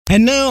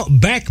And now,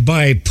 back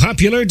by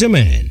popular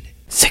demand.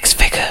 6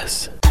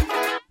 figures.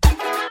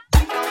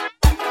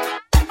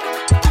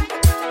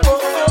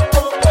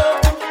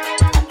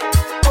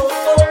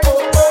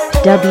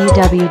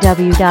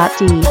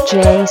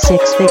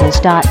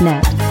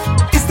 www.dj6figures.net.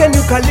 It's the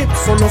new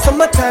calypso, no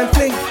summertime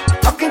fling.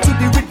 Rocking to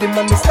the rhythm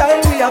and the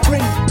style we are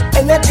bring.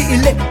 Energy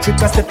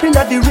electric, I step in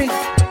at the ring.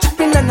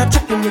 Tripping and a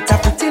tripping with a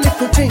pretty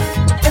little thing.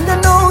 And I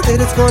know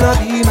that it's gonna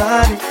be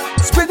my day.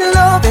 Spread the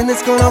love and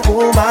it's gonna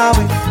go my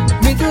way.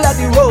 Middle of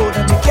the road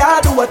and we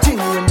can't do a thing.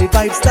 When the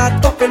vibes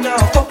start popping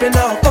out, popping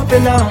out,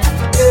 popping out.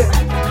 Yeah.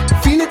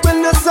 Feel it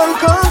when the sun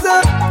comes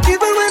up,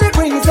 even when it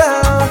rings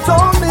out.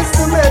 Don't miss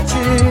the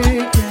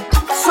magic.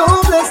 So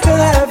blessed to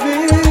have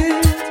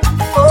it.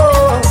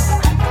 Oh,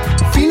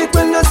 feel it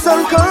when the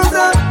sun comes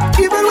up,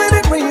 even when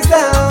it rains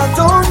down.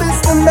 Don't miss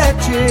the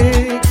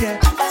magic. Yeah.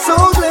 So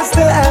blessed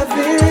to have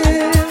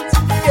it.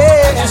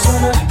 Yeah. I just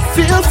wanna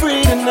feel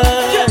free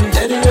tonight.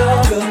 Let it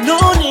all go.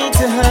 No need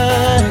to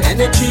hide.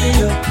 Energy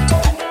up.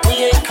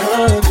 We ain't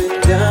coming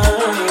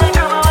down.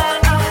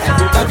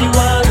 Everybody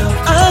wanna.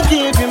 I'll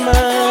give you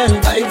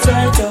mine. Vibes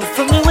right up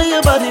from the way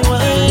your body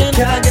wine.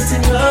 Can't get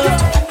enough.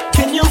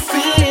 Can you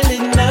feel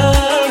it now?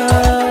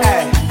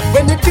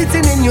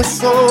 Beating in your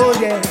soul,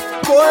 yeah.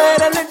 Go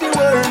ahead and let the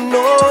world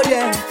know,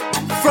 yeah.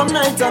 From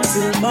night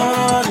until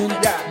morning,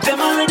 yeah.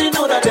 Them already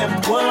know that them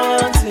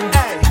want it.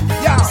 Hey,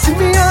 yeah. See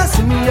me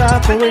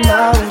out, going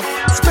my way.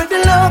 Spread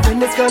the love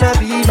and it's gonna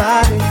be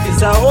my day.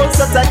 It's a whole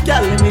sort of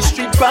gal in the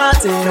street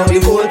party. Now the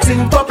whole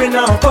thing popping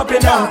out,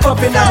 popping out,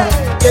 popping out,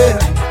 yeah.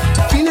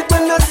 Feel it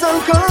when the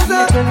sun comes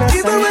up,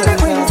 even when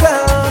it rains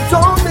down.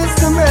 Don't miss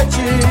the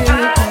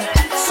magic.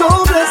 So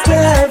blessed to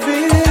have it.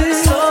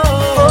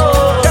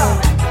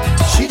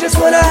 Just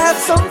wanna have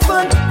some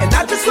fun, and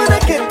I just wanna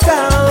get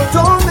down.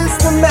 Don't miss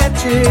the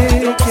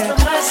magic, yeah.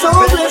 So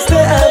blessed to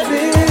have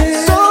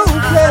it, so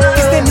blessed.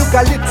 It's the new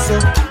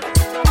calypso,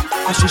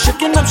 and she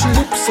shaking up, she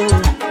lips so.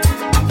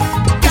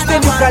 It's the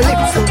new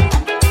calypso,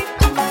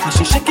 and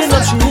she shaking up,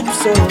 she lips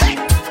so.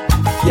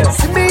 Yeah,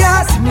 see me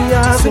out,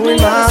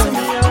 going out.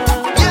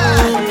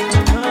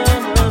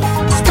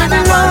 Spread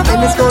the love,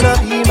 and it's gonna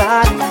be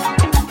mine.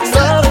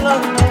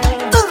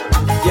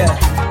 Yeah.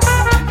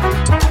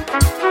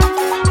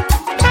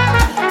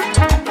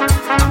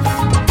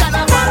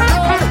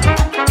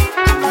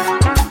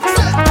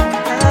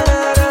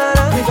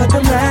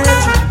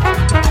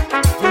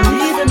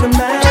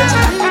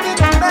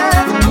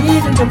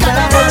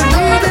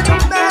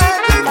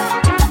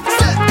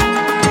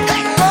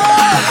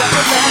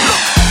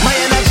 My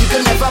energy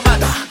can never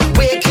bother.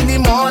 Wake in the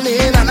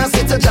morning and I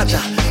sit to Jaja.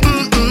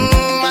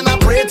 And I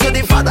pray to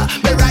the Father.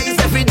 I rise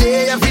every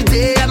day,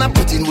 and I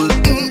put in work.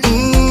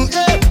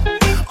 Yeah.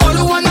 All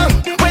you wanna,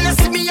 when you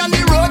see me on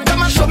the road,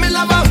 come and show me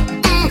love.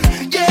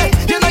 Yeah,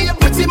 you know you're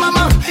pretty,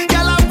 mama.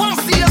 Girl, I want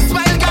to see you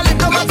smile, girl, it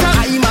don't matter.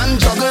 I'm and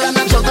juggle and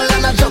I juggle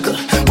and I juggle.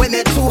 When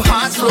it's too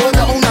hard, slow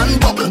down and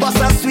bubble.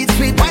 Bust a sweet,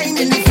 sweet wine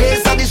in the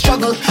face of the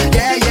struggle.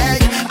 Yeah, yeah.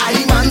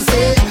 I'm and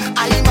say,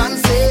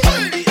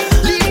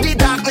 leave the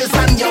darkness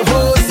and your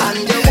woes.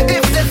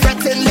 If they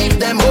threaten, leave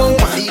them home.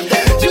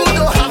 You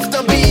don't have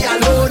to be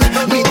alone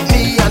with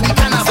me on the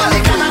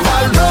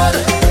carnival road.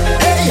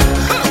 Hey,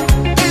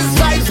 this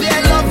vibes,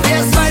 their love,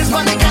 their vibes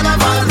on the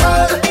carnival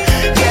road.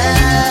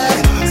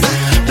 Yeah,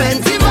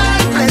 plenty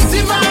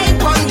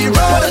vibe on the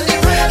road.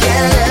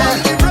 Yeah,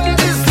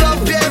 this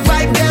love, their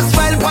vibe, their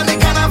smile on the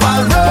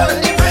carnival road.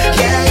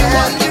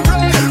 Yeah,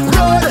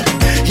 road.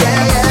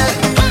 Yeah.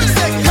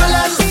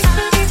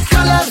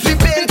 Colors, we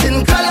paint in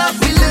colors,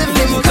 we live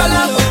in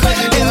colors.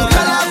 In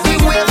colors, we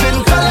wave in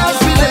colors,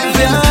 we live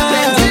in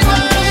plenty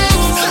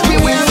vibes. We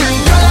wear in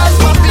colors,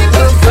 my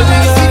people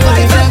colors, we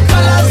vibe in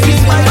colors, we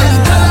smile in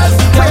colors,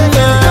 wave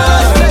in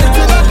colors,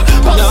 plenty up,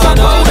 pops up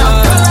out of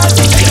colors.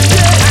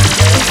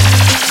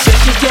 Said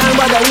she can't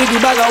bother with the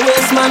bag of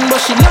Wasteman, but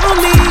she know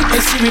me.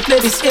 And see we play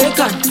this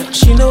Sekon.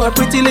 She know a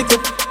pretty little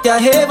yeah,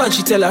 heaven.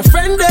 She tell her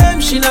friend them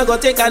she not go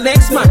take her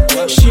next man.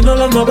 She no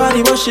love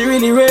nobody but she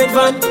really rate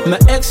van. My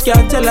ex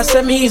can't tell her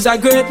say me is a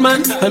great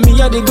man, and me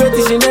are the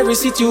greatest in every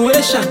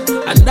situation.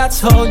 And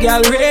that's how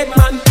girl rate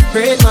man.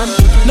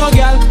 No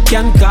girl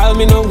can call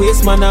me no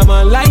waste man. A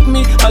man like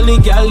me, all the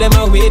girl them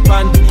a wait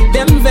man.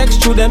 Them vex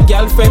through them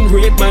girlfriend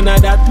rate man,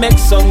 and that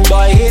makes some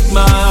boy hate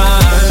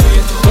man.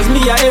 Cause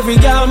me a every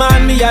girl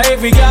man, me a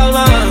every girl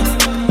man.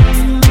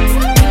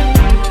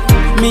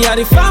 Me a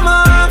the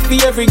farmer, for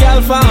every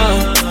girl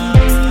fan.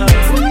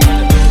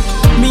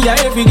 Me a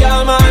every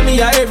girl man, me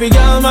a every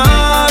girl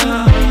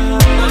man.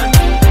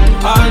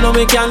 I know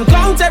me can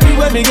count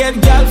everywhere me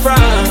get girl from.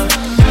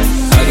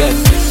 Again.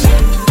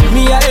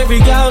 Me a every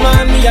girl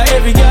man, me a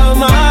every girl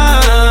man.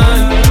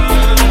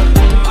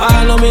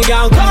 I know me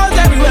can count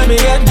everywhere me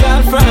get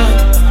girl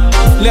from.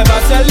 Never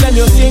tell them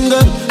you're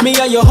single, me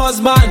or your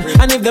husband.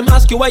 And if them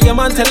ask you why your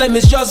man, tell them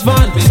it's just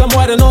fun. Some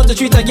boy don't know to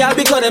treat a girl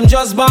because them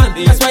just born.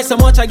 That's why so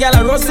much a girl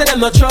a roast, say them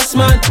not trust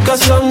man.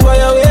 Cause some boy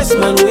a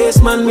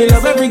waste man. Me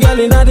love every girl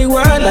in the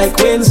world like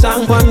Wayne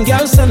sang. One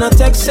girl send a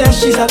text says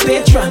she's a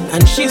patron,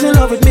 and she's in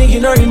love with me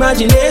in her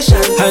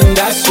imagination. And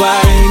that's why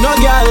no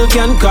girl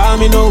can call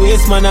me no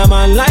waste man. A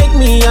man like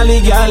me, all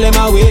the girl them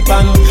a wait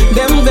man.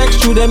 Them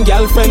vex through them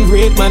girlfriend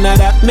rate man, and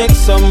that makes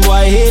some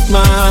boy hate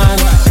man.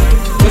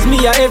 Cause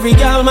me a every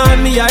girl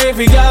man, me a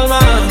every girl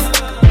man.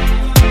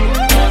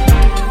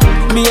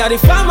 Me a the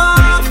farmer,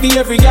 me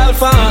every girl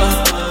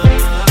fan.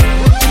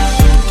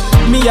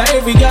 Me a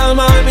every girl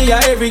man, me a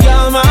every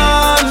girl man.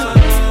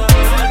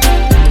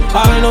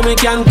 I know me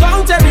can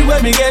count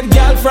everywhere me get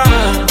girl from.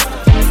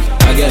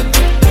 Again.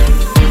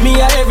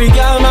 Me a every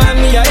girl man,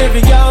 me a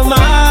every girl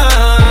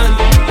man.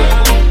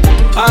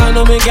 I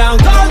know me can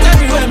count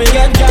everywhere me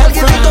get girl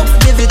from.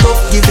 Give it up,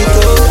 give it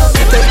up.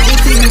 Take the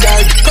thing,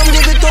 girl, come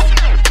give it up.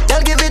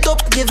 Girl, give it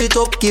up, give it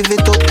up, give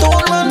it up.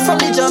 Don't run from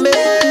the jam,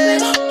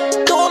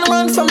 don't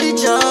run from the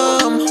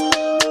jam.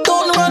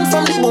 Don't run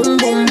from the boom,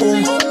 boom, boom.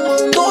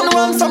 Don't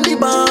run from the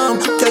bomb.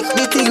 Take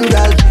the thing,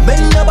 girl,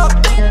 bend your back.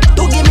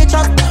 To give me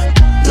chat.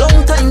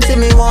 Long time see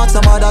me want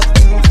some of that.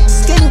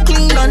 Skin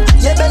clean and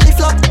your belly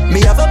flap. Me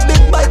have a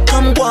big bike,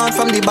 come go on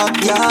from the back,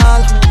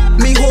 y'all.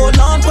 Me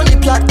hold on for the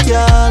plot,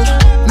 y'all.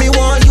 Me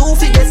want you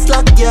fi get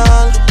slack,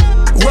 y'all.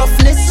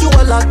 Roughness, you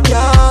a lot,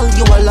 y'all.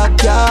 You a lot,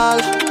 y'all.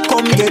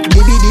 Come get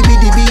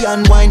dibby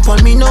and wine for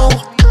me now.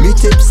 Me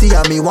tipsy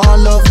and me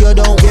want love you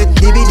don't. Get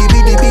dibby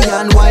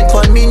and wine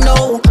for me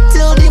now.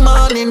 Till the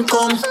morning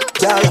come,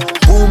 y'all.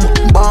 Boom,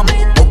 bam,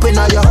 open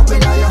a ya.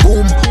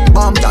 Boom,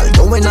 bam, y'all,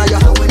 doing a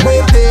ya.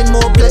 More pain,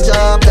 more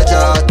pleasure.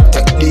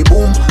 Take the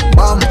boom,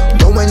 bam,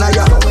 doing a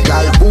ya.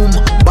 Y'all, boom,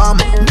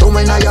 bam,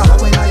 doing a ya.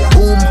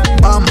 Boom,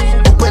 bam,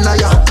 open a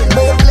ya.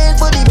 More pain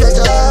for the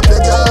pleasure.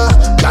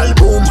 Y'all,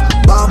 boom,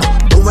 bam,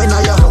 doing a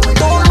ya.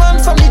 Don't run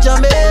from the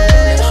jam,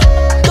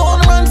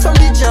 don't run from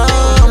the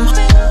jam.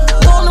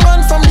 Don't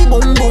run from the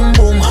boom, boom,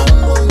 boom.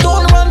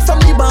 Don't run from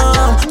the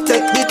bomb.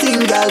 Take the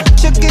thing, girl.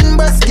 Chicken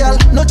breast, girl,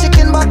 no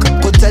chicken back.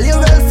 Could tell you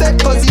well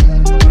fed, cause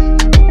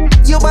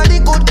your body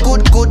good.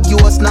 You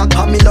a snack.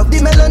 And me love the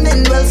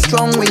melanin well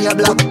strong when you're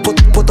black.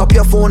 Put up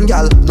your phone,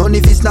 girl. None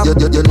if it's snap.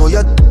 You know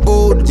you're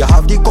good. You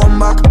have the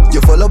comeback.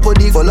 You follow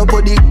body.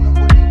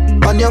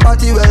 And your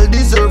body well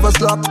deserve a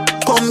slap.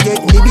 Come get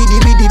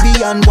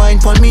dibby and wine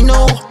for me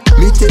now.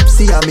 Me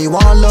tipsy and me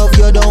want love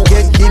you don't.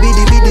 Get dibby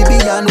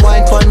and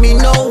wine for me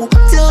now.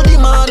 Till the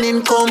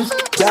morning come,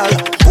 girl.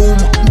 Boom,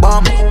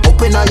 bam,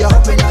 open a ya.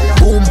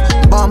 Boom,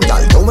 bam,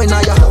 girl, doing a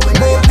ya.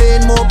 More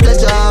pain, more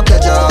pleasure.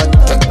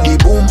 Take the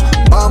boom,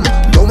 bam,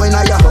 doing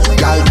a ya.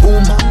 Girl,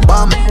 boom,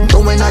 bam,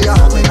 doing a ya.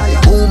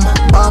 Boom,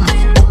 bam,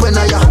 open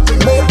a ya.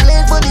 More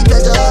pain for the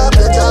pleasure.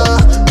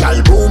 Girl,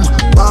 boom,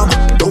 bam,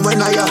 doing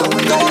a ya.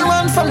 Don't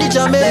run from the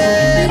jam,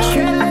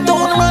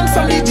 don't run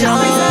from the jam.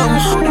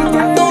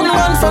 Don't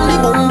run from the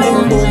boom,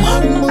 boom,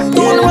 boom.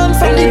 Don't run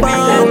from the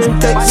bomb.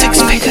 Take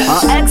 6 figures.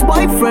 Our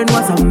ex-boyfriend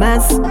was a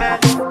mess.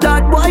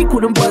 That boy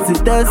couldn't pass the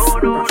test.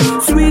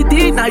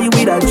 Sweetie, now you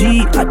with a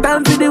G. A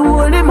time for the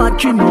holy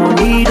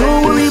matrimony.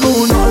 Don't worry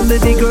about none,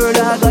 baby girl,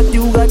 I got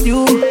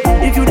you.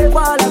 If you the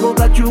fall, I go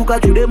got you.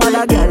 Them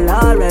other girl,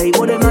 alright.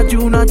 But them not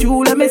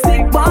you. Let me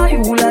stick by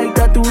you like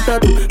tattoo.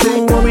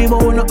 Don't worry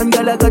about nothing,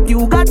 girl, I got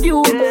you.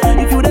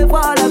 If you the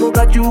fall, I go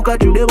got you.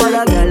 Them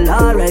other girl,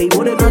 alright.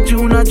 But them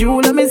not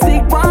you. Let me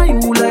stick by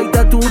you like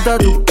tattoo.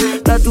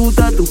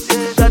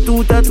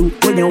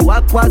 When you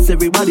walk past,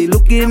 everybody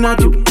looking at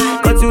you.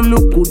 Cause you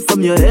look good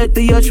from your head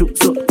to your shoe.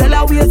 So tell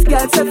her waist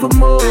girl, say for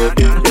more.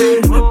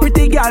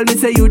 Pretty girl, me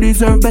say you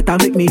deserve better.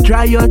 Make me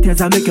dry your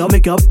tears and make your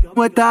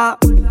wetter.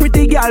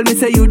 Pretty girl, me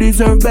say you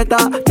deserve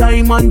better.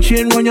 Diamond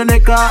chain on your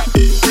neck. Her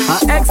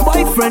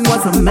ex-boyfriend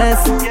was a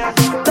mess.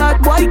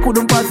 That boy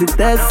couldn't pass the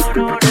test.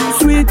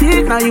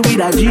 Sweetie, now you with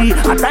a G.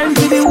 A time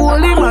for the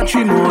holy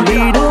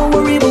matrimony. Don't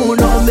worry about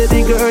none,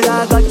 baby girl,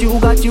 I got you.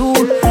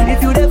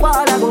 If you the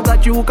fall, I go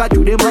got you.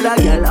 Them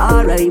other girl,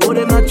 alright. But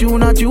them not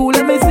you.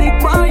 Let me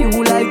stick by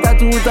you like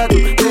tattoo.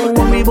 Don't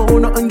worry about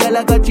nothing, girl,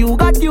 I got you.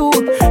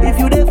 If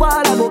you the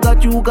fall, I go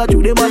got you.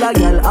 Them other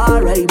girl,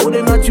 alright. But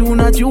them not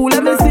you.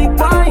 Let me stick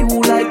by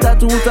you like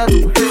tattoo.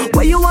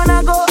 Where you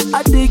wanna go,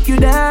 I take you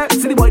there.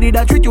 See the body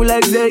that treat you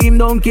like say him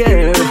don't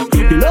care.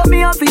 You love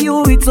me and for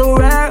you, it's so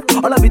rare.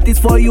 All of it is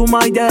for you,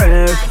 my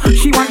dear.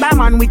 She want that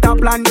man with a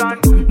plan.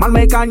 Man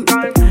make can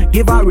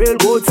give her real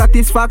good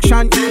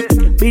satisfaction.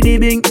 Biddy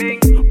bing,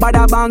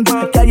 bada bang.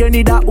 Tell you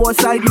need that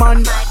outside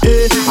man.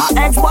 Her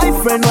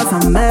ex-boyfriend was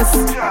a mess.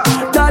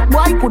 That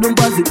boy couldn't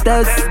pass the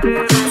test.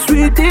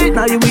 Sweetie,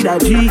 now you with a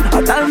G.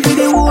 A time for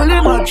the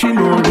holy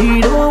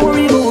matrimony. Don't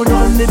worry about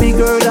none, baby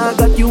girl, I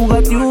got you.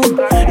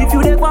 If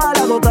you the fall,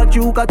 I go got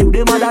you.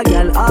 Them other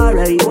girl,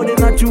 alright. But they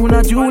not you.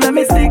 Let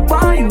me stick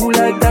by you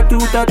like tattoo.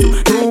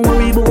 Don't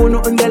worry about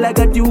nothing, girl, I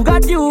got you.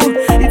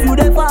 If you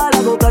the fall,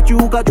 I go got you.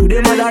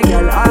 Them other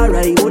girl,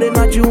 alright. But they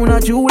not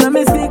you. Let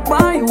me stick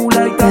by you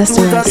like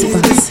tattoo.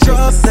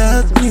 Drop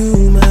that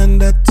new man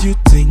that you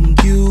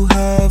think you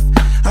have.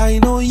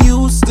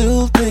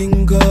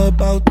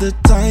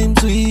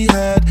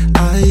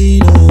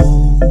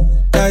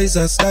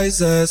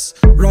 Zess,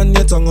 run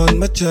your tongue on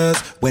my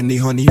chest. When the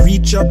honey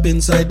reach up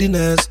inside the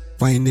nest,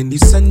 find in the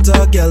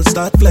center, girl,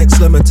 start flex,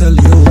 let me tell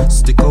you.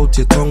 Stick out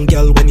your tongue,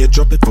 girl, when you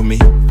drop it for me.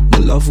 I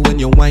love when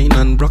you whine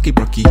and brocky.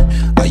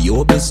 Are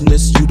your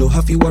business, you don't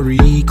have to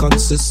worry.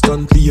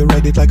 Consistently, you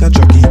ride it like a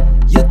jockey.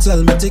 You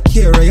tell me take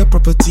care of your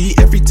property.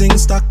 Everything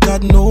stacked,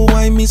 God know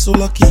why me so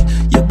lucky.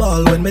 You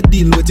ball when me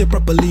deal with you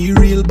properly.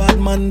 Real bad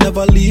man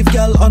never leave,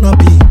 girl,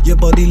 unhappy. Your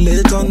body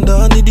lit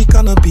underneath the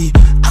canopy.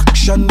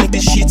 Action make the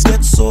sheets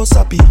get so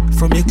sappy.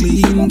 From your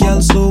clean,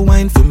 girl, slow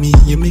wine for me.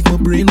 You make my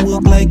brain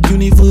work like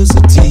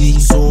university.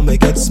 So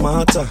make it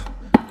smarter.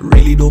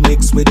 Really don't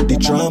mix with the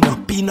drama.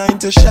 P9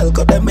 to shell,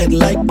 cut them head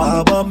like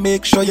barber.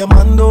 Make sure your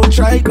man don't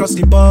try cross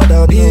the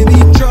border. Baby,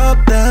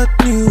 drop that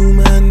new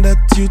man that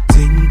you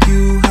think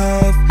you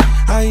have.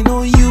 I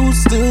know you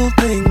still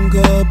think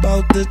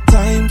about the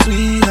times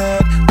we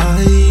had.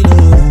 I know.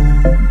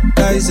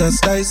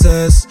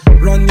 Zess,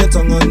 run your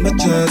tongue on my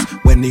chest.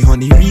 When the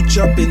honey reach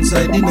up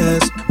inside the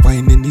nest,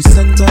 find in the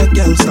center,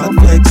 girl, start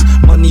flex.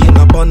 Money in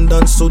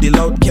abundance, so the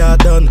loud car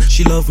done.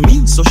 She love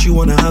me, so she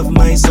wanna have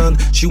my son.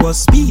 She was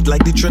speed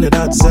like the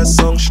Trinidad Zess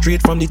song.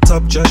 Straight from the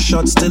top, just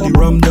shot, still the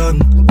rum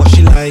done. What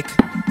she like?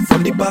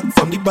 From the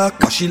back,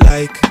 what she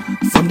like?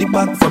 From the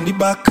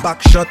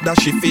back shot,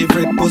 that's she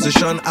favorite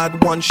position.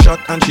 Add one shot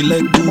and she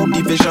like do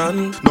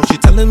division. Now she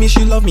telling me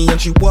she love me and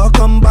she walk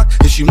come back.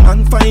 If she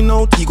man find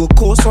out, he go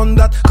coast on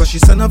that. Cause she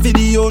send a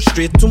video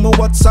straight to my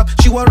WhatsApp.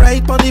 She was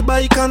right on the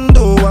bike and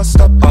do a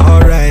stop.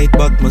 Alright,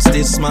 but must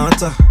stay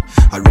smarter.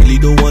 I really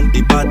don't want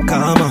the bad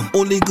karma.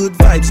 Only good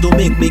vibes don't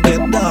make me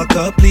get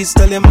darker. Please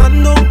tell your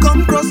man don't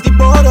come cross the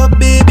border.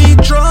 Baby,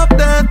 drop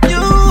that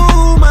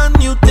new man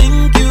you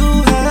think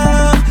you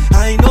have.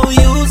 I know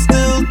you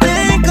still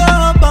think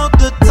about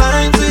the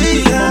times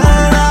we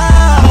had.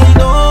 I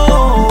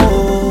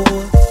know.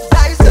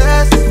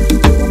 Zess,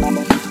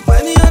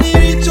 when you only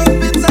reach up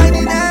inside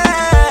the net.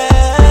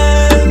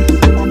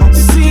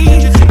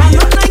 See, I'm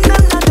not like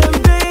none of them,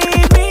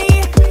 baby.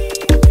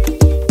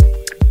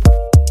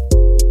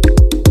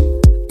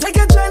 Take a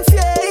chance,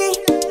 yeah.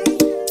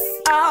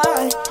 I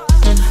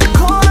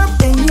caught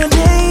up in your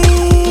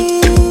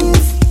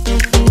days.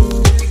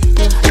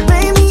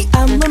 Baby,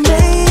 I'm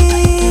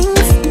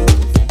amazed.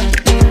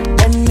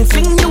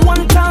 Anything you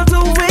want, I'll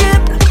do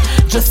it.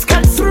 Just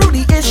cut through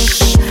the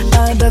ish.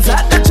 Others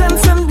had the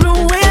chance and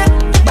blew it.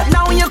 But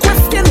now you're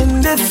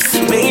questioning this.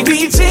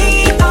 Maybe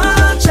take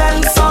a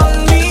chance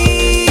on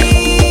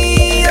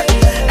me,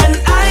 and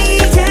I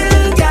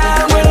can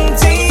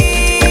guarantee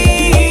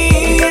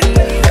it.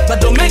 But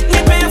don't make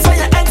me pay for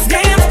your ex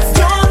games.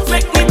 Don't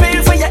make me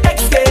pay for your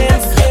ex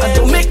games. And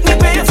don't make me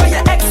pay for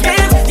your ex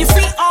games. You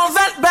see all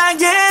that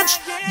baggage?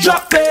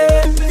 Drop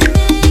it.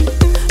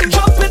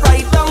 Drop it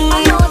right down.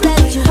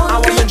 I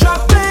wanna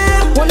drop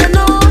it. Wanna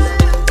know?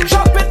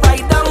 Drop it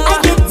right down.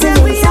 I get to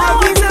be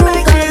always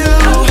like you.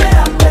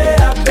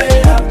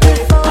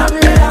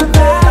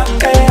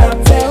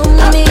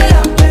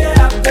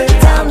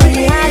 Tell me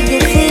how you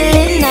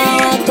feeling now.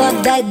 I got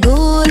that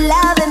good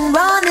loving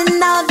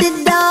running out the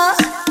door,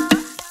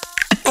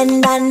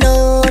 and I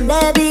know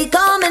they be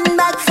coming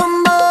back for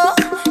more.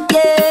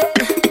 Yeah,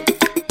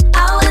 I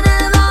will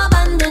never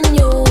abandon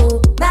you.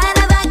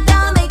 Matter of fact,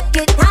 I'll make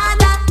it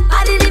harder. I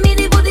didn't mean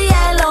to put the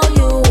hell on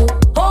you.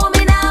 Hold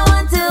me now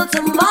until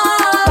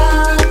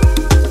tomorrow.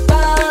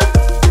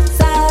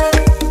 Side,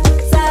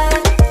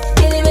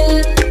 in the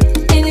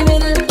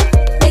middle,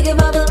 make a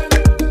bubble,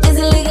 it's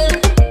illegal.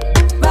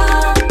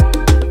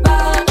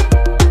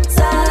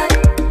 Side,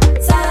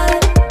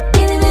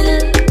 in the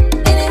middle,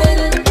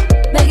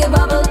 make a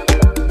bubble,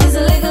 it's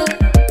illegal.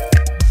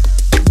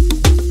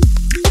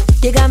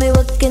 You got me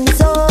working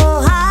so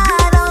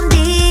hard on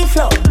the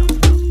floor.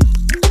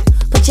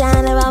 Put your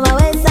hand around my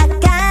waist, I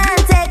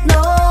can't take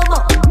no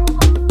more.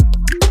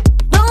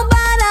 No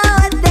matter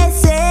what they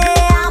say,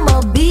 I'm a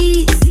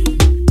beast.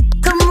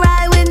 Come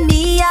ride with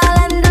me, I'll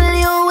handle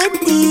you with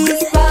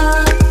these.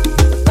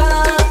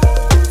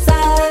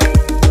 Side,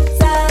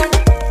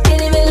 in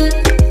the middle,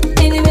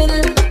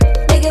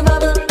 make a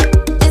bubble,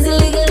 it's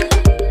illegal.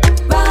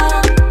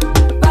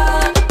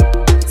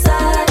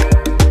 Side,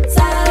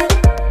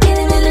 in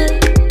the middle,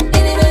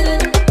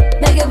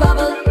 make a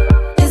bubble,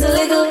 it's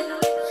illegal.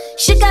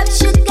 Shook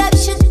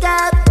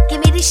up, give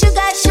me the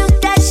sugar.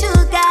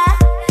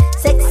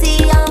 Sexy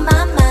on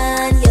my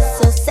mind, you're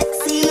so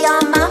sexy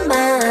on my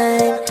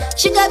mind.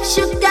 Shook up,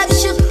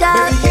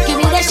 give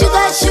me the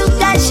sugar.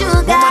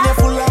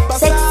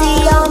 Sexy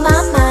on my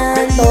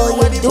mind, boy,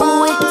 you do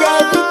it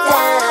every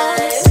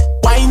time.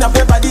 Wind up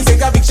your body,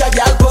 take a picture,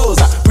 girl,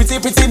 pose.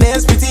 Pretty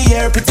nails, pretty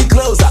hair, pretty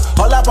clothes.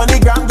 All up on the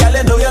gram, girl,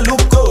 you know you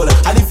look cool.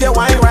 And if you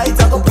wine right,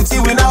 I can put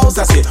you in a house.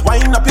 I say,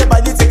 wind up your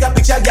body, take a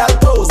picture, girl,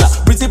 pose.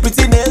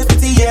 Pretty nails,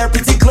 pretty hair,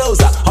 pretty clothes.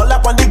 All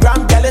up on the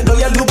gram, girl, you know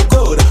you look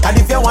good. And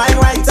if you wine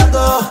right, I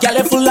go, girl,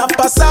 you full of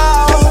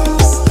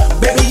sauce.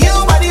 Baby, you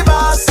body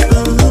boss.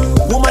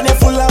 Woman, you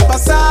full of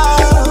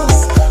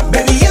sauce.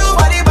 Baby, you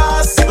body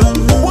boss.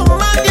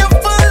 Woman, you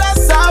full of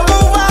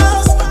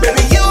sauce.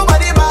 Baby, you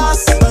body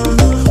boss.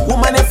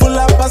 Woman, you full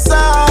of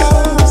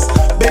sauce.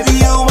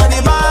 Baby, you are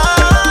the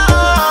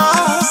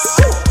boss.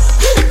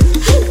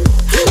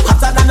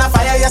 Hotter than a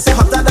fire, you say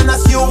hotter than a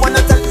stew.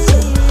 Wanna tell?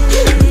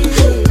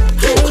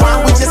 Come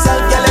on with yourself,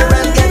 girl, and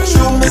run get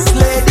through, Miss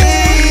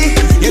Lady.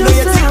 You know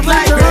you think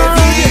like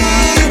gravy.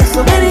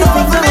 So many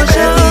things I will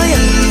show you.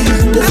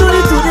 There's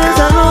only 2 days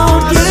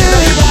alone, girl.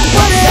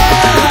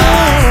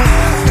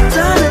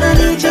 Darling, I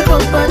need your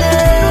company.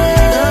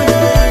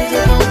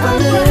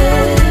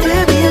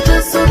 Baby, you're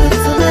just so good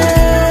to me.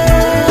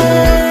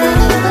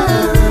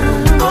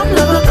 Come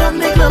love, come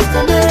make love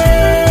to me.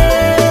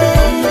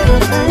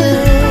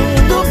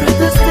 Don't feel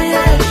to stay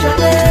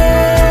actually.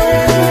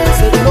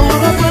 Say we go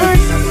have a fun,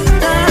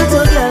 dance,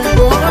 oh girl, we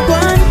go have a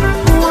fun.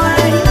 Why?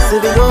 Say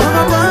we go have a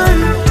fun,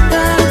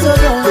 dance, oh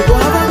girl, we go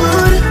have a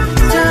good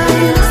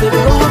time. Say we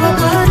go have a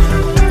fun,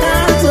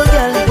 dance, oh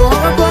girl, we go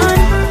have a fun.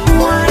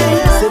 Why?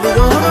 Say we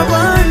go have a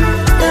fun,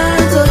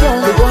 dance, oh girl,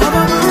 we go have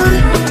a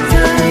good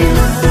time.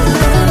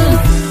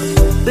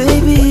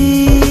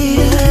 Baby,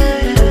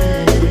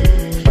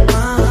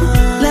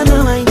 let me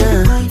wind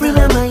up, bring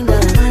my mind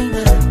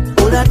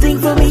up. All that thing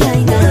for me,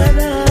 I know.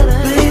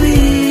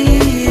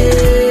 Baby,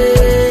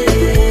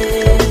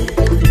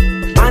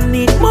 I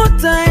need more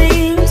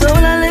time, so a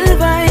little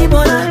vibe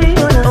on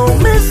oh,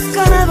 Miss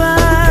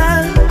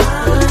Carnival.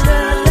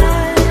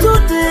 2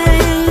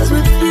 days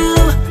with you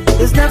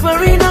is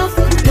never enough,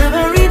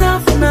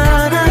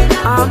 nana.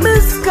 I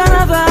miss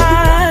Carnival.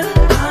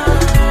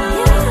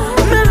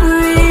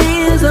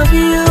 Memories of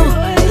you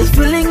is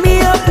filling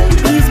me up.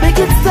 Please make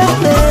it stop.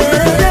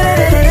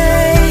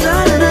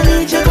 Darling, I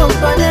need your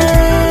company.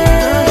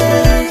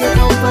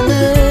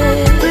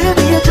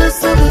 Baby, you're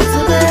just so good to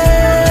me.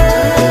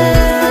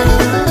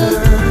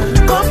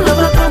 Come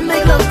lover, come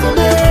make love to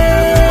me.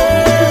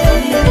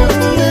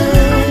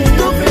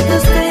 Don't break the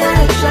stay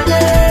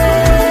actually.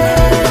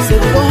 Say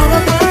we go have a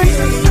fun,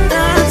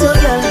 dance, oh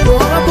girl, we go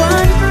have a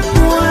fun.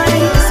 Why?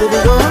 Say we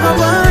go have a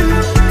fun,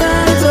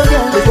 dance, oh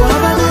girl, we go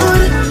have a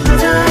good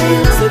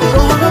time. Say we go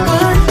have a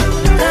fun,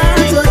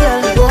 dance, oh girl,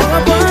 we go have a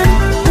fun.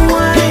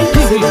 Why?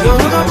 Say we go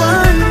have a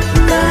fun,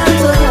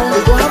 dance, oh girl, we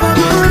go have a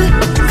good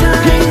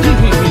time.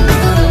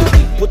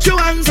 Put your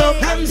hands up,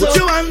 put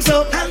your hands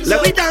up,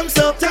 let me dance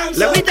up,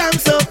 let me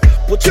dance up.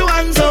 Put your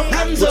hands up,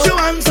 put your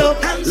hands up,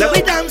 let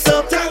me dance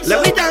up,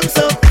 let me dance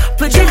up.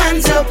 Put your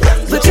hands up,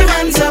 put your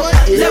hands up,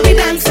 let me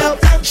dance up.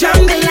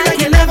 Jump me like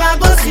you never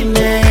go see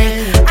me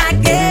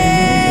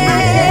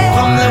again.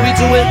 Come, let me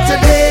do it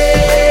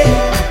today,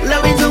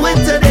 let me do it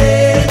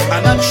today.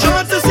 I'm not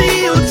sure to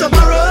see you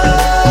tomorrow.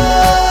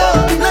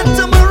 Let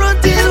tomorrow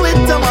deal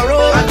with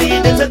tomorrow. I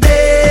need it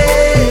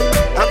today,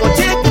 I'm gonna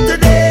take it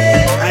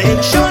today. I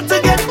ain't sure to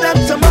get that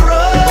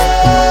tomorrow.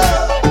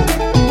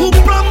 Who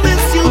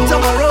promised you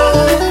tomorrow?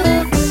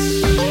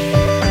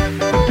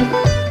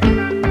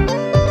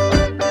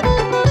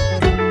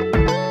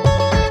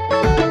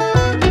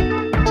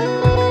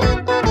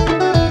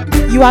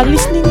 You are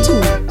listening to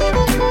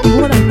the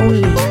one and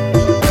only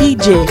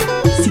DJ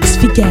Six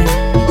Vghn.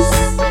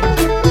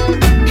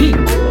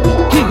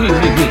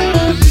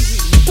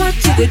 What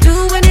you could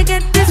do when you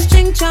get this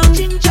ching chong,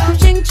 ching chong,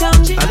 ching chong.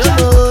 I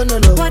don't know,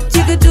 no. What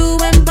you could do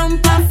when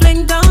bumper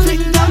fling down,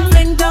 fling down,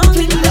 fling down,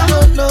 fling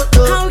down. No.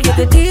 How you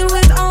could deal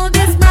with all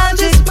this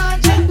magic.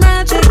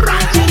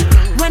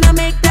 When I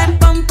make that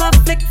bumper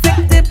flick,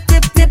 flick, dip,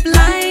 dip, dip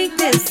like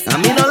this. I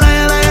mean, no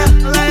liar.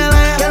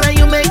 Girl,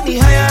 you make me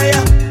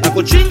higher. I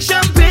could drink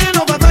champagne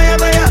over fire.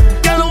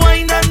 Girl,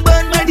 wine and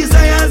burn my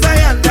desires. Oh,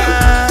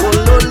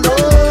 no.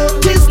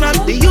 This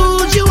not the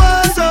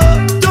usual, so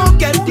don't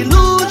get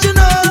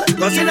delusional.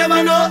 Cause you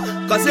never know.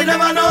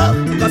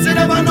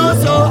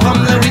 So come,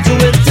 let me do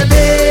it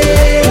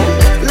today.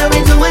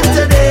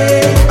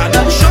 I'm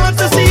not sure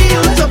to see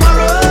you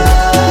tomorrow.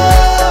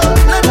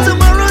 Let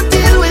tomorrow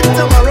deal with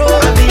tomorrow. I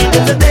need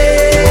it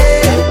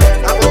today,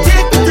 I will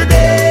take it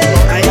today.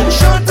 I ain't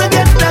sure to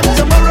get that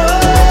tomorrow.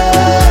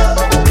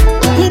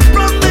 Who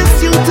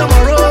promised you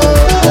tomorrow?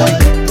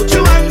 Put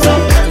your hands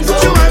up,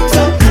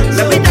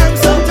 let me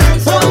dance up.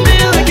 Hold me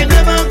like you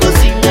never go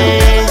see me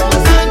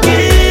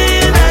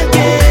again.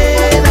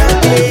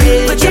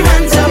 Put your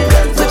hands up,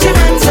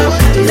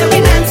 let me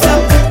dance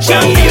up.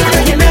 Jump me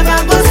like you never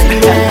go see me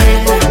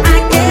again.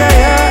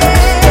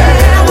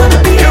 I wanna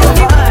be your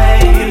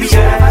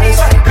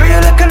Girl, you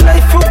like a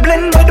life fruit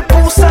blend by the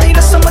poolside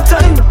of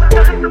summertime.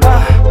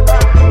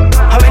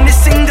 When this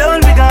single,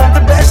 we got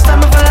the best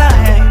time of our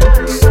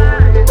lives.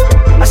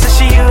 I said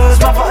she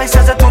used my voice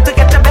as a tool to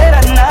get to bed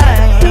at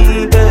night.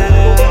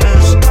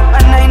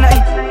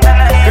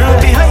 Girl,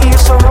 behind you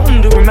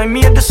surround, remind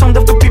me of the sound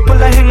of the people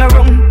I hang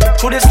around.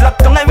 Through this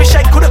lockdown, I wish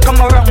I could've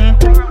come around.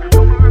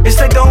 It's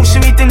like the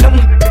ocean meeting them.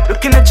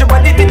 Looking at your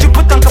body, did you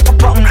put on couple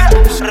pounds?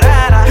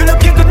 You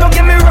looking good, don't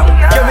get me wrong.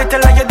 You're a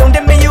tell you don't,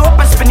 then bend you up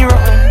and spin you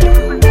around.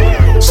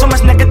 So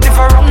much negative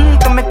around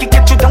to make it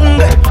get you down.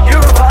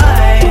 You're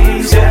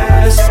wise,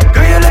 yes.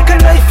 Girl, you like a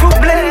life fruit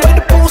blend by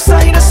the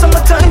poolside of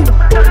summertime.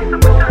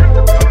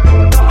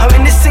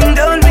 When this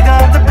single, we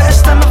got the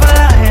best time of our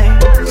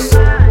lives.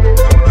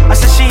 I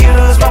said she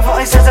used my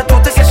voice as a tool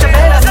to get to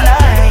bed at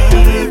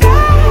night.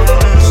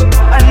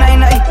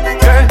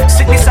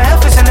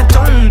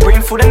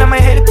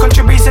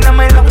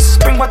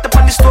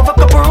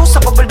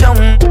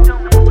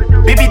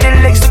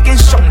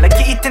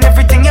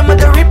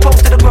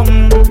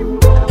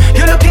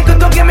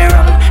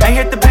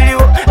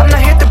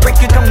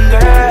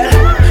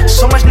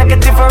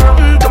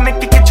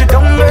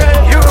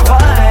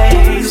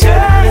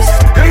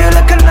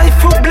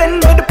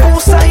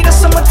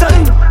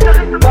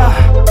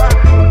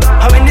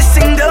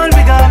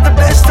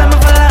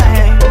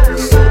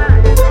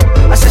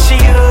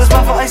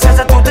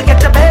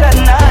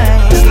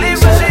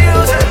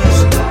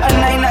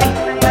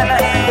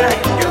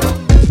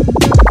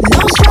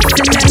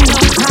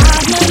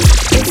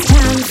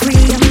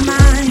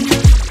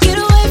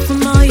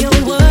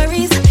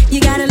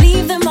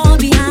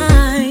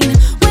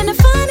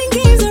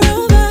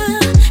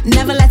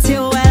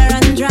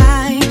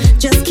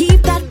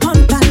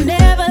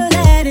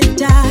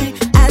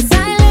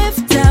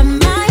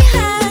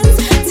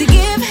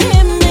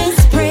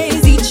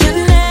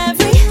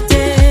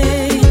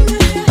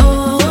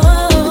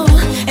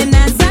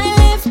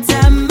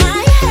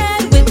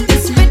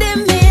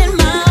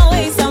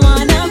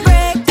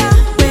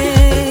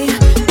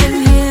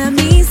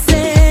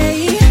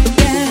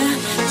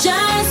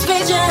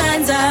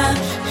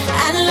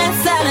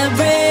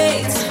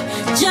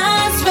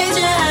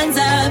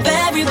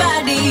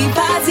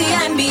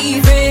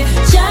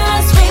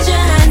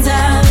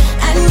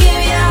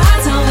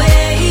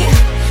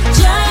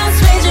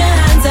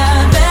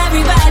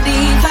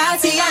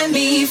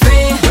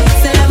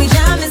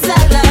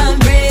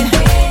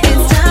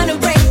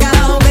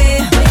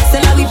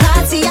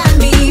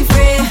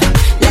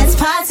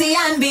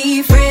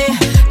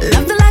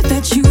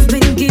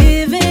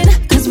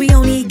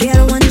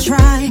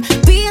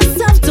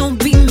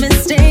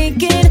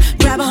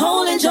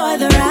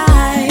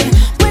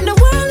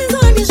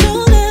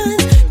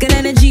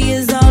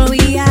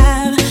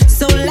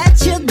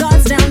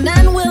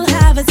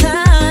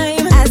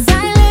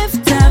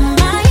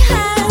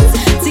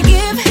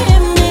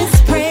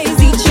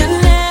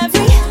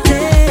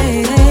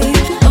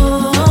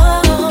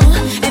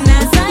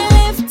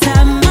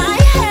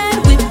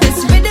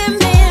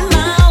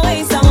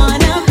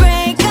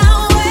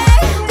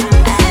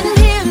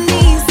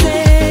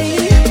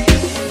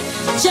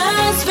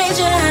 Just raise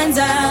your hands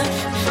up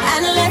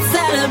and let's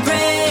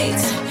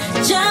celebrate.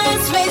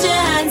 Just raise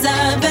your hands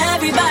up,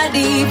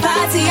 everybody,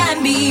 party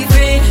and be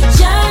free.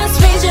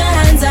 Just raise your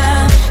hands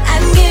up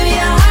and give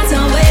your heart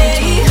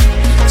away.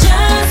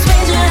 Just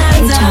raise your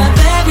hands up,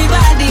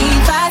 everybody,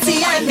 party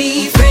and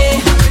be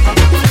free.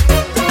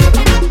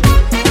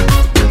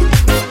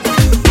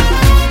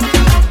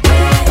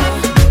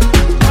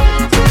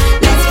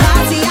 Let's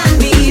party and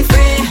be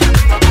free.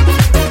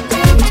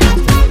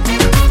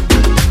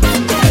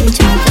 Hey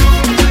Choppi.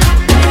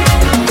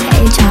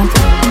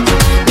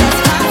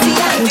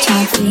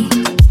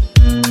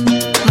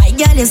 My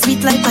girl, you're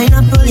sweet like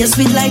pineapple, you're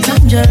sweet like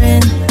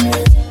tangerine.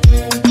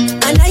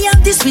 And I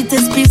have the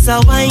sweetest piece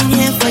of wine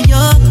here for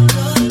you.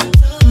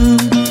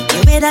 The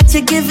way that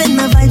you're giving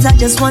the vibes, I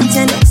just want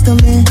you next to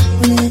me.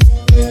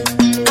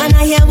 And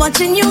I hear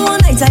watching you all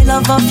night, I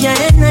love up your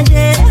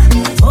energy.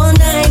 All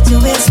night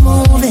your waist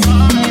moving,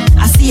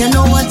 I see you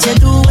know what you're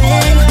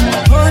doing.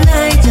 All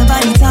night your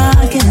body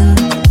talking,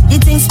 you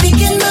think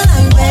speaking my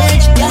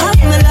language. You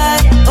have me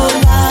like, oh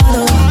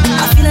Lord,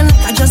 I'm feeling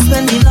like I just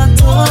went the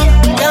lotto.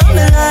 You have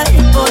me like,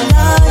 oh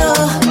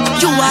Lord,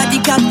 you are the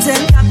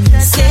captain.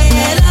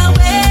 Sail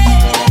away,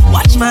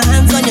 watch my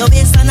hands on your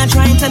waist and I'm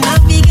trying to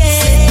navigate.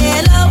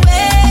 Sail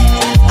away,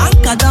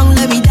 anchor down,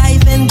 let me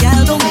dive in,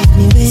 girl, don't make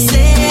me wait.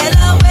 Sail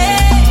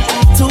away,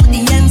 to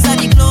the ends of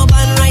the globe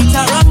and right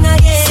or wrong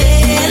again.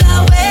 Sail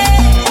away,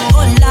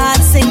 oh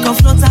Lord, sink or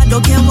float, I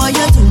don't care what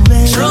you're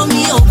doing. Throw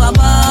me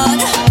overboard,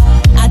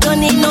 I don't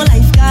need no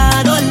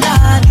lifeguard, oh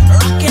Lord.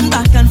 Rocking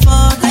back and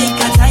forth like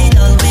a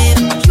tidal wave.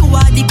 You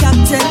are the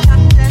captain,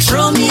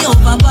 throw me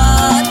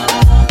overboard,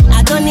 I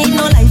don't need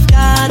no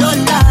lifeguard, oh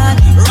Lord.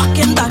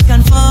 Rocking back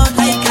and forth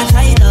like a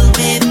tidal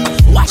wave.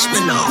 Watch me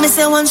now. Me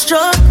say one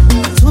stroke,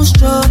 two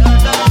stroke,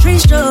 three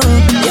stroke.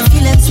 You're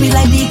feeling sweet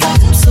like the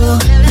calypso.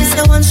 Me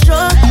say one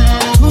stroke,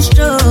 two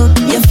stroke.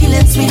 You're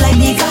feeling sweet like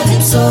the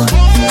calypso.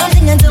 I'm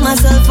thinking to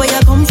myself where you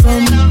come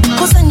from.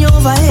 Cause when you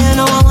over here,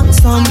 now I want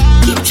some.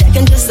 Keep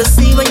checking just to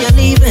see when you're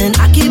leaving.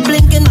 I keep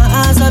blinking my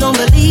eyes, I don't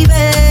believe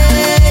it.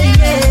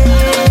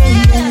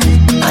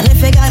 Yeah. And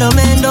if you got a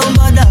man, don't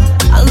bother.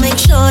 I'll make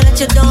sure that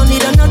you don't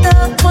need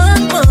another one.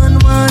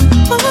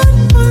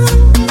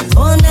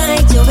 All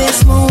night your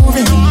waist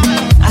moving,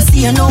 I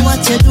see you know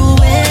what you're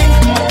doing.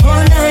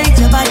 All night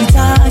your body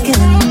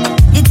talking,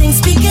 you think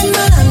speaking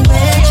my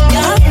language. You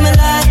have me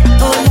like,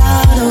 oh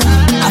Lord,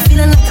 I'm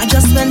feeling like I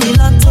just went the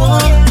lotto.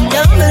 You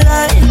have me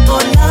like,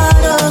 oh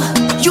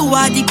Lord, you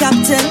are the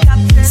captain.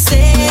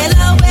 Sail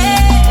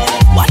away,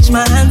 watch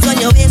my hands on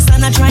your waist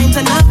and I'm trying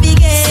to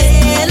navigate.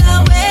 Sail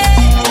away,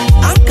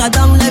 anchor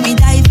down, let me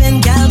dive in,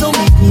 girl, don't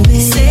make me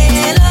wait.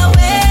 Sail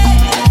away,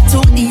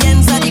 to the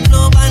ends of the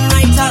globe and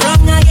right or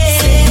wrong again.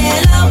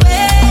 Sail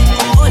away,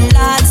 oh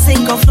Lord,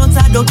 sink or float,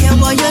 I don't care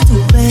what you're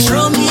doing.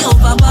 Throw me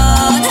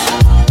overboard,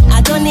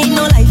 I don't need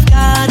no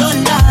lifeguard, oh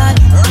Lord.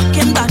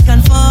 Rocking back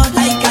and forth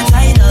like a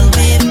tidal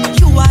wave.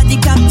 You are the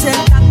captain,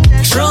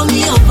 throw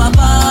me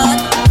overboard,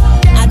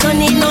 I don't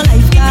need no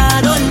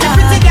lifeguard, oh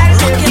Lord.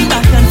 Rocking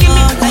back and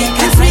forth like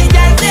a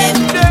tidal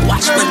wave.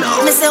 Watch me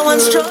now. Me say one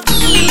stroke.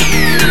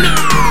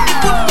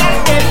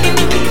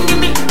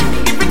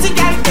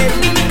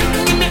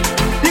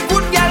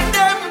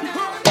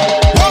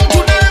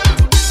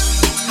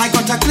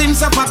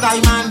 Of a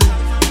diamond,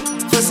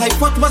 first I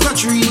thought was a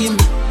dream,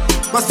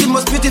 was the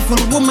most beautiful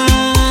woman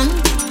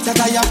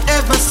that I have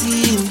ever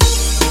seen.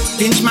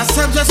 Pinch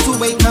myself just to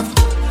wake up,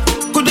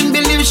 couldn't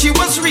believe she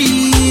was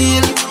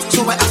real.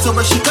 So I asked her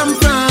where she come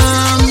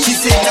from. She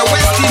said the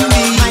West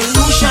Indies. My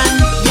illusion,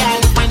 yeah,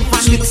 wine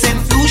funny. Sweet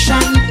Saint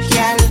Lucian,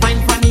 yeah,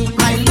 wine funny.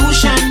 My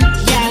illusion,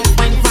 yeah,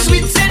 wine funny.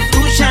 Sweet Saint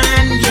Lucian,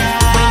 yeah,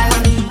 wine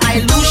funny. My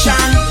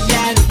illusion,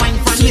 yeah, wine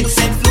funny. Sweet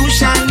Saint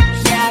Lucian,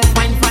 yeah,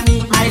 wine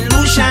funny. My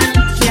illusion.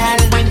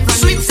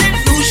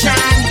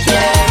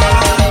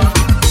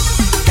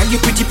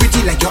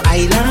 Like your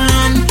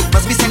island,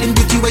 must be selling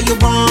beauty where you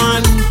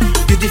born.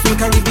 Beautiful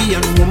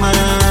Caribbean woman,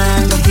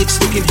 the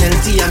hips looking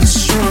healthy and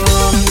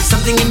strong.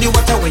 Something in the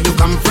water where you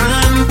come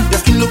from, your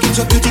skin looking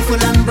so beautiful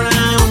and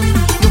brown.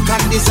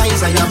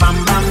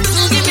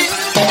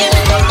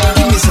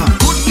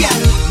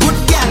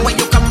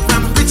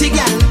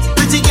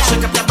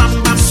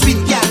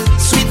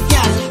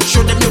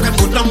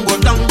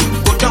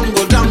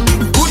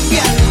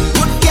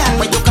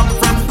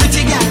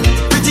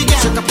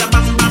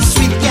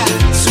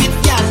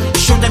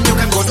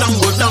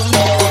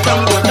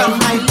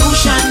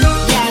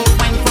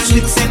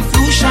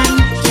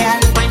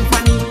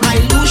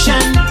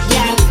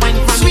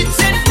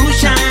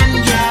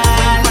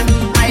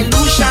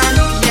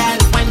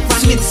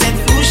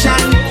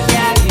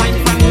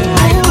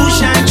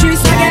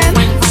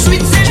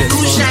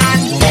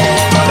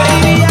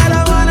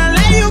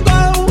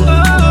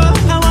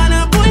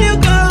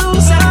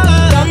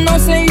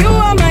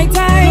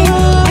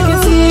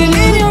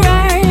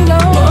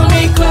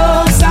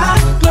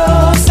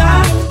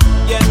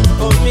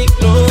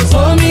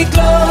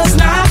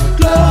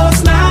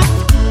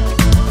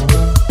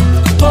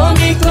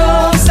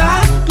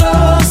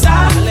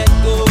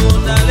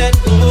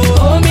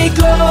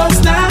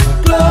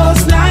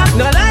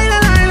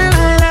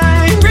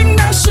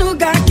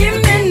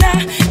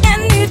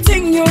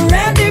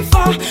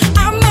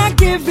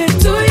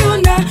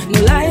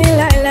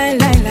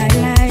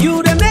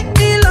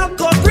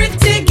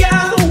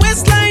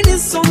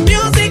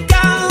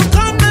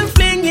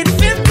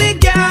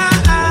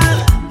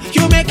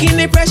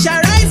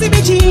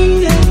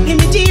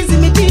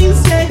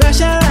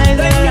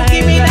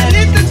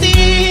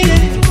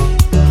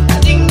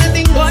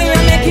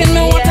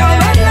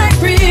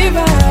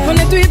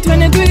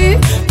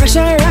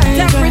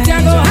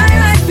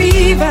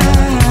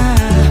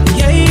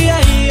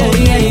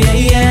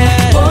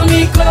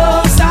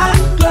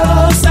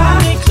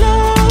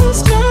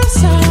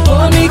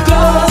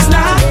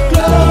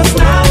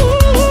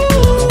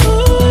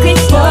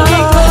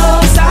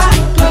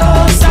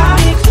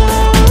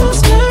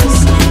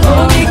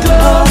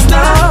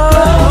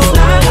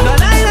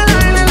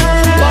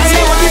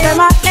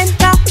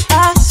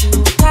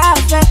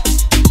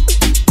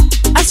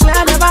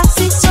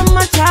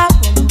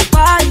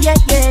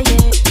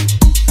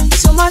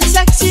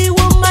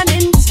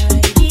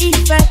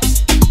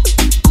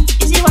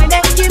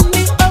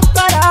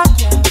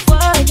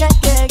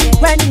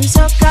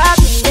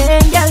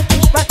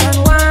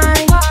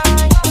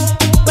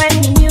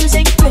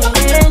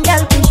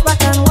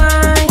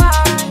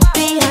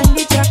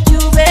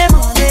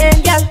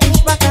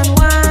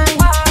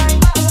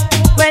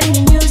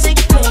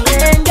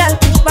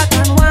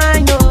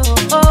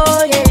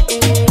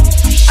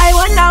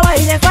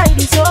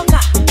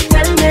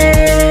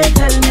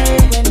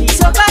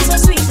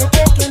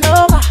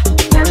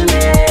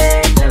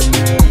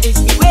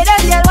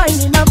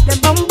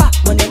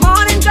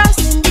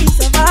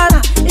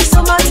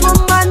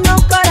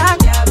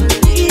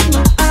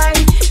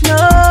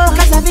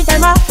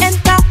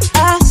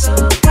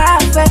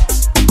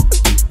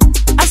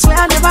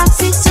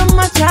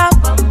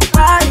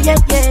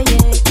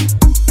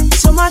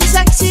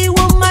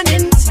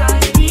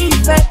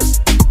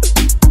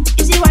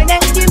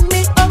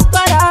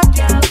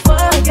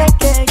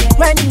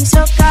 When the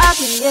soca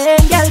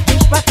playing, girl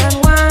push back and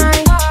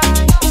whine.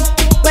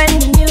 When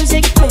the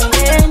music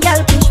playing,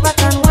 girl push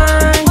back and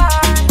whine.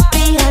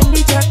 Behind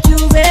the track you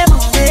be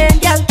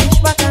moving, girl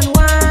push back and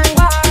whine.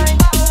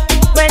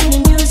 When the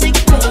music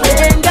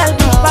playing, girl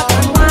push back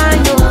and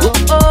whine. Oh,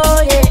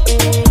 oh yeah,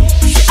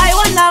 yeah. I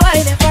wonder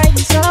why they fight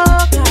the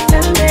soca.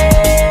 Tell me.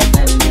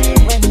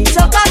 When the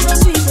soca so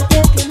sweet, they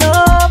taking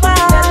over.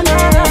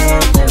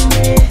 Tell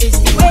me.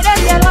 It's the way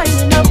that they're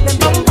lining up them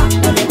bumper.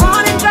 When the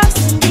morning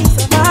drops in the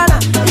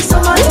savannah, it's so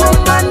much more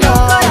man, no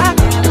God, I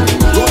can't.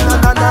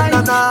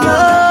 No,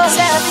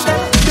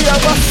 They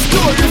have a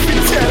story to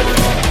tell.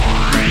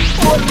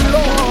 Oh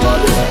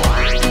Lord,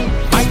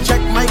 I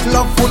check my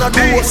glove for a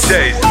dose.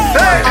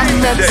 I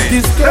met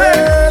this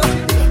girl,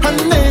 her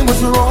name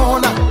was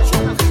Rona.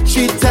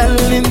 She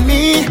telling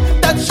me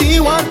that she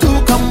want to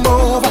come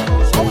over.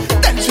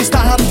 Then she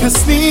start to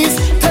sneeze,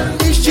 tell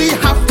me she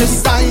have the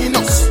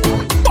sinus.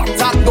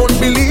 But I don't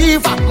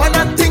believe her when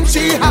I think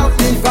she have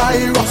the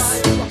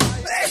virus.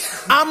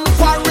 I'm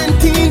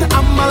quarantined,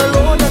 I'm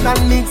alone and I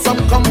need some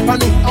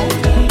company.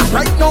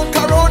 Right now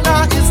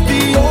Corona is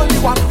the only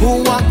one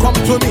who won't come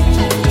to me.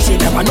 She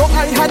never know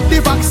I had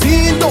the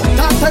vaccine, though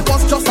that I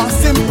was just a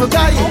simple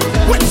guy.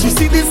 When she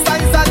see the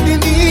size of the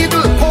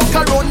needle, oh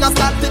Corona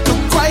started to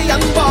cry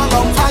and ball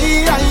out.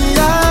 Ay, ay,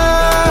 ay.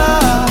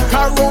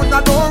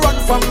 Corona don't run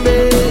from me.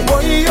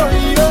 Oy,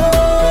 oy,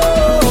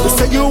 oy. You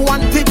say you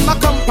wanted my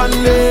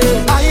company.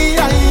 Ay,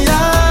 ay,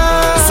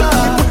 ay. So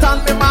me put on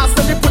my mask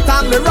and me put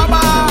on the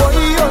rubber. Oy,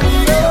 oy,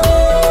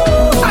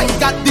 oy. I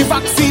got the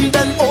vaccine,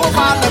 then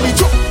over, let me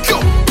choke you.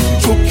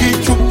 Choke it,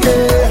 choke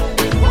it.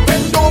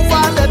 Bend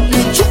over, let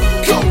me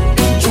choke you.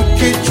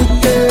 Choke it,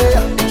 choke it.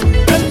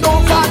 Bend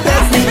over,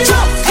 let me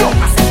choke you.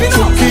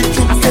 Choke it,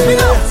 choke it.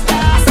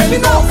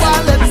 Bend over,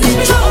 let me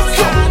choke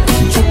you.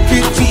 Choke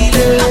it, choke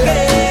it.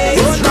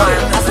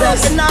 I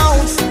said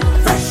announce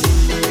fresh.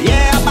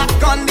 Yeah,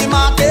 back on the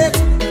market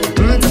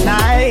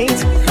tonight.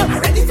 I'm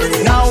ready for the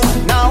now.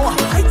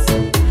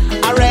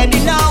 I'm ready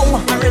now.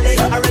 I'm ready.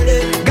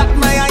 Got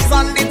my eyes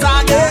on the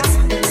target.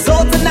 So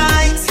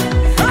tonight,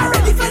 I'm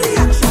ready for the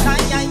action.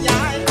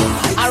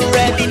 I'm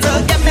ready to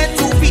get me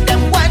 2 feet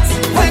them wet.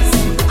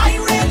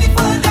 I'm ready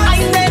for that.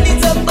 I'm ready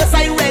to bust.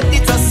 I'm ready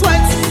to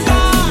sweat.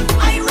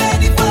 I'm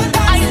ready for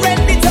that. I'm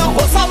ready to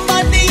hold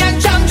somebody and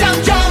jam.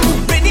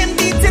 Bring him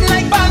beating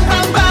like bang.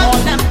 All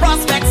them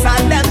prospects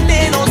and them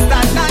they don't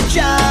stand a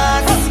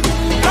chance.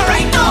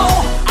 Right now,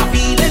 I'm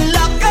feeling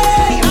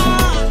lucky.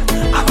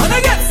 I'm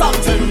gonna get some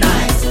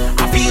tonight.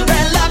 I feel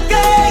real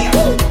lucky.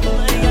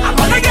 I'm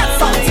gonna get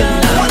some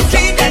tonight. 1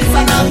 cadence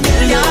and a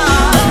million.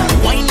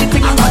 Wine the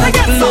thing, I'm gonna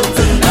get some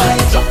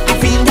tonight. I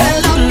feel real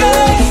lucky.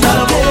 I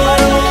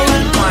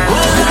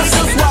was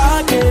just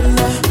walking,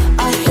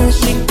 I hear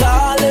she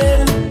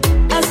calling.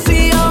 I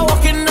see her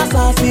walking, I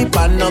saw she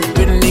pan up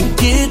in the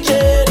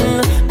kitchen.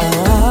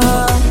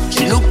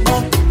 She look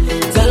back,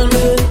 tell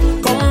me,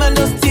 come and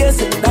just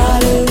taste it,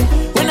 darling.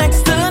 When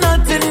next to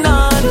nothing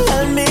on,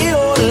 tell me,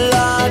 oh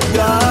Lord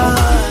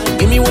God,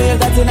 give me what you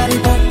got in the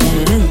pot.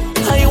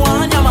 I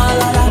want your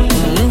malala.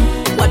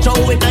 Watch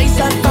how it nice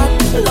and fat.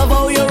 Love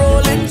how you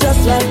roll it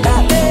just like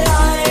that.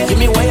 Give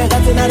me what you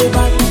got in the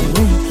pot.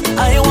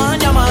 I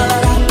want your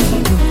malala.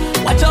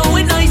 Watch how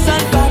it nice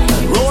and fat.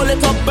 Roll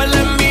it up and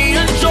let me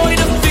enjoy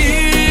the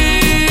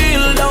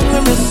feel down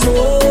in my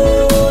soul.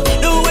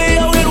 The way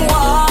how it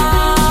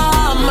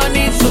warm, I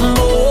need some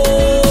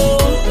more.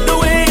 The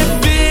way it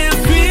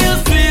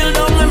feel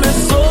down in my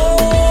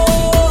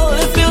soul.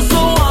 It feels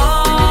so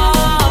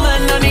warm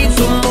and I need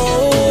some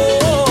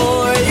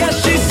more. Yeah,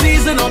 she's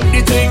season up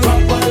the thing.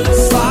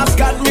 Sauce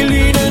got me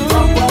leaning.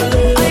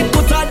 I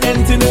put a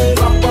dent in it.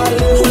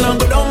 When I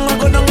go down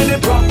in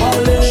it.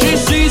 She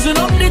season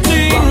up the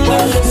thing.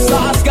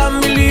 Sauce got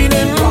me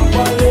leaning.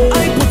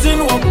 I put in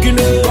work in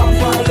it.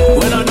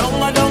 When I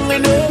down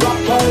in it.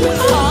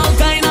 All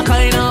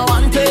kinda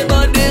wanted,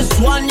 but this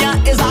one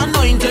yeah is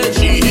anointed.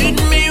 She hit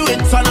me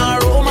with an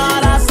aroma.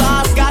 That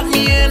sauce got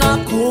me in a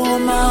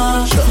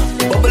coma.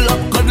 Bubble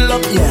up, cuddle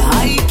up, yeah.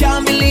 I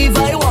can't believe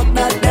I walked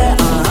that there.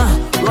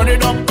 Run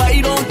it up,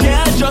 I don't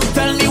care. Just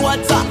tell me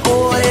what's up,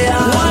 oh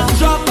yeah. One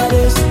drop of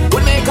this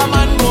would make a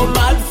man go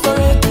mad for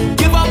it.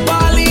 Give up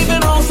all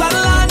leaving house and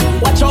land.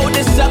 Watch how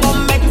this ever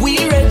make we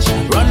rich.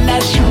 Run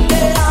that shit.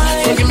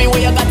 So give me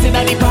what you got in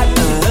the pot.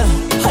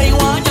 I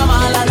want your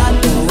malala.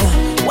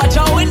 Watch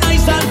how it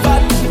nice and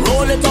fat.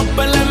 Roll it up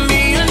and let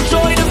me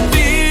enjoy the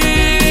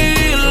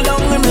feel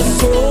down in my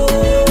soul.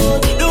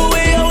 The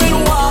way how it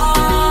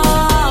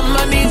warm,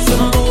 I need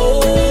some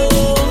more.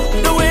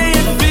 The way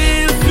it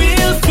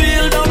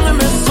feel down in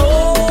my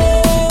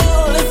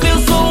soul. It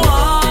feels so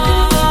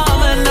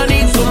warm and I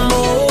need some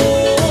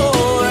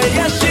more.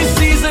 Yeah, she's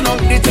season up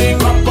the thing.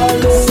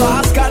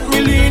 Sauce got me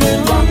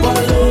leaning.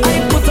 I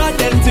put a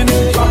dent in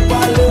it.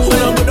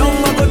 When I go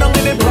down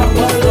in it.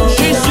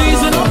 She's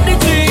season up the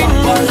thing.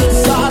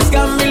 Sauce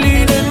got me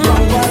leaning.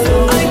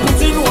 I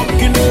put in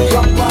work in it.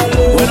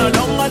 When I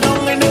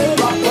down in it.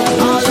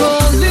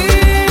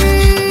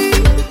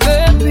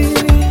 Baby,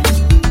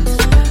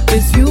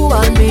 it's you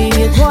and me,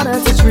 it's 1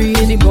 out of 3.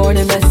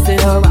 morning messing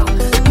around.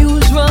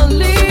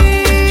 Usually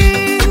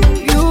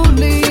you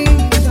leave,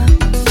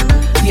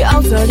 you're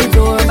outside the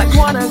door by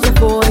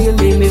 4:15. You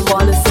leave me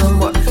wanting some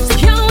more. So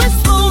can we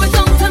slow it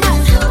down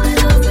tonight?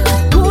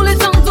 Cool it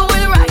down, do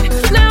it right.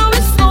 Let me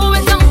slow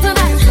it down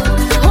tonight.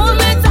 Hold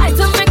me tight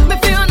and make me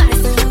feel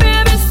nice.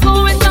 Baby, slow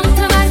it down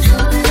tonight.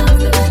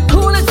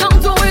 Cool it down,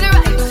 do it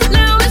right.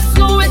 Let me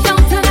slow it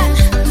down tonight.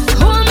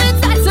 Hold me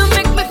tight and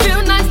make me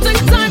feel nice.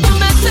 Take time for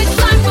me, take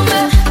time for me.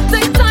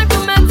 Take time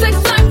for me, take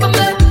time for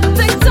me.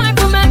 Take time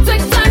for me,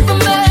 take time for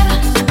me.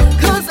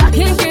 'Cause I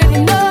can't get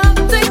enough.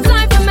 Take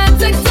time for me,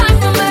 take time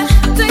for me.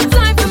 Take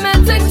time for me,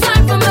 take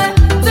time for me.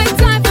 Take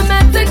time for me,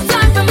 take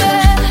time for me.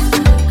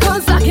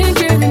 'Cause I can't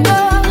get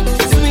enough.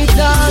 Sweet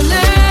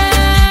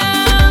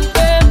darling,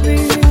 baby.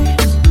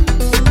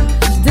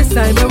 This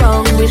time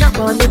around, we knock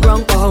on the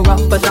ground or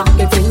rough, but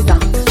knocking things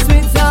down.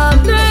 Sweet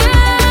darling,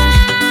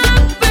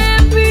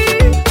 baby.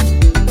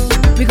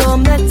 We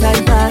gon' let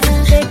time pass,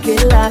 make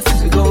it last.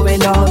 We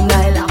going all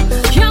night long.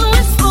 Can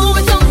we slow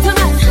it down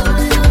tonight?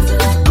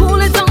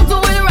 Cool it down, do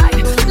it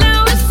right. Let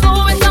me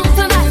slow it down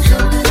tonight.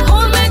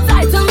 Hold me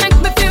tight and make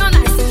me feel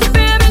nice.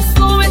 Baby,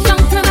 slow it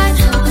down tonight.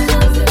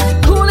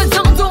 Cool it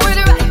down, do it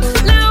right.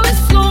 Let me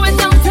slow it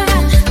down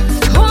tonight.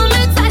 Hold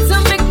me tight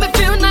and make me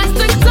feel nice.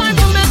 Take time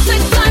for me,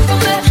 take time for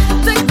me.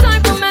 Take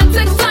time for me,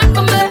 take time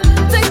for me.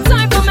 Take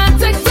time for me,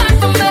 take time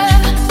for me.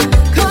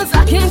 'Cause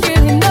I can't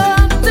get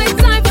enough. Take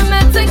time for me,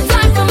 take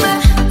time for me.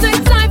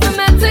 Take time for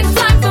me, take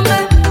time for me.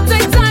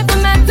 Take time for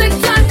me, take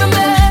time for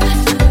me.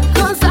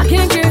 'Cause I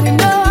can't get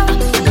enough.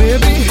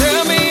 Baby,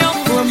 hear me out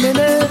for a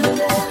minute.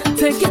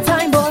 Take your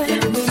time, boy.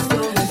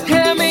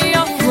 Hear me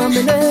out for a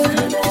minute.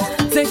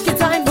 Take your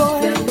time,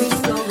 boy.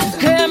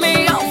 Hear me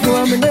out for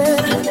a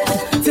minute.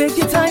 Take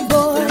your time,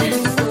 boy.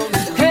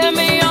 Hear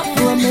me out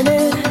for a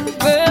minute,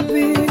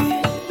 baby.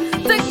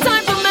 Take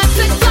time for me,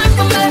 take time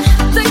for me.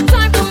 Take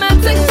time for me,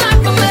 take time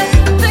for me.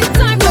 Take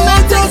time for me,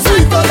 take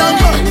time for me.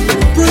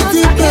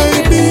 Pretty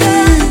baby.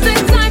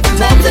 Take time for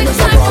me, take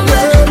time for me.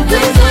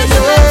 Take time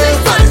for me,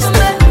 take time for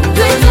me.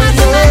 Take time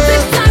for me,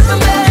 take time for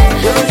me.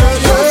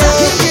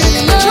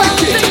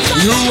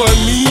 You and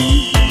me,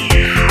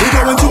 we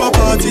going to a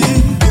party,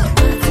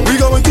 we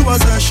going to a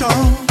session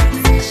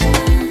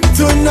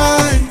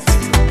tonight.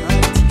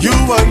 You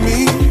and me,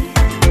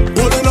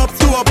 pulling up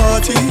to a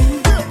party,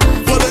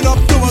 pulling up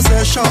to a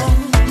session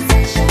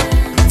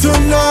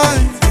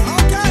tonight.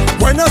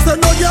 When I say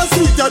no, you're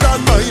sweeter than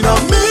mine, I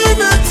mean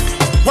it.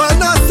 When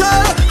I say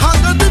I'm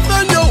gonna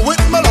defend you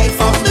with my life,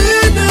 I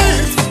mean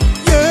it.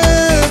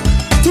 Yeah,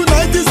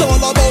 tonight is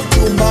all about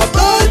you, my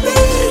baby.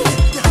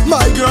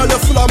 My girl,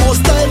 you're full of more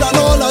style and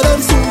all of them.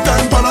 Soon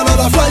time for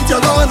another flight,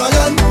 you're gone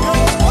again.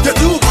 You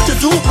do what you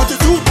do, what you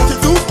do, what you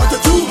do, what you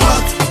do,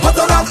 hot,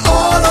 hotter than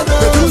all of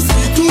them. You do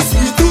sweet, too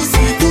sweet, too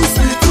sweet, too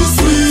sweet, too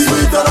sweet,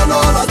 sweeter than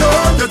all of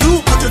them. You do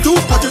what you do,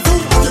 what you do,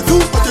 what you do,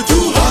 what you do,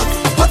 hot,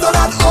 hotter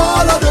than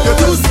all of them. You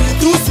do sweet,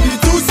 too sweet,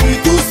 too sweet,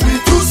 too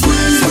sweet, too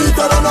sweet,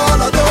 sweeter than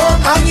all of them.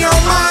 And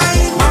you're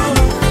mine,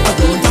 I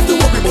don't have to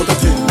worry about a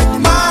thing.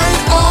 Mine,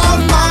 all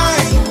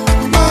mine,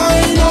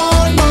 mine,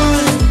 all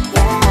mine.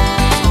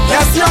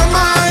 Yes, you're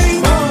mine,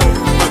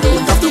 I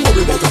don't have to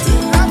worry about a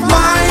thing.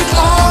 Mine,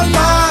 all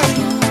mine,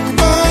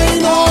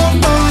 mine, all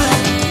mine.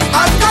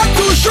 I've got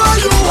to show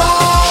you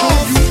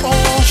off,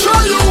 show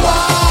you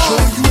off,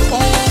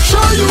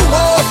 show you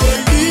off,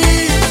 baby,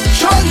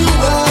 show you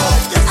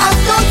off.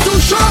 I've got to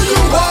show you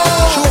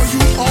off,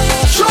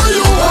 show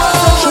you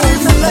off,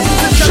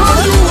 show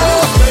you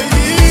off,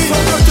 baby,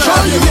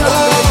 show you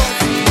off.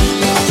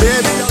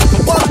 Baby,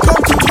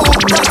 welcome to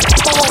Talk That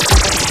Talk.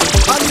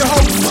 I'm your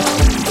host,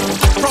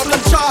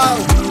 Problem Child.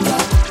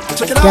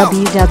 Check it out.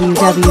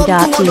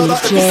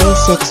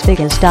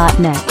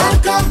 www.dj6figures.net.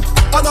 Welcome,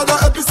 another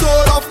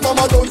episode of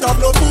Mama Don't Have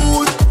No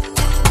Food.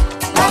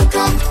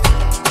 Welcome,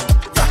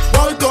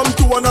 welcome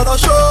to another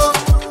show.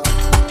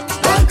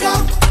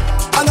 Welcome,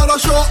 another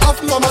show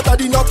of Mama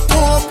Daddy Not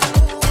Home.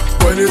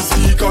 When is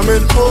he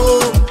coming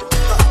home?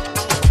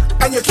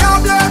 And you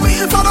can't blame me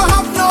if I don't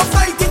have no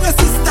fight in the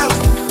system.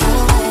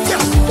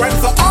 Yeah. When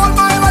for all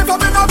my life I've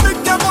been a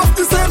victim of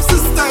the same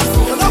system.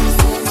 You know?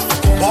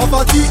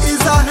 Poverty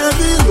is a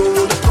heavy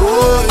load,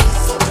 boys.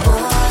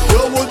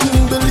 You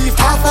wouldn't believe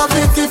half of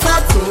it if I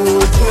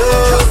told you.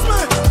 Trust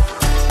me.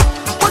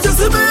 But you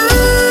see me,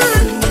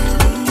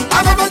 I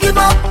never give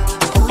up.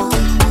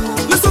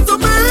 Listen to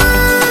me,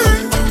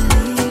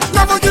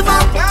 never give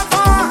up.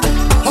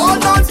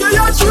 Hold on to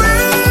your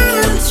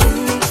dreams,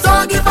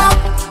 don't give up.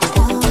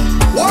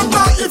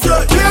 Wonder if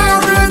you're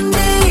hearing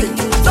me,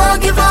 don't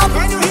give up.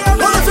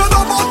 What if you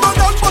know about my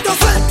done what you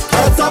say?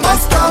 Better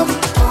must come,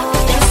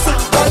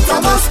 better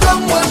must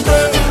come one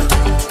day.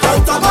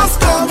 Better must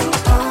come,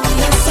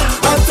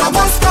 better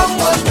must come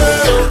one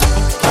day.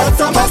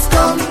 Better must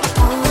come,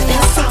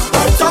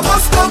 better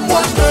must come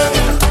one day.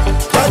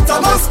 Better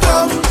must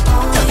come.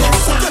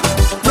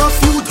 No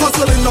youth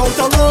hustling out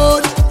the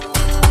road.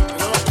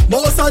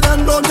 Most of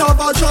them don't have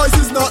a choice,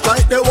 it's not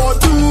like they want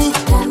to.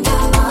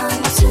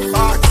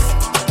 Facts.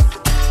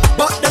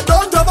 But they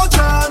don't have a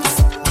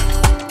chance.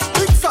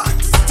 Big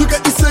facts. To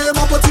get the same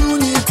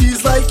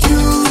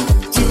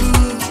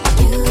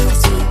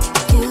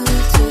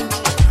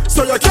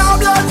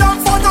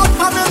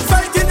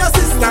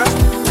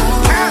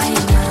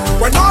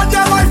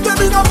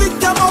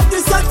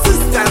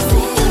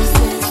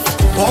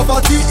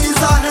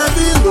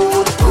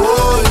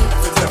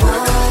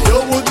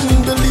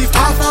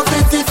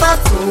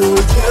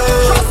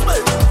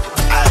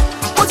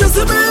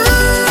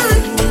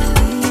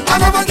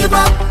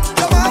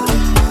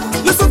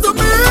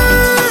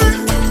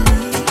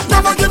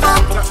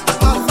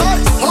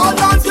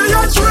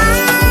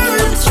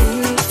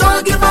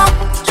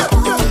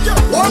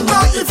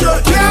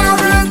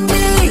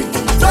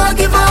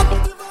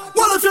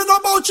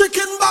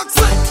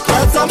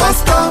better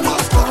must come.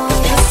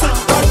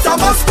 Better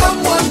must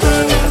come one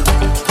day.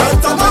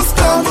 Better must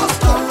come.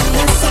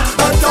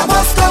 Better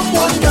must come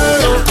one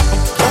day.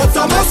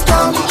 Better must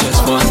come.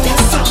 Just one.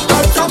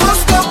 Better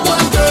must come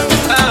one day.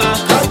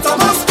 Better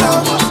must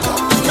come.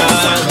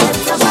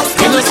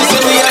 You know she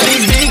say we are the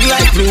big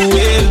like blue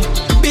whale.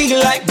 Big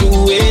like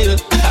blue whale.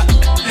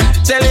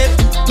 Tell it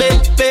big,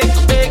 big,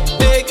 big,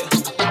 big.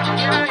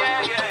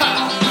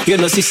 You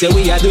know she say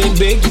we are doing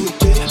big.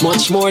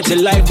 Much more to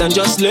life than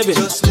just living.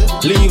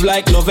 Leave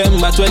like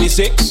November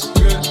 26.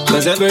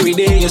 Cause every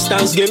day is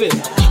Thanksgiving.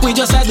 We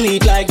just a do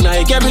it like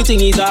Nike, everything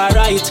is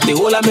alright. The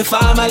whole of my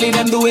family,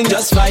 them doing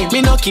just fine.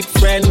 Me no keep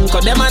friend,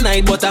 cause them a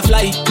night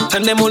butterfly.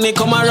 And them only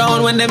come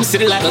around when them see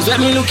the light. Cause when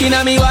me looking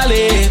at me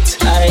wallet,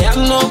 I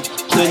am no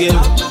again.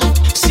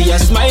 See a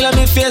smile on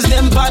me face,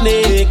 them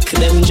panic.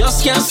 Them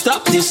just can't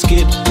stop this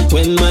kid.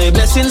 When my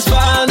blessings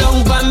fall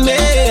down on me,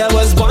 I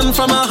was born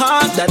from a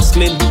heart that's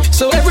clean.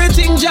 So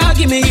everything Jah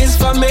give me is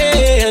for me.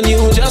 And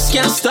you just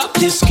can't stop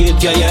this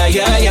kid. Yeah, yeah,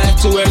 yeah, yeah.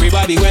 To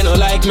everybody when no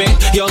like me,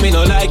 yo, me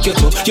no like you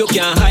too. You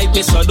can't hype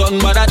me, so don't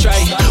bother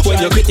try. When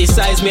you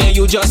criticize me,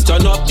 you just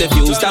turn up the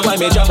views. That's why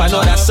me drop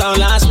another sound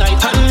last night.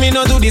 And me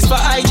no do this for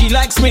IG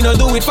likes, me no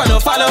do it for no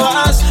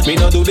followers. Me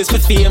no do this for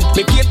fame.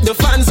 Me keep the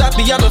fans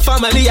happy and my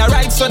family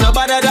alright, so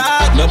nobody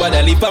that.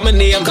 Nobody leave on my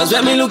name. Cause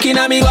when me looking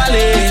at me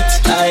wallet,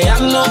 I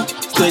am no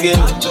again.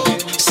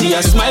 See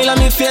a smile on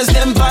me face,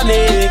 them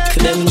panic.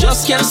 Them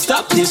just can't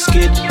stop this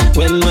kid.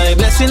 When my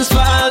blessings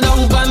fall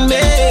down on me,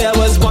 I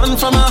was born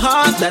from a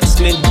heart that's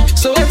clean.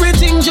 So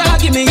everything Jah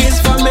give me is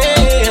for me.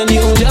 And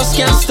you just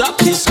can't stop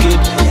this kid.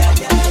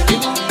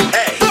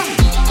 Hey,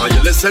 are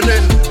you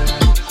listening?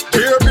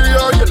 Baby,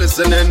 are you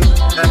listening?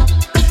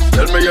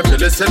 Tell me if you're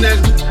listening.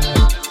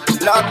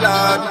 Lord.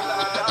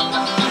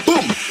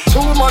 Boom. 2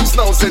 months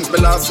now since me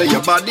last see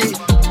your body,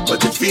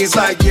 but it feels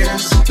like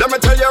years. Let me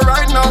tell you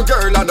right now,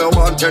 girl, I don't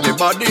want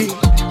anybody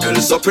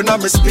else up in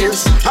my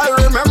space. I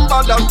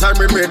remember that time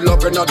we made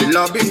love in the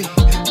lobby.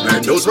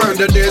 Man, those were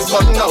the days,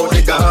 but now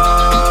they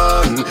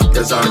gone.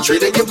 Cause I'm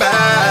treating you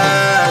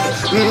bad.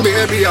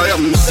 Baby, I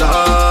am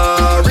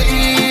sorry.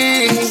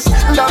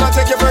 That I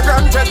take you for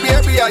granted,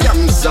 baby, I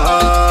am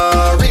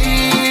sorry.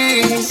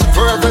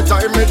 For every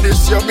time I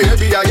diss you,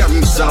 baby, I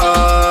am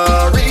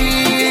sorry.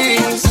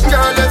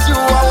 Girl, it's you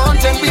I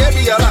want, and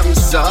baby, I'm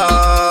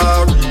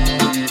sorry.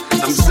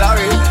 I'm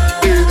sorry.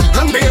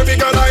 And baby,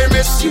 girl, I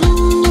miss you.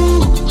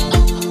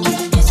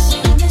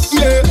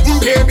 Yeah,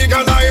 baby,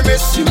 girl, I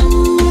miss you.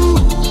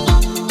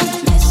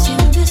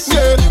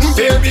 Yeah,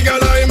 baby,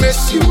 girl, I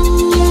miss you.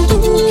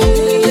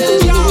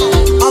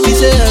 I'm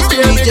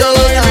baby, girl, I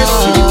miss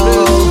you.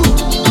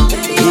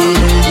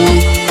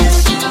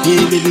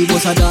 Hey, baby,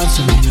 boss a dance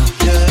to me now.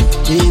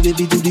 Hey,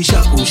 baby, do the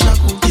shaku.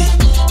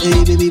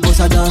 Hey, baby, boss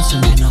a dance to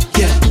me now.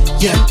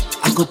 Yeah,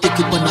 I could take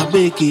you on a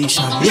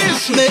vacation. Yeah,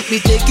 make me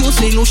take you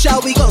sing. No,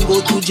 shall we gon' go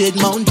to Jade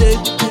Mountain?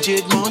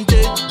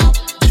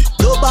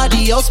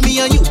 Nobody else, me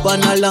and you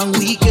on a long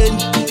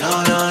weekend.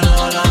 No.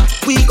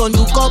 We gon'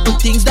 do couple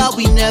things that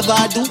we never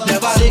do.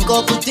 Say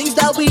couple things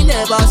that we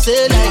never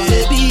say.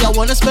 Like, baby, I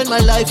wanna spend my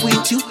life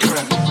with you.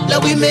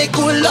 Let we make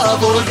good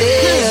love all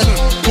day.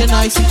 You're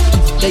nice,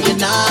 yeah, you're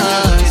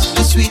nice.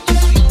 You're sweet,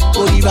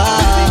 body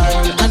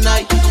right. And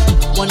I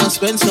wanna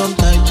spend some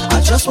time.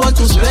 I just want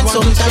to spend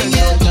some time,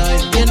 yeah.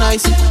 You're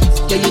nice,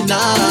 yeah, you're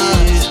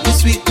nice. You're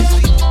sweet,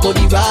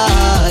 body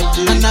right.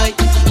 And I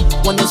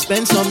wanna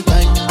spend some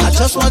time. I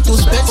just want to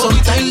spend some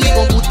time. We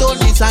gon' put on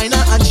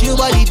designer and chill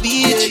by the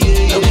beach.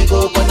 Then we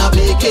go on a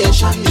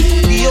vacation.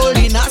 We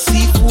only not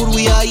seafood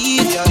we are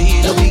eat.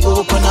 Then we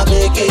go on a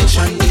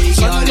vacation.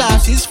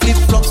 Sunglasses,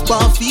 flip-flops,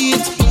 bar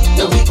feet.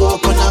 Then we go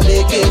on a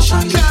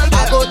vacation.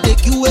 I go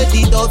take you where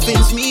the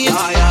dolphins meet.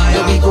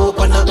 Then we go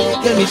on a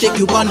vacation. Let me take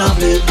you on a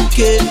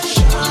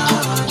vacation.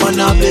 On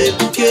a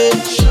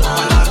vacation.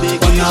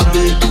 On a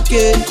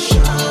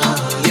vacation.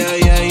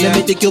 Let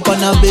me take you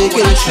on a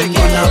vacation.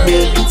 On a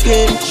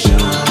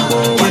vacation.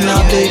 On a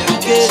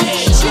vacation.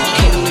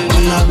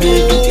 On a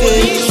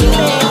vacation.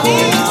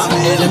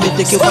 Let me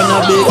take you on a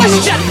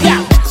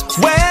vacation.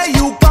 Where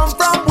you come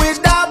from with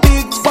that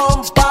big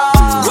bumper?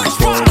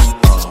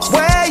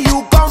 Where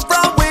you come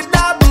from with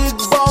that big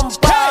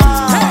bumper?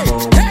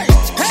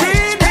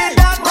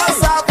 Trinidad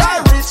must have a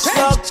rich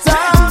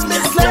doctor,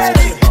 Miss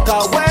Lady.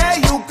 'Cause where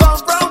you come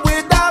from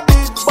with that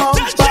big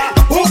bumper?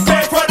 Who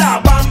pay for that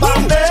bam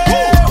bam day?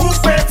 Who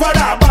pay for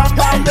that bam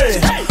bam day?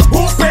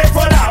 Who pay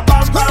for that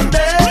bam bam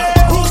day?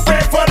 Who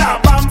pay for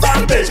that bam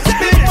bam day?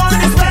 Big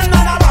money spent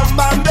on a bam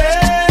bam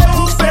day.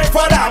 Who pay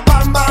for that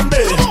bam bam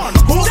day?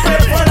 Who pay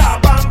for that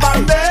bam bam day?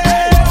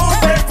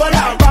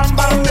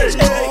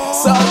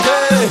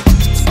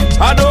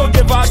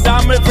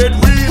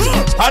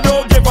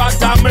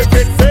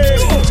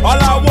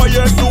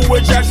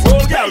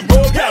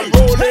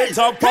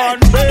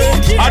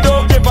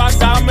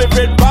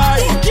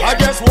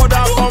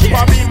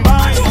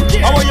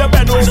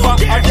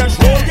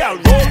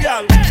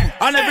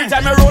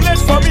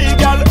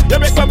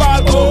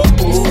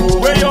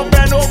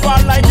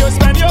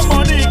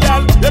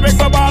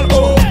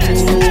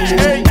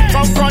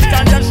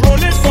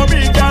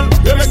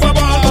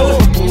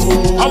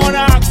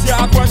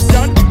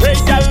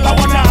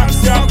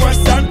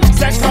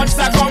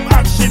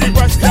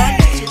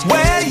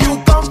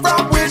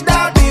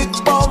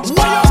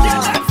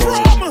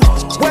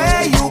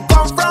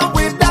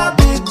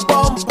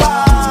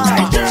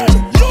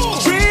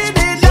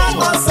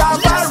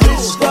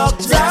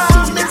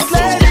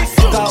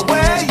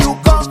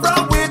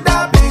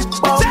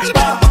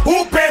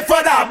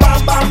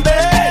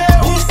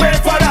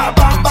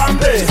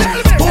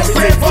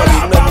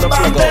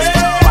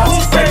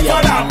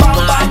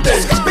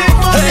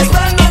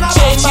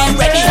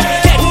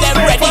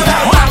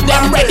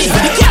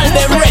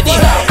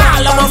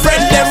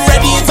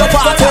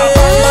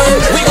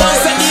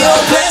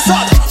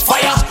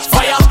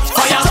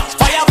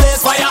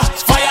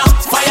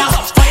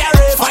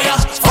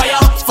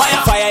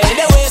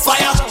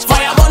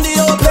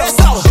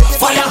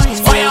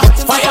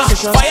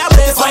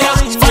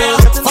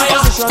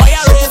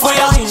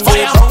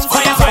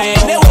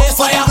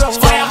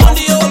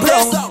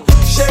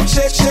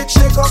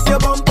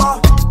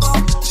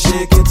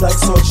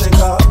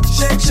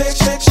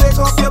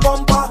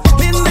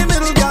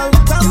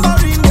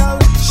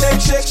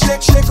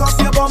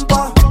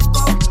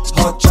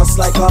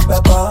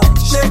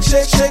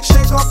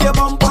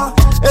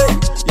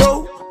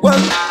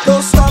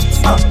 don't stop.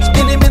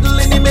 In the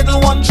middle,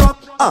 one drop.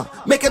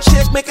 Make it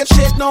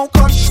shake, no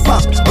crunch.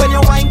 When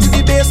you wind to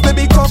the bass,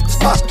 baby cock.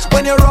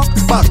 When you rock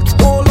back,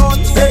 hold on.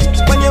 Hey,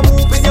 when you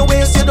move in your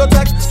waist, you don't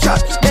take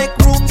shot. Make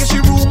room, get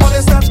your room on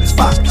the step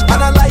back.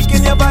 And I like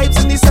in your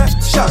vibes in the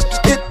session.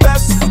 It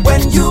best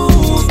when you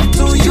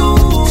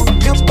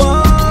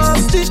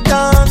bust it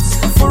dance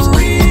for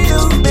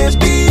real,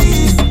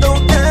 baby.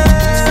 Don't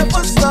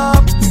ever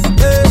stop.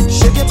 Hey,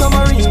 shake it,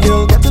 tambourine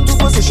girl, get into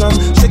position.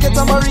 Shake it,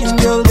 tambourine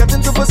girl, get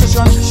into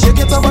position. Shake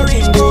it,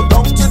 tambourine, go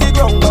down to the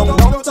ground, down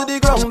to the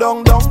ground,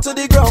 down to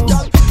the ground.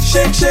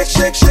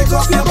 Shake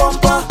off your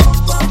bumper.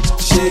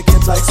 Shake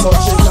it like so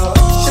shaker.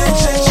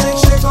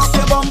 Shake off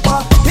your bumper.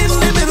 In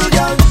the middle,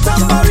 girl,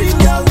 tambourine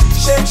girl.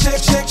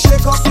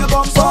 Shake off your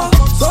bumper.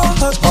 So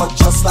hot,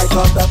 just like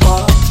hot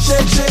pepper.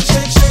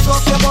 Shake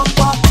off your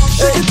bumper.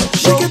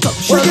 Shake it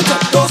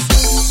up, go.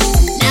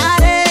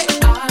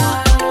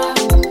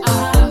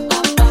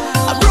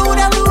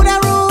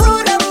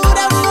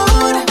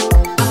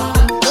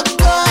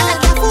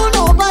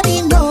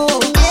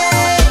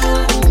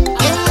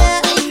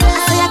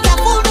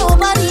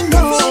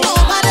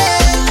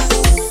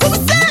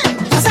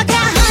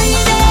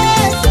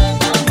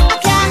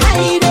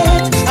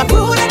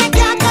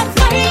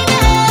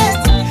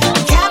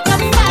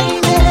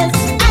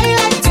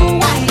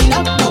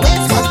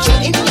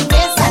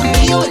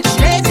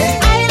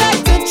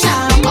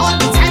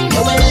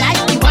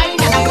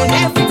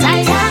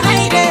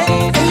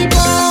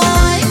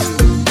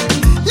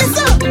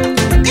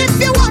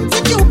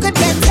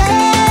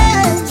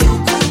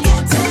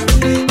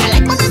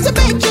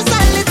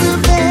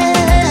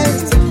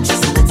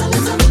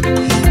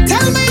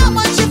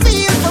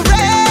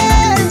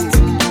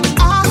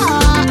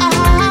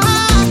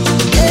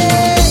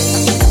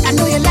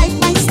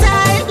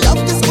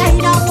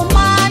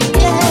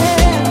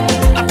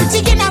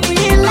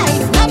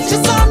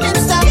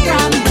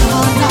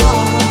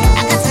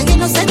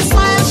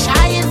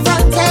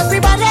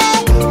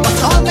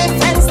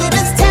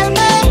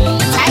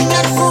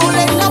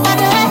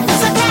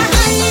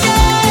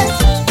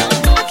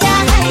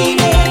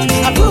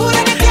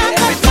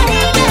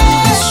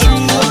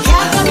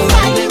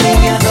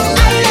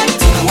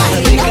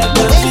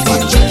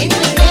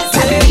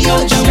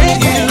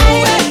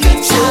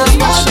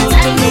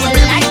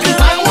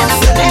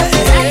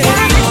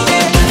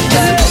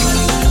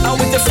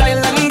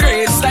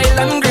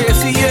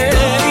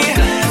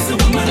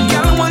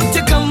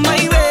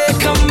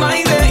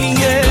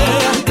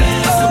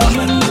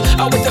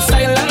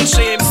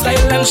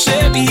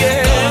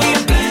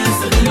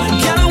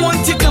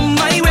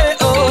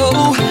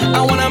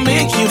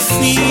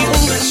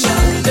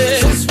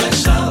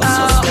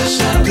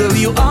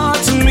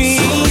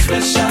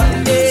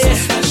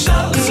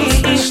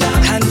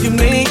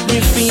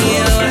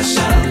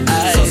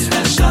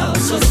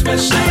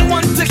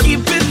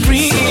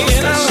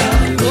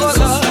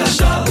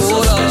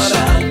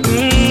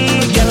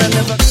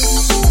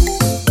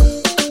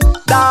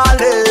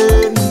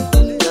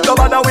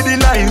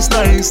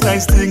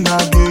 Nice thing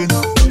again.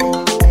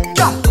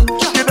 Yeah,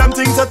 give them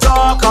things to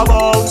talk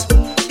about.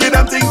 Give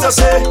them things to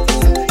say.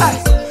 Hey,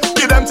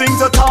 give them things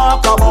to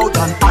talk about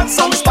and add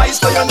some spice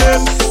to your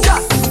name.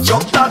 Yeah,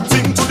 drop that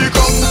thing to the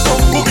ground.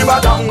 Boogie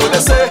badam with the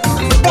say.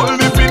 Pull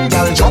me pin,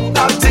 girl, drop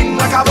that thing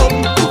like a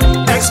bomb.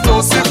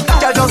 Explosive,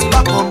 girl, just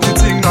back up the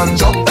thing and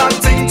drop that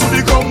thing to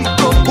the ground.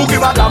 Boogie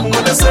badam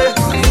with the say.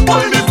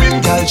 Pull me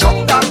pin, girl,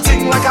 drop that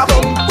thing like a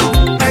bomb.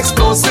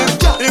 Explosive,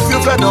 if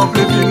you fed up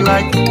living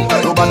like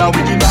no bother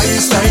with the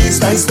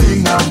nice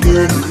thing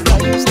again.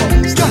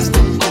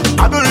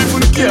 I don't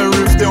even care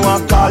if they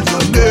want to call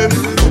your name.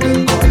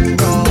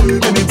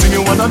 Anything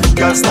you wanna do,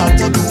 girl, start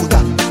to do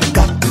that.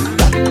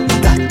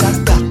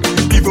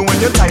 Even when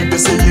you're tired, they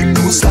say you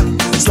do slack.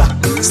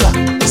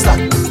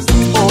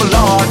 Oh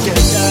Lord,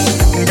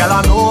 yeah. Girl,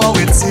 I know how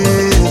it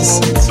is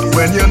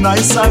when you're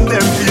nice and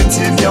them feet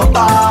in your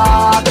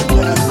back.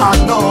 I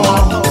know,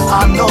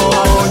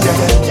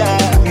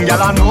 yeah.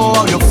 Girl, I know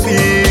how you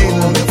feel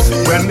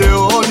when they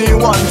only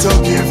want to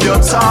give you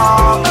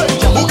talk.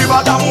 Who give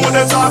a damn when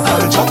they talk?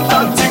 Girl, drop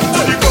that thing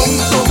to the ground.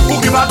 Who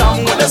give a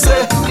damn when they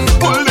say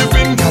pull the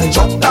pin? Girl,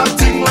 drop that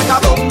thing like a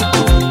bomb.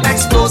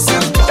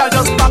 Explosive, girl,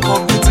 just back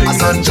up the thing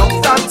and drop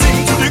that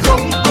thing to the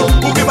ground.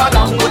 Who give a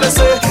damn when they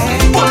say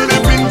pull the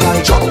pin? Girl,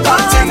 drop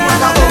that thing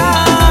like a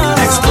bomb.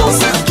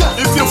 Explosive,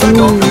 if you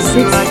fed up,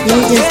 like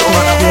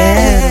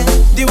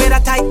the way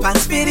that tight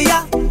pants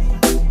video.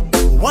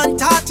 One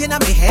thought in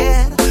my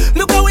head.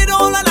 Look how it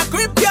all on a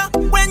grip ya.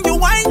 When you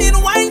whining.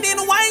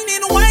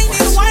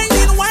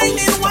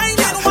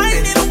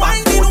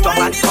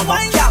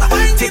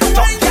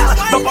 TikTok, gyal,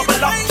 no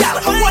bubble up, gyal.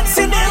 What's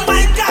in there,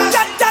 my God?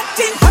 That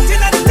thing hot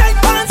inna the tight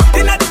pants,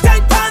 inna the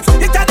tight pants.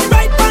 It a the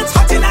right pants,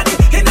 hot inna the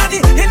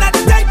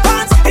tight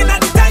pants, inna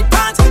the tight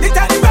pants. It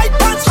a the right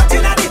pants, hot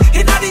inna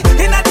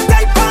the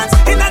tight pants,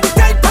 inna the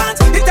tight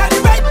pants. It a the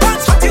right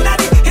pants, hot inna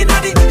the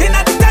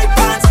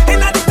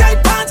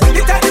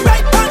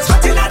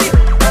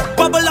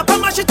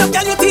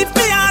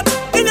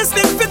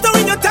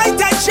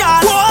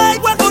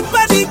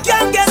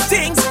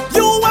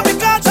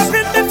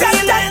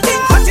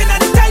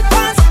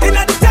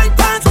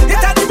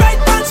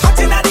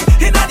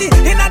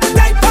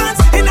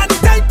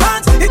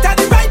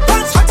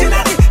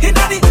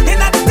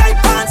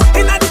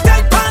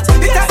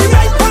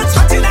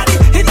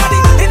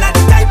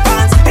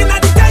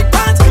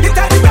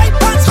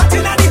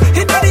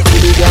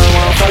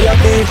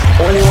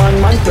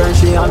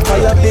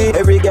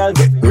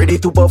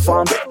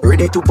perform, get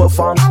ready to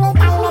perform.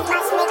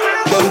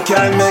 Them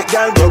can't make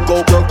gal broke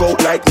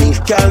out like me.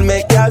 Can't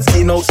make gal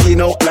skin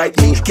out like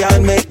me.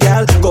 Can't make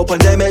gal go on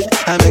them head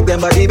and make them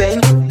body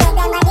bend.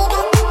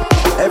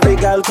 Every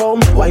gal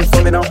come, wine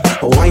for me now,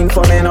 wine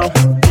for me now,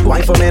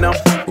 wine for me now,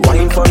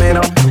 wine for me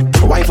now,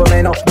 wine for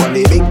me now. Want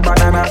the big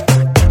banana?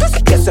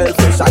 Just yourself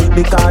inside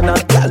the corner,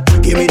 gal.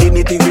 Give me the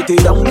nitty gritty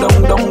down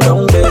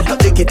there.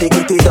 Take it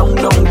down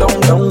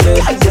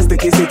there. Just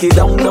take it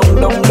down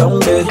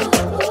there.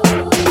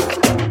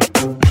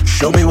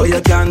 Show me what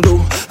you can do.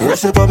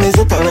 Recipe me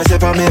zipper,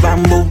 recipe me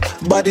bamboo.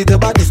 Body to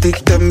body stick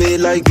to me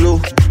like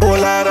glue. Oh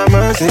Lord of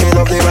mercy,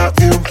 love the back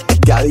view.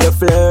 Girl, you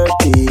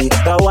flirty.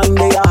 That one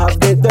day I have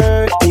the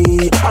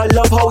dirty. I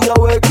love how you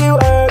worky.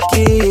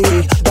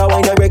 That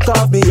one you break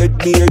off me head.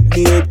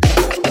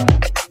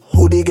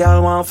 Who the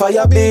girl want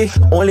fire be?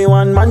 Only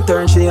one man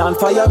turn she on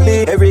fire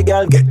be. Every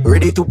girl get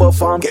ready to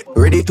perform.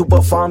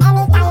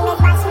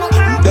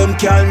 Them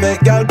can't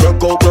make gal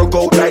broke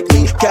out like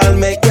me. Can't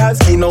make gal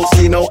skin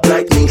out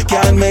like me.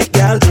 Can't make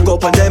gal go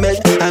on them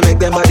head and make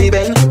them body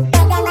bend.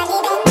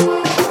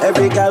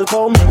 Every gal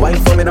come,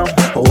 wine for me now,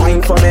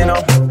 wine for me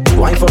now,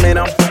 wine for me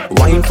now,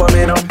 wine for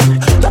me now.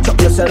 Touch up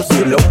yourself,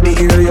 fill up the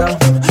area.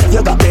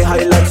 You got me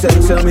high like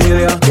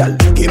Sensimilia. Gal,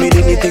 give me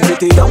the nitty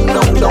gritty down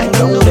there.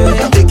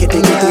 Take it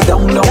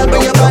down there.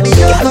 Bring your body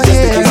over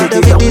here.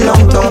 Everything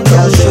long talk,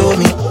 girl, show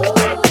me.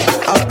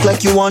 Act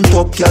like you want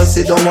top, girl,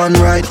 sit down one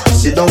right.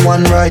 Sit down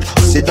one right.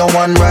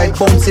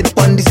 Bounce it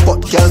on the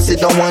spot, girl, sit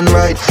down one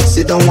right.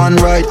 Sit down one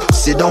right.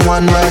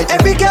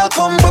 Every girl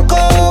come back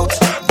out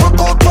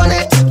on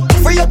it.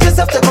 Free up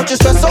yourself, take out your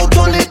stress out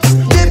on it.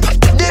 Dip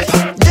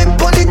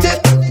on the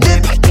tip.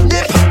 Dip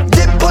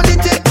on the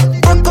tip.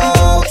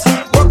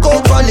 Rock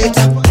out on it.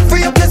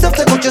 Free up yourself,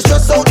 take out your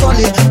stress out on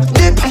it.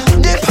 Dip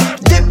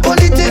on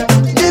the tip.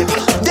 Dip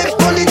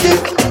on the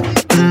tip.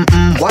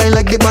 Wine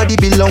like the body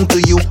belong to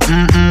you.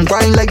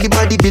 Grind like the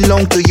body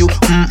belong to you.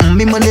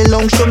 Me money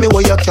long, show me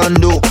what you can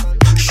do.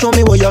 Show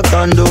me what you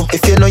can do.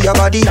 If you know your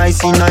body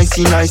nice.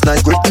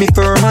 Grip me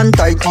firm and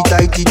tighty.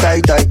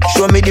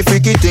 Show me the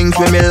freaky things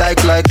when me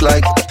like.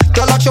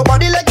 Girl, lock your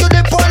body like you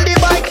dip on the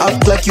bike.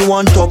 Act like you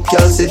want top,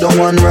 girl, sit down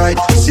one right.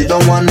 Bounce it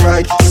on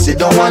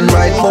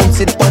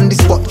the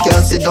spot,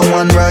 girl, sit down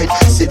one right.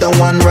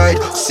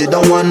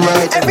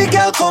 Every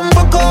girl come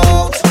back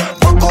out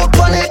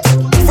on it.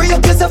 Free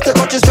up yourself, take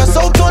out your stress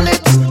out on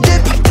it.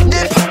 Dip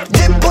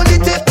on the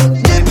tip.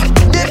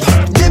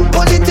 Dip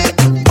on the tip.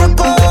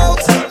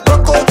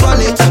 Rock out on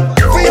it.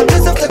 Free up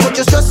yourself, take out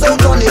your stress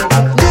out on it.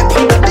 Dip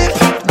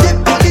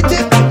on the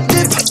tip.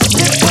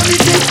 Dip on the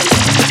tip.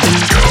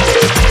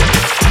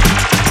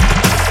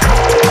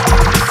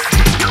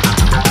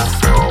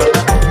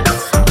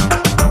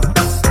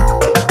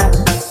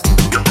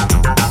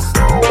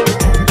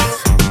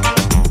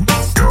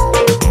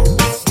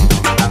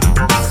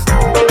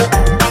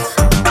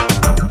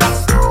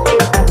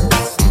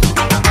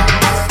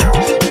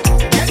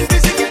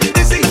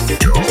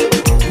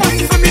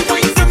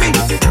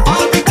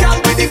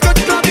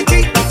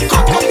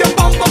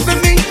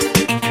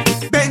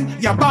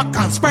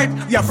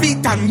 Your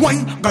feet and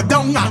wine, go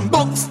down and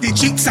box the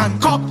cheeks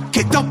and cock,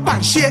 get up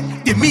and shake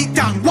the meat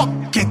and walk,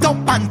 get up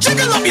and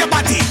jiggle up your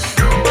body.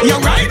 You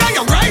ride on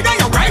it.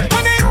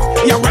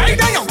 You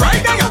ride on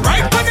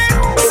it.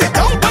 Sit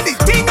down on the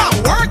thing and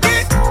work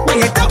it.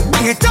 Bring it up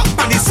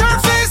on the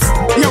surface.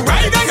 You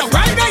ride on it.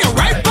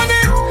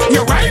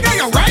 You ride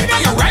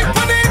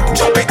on it.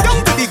 Drop it down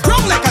to the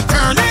ground like a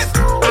turn it.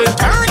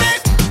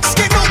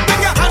 Skin out with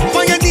your hand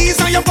on your knees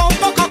and your bum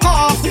cock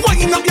off.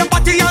 Wind up your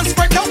body and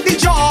spread out the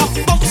jaw.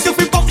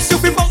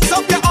 Bounce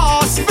up your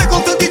ass.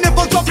 Wiggle to the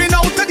nipple, dropping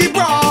out to the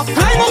bra.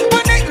 Climb up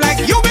on it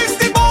like you is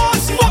the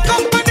boss. Walk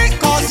up on it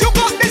cause you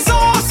got the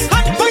sauce.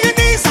 Hand on your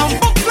knees and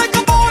bounce like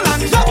a ball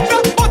and drop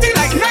that body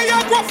like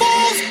Niagara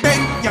Falls.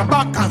 Bend your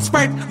back and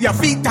spread your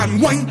feet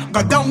and wine.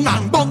 Go down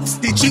and bounce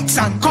the cheeks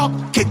and cock.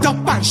 Get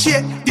up and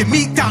shake the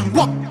meat and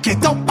walk.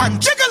 Get up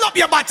and jiggle up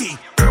your body.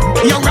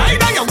 You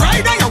ride on it.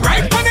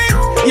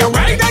 You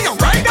ride on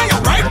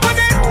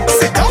it.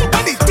 Sit down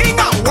on the thing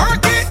and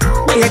work it.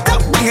 Bring it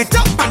up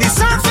on the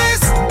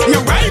surface. You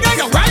ride on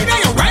it.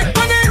 You ride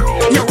on it.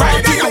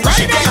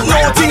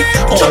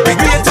 Jump it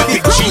great to the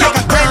ground like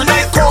a burn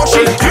it.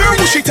 Caution, hear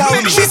what she tell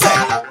me. She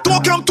said,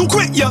 don't come too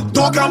quick, yeah,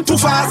 don't come too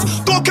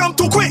fast. Don't come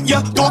too quick,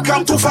 yeah, don't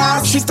come too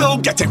fast. She still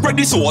getting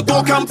ready, so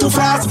don't come too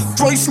fast.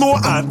 Drive slow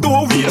and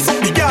don't raise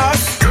up the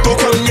gas. Don't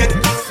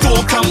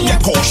come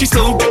yet, cause she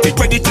still getting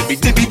ready to be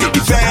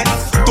the fan.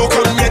 Don't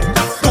come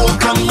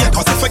yet,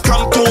 cause if I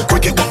come too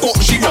quick, it will go,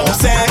 she all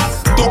said.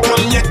 Don't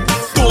come yet,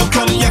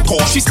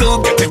 cause she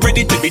still getting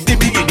ready to be the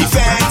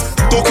fan.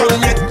 Don't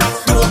come yet,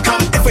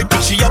 if I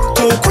push she up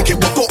too quick, it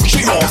will go,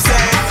 she all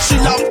said. She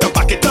love to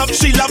back it up,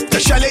 she love to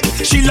shell it.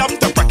 She love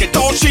to break it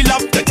all, she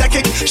love to take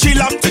it. She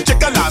love to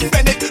jiggle and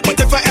bend it. But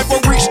if I ever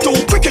reach too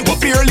quick, it will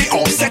barely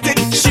offset it.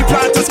 She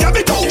plan to scab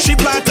it out, she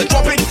plan to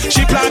drop it.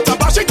 She plan to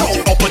bash it out,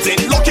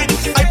 opposite lock it.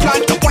 I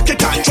plan to whack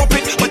it and drop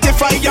it. But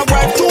if I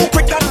arrive too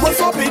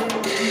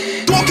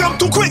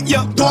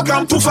don't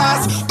come too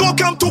fast. Don't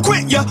come too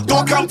quick, yeah,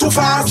 don't come too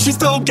fast. She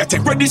still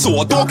getting ready,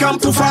 so don't come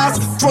too fast.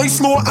 Try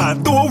slow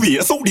and don't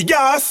waste out the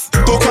gas.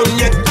 Don't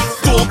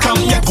come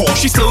yet, cause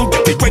she still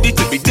getting ready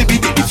to be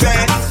dibby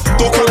fat.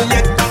 Don't come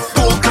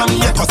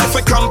yet, cause if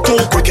I come too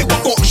quick, it will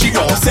fuck she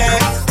all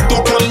set.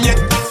 Don't come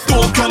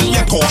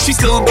yet, cause she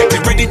still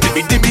getting ready to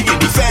be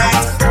dibby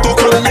fat. Don't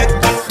come yet,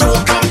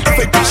 if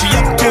I push she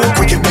up too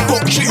quick, it will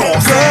fuck she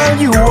all set.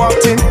 Girl, you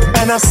walked in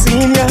and I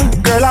seen ya.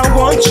 Girl, I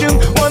want you,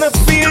 wanna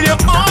feel you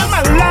all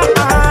my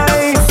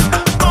life,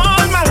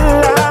 all my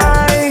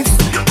life.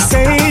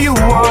 Say you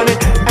want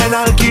it and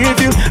I'll give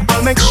you.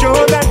 I'll make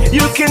sure that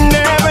you can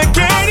never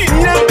get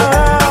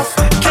enough.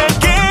 Can't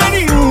get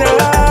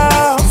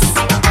enough.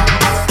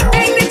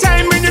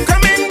 Anytime when you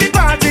come in the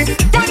party,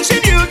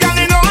 punching you, girl,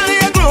 in all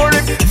your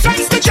glory.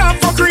 Thanks to Jah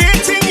for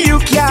creating you,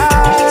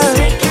 girl.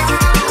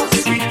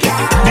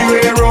 The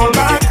way you roll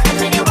back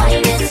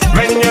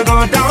when you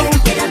go down,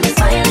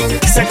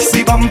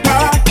 sexy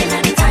bumper.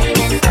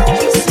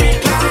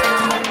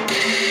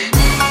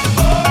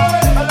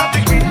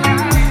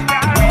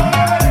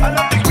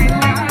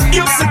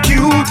 You're so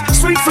cute,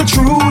 sweet for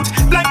truth,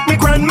 like my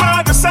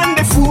grandmother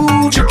Sunday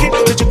food. Chuck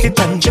it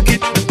and chuck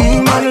it.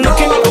 Man, look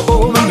it,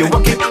 oh, when you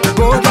walk it,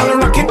 go girl,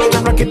 rock it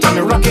and rock it and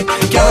rock it.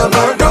 Girl,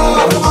 go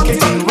down, rock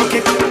it and rock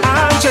it.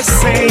 I'm just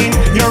saying,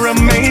 you're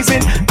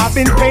amazing. I've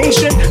been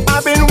patient,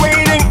 I've been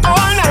waiting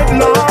all night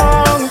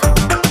long,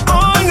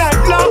 all night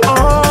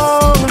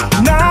long.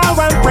 Now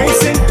I'm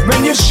racing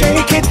when you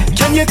shake it.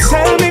 Can you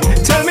tell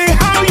me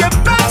how you're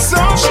back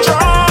so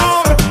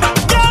strong,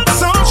 girl,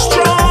 so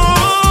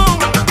strong.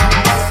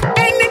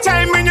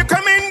 Anytime when you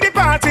come in the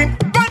party,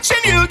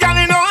 watching you, girl,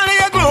 in all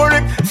your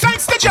glory.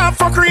 Thanks to Jah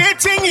for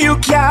creating you,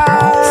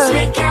 girl.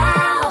 Sweet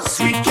girl,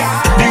 sweet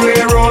girl. The way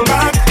you roll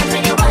back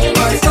when you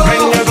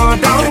go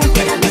down,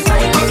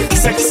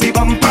 sexy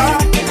bumper.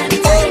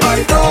 Oh my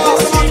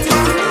gosh.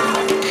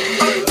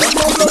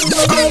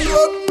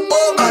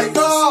 Oh my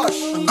gosh.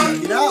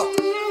 Get out.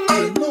 I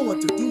don't know what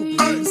to do,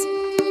 please.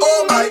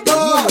 Oh my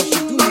gosh.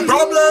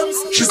 Problems.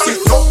 She sit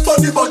up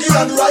on the buggy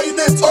and ride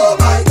it. Oh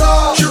my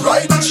gosh. She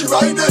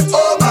ride it.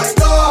 Oh my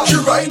gosh. She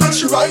ride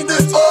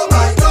it. Oh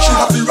my gosh. She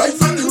have the right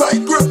foot, the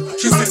right grip.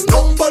 She sit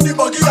up on the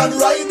buggy and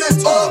ride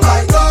it. Oh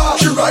my gosh.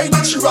 She ride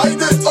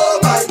it. Oh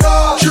my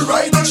gosh. She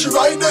ride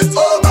it.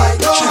 Oh my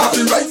gosh. She have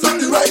the right foot,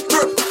 the right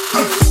grip.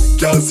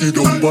 Can't sit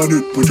down on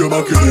it, put your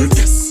back in it.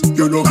 Yes.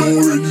 You're not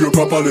boring, you're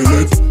properly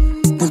lit.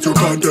 Put your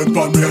content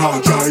on me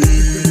hard drive.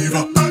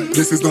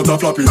 This is not a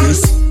floppiness.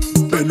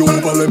 Bend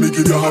over, let me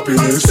give you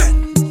happiness.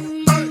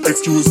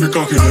 Excuse me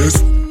cockiness.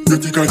 You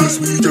think I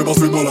just sweet, you must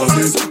be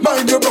molasses.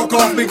 Mind you broke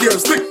off me gear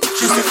stick.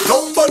 She sit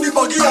down on the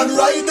buggy and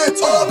ride it.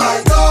 Oh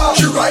my gosh.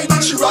 She ride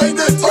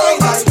it. Oh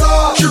my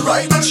gosh. She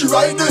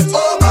ride it.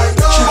 Oh my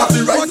gosh. She have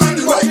the right foot,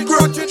 the right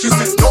grip. She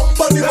sit down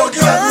on the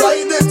buggy and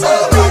ride it.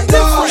 Oh my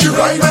gosh. She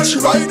ride it.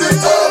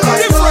 Oh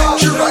my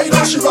gosh. She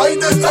ride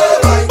it. Oh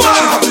my gosh.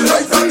 She have the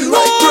right foot, the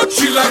right grip.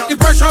 She like the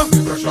pressure.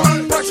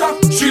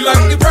 She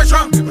like the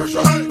pressure.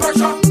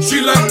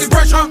 She like the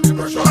pressure.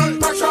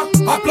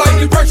 Apply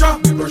the pressure.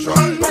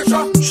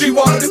 She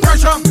want the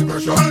pressure.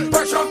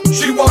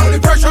 She want the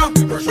pressure.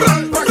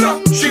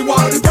 She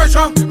want the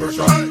pressure.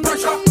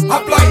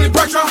 Apply the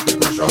pressure.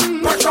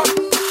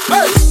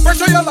 Hey,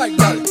 pressure you like,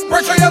 girl.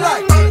 Pressure you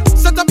like.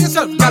 Set up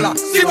yourself, gala.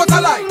 See what I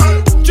like.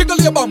 Jiggle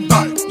your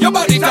bumper, your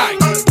body tight.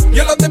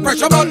 You love the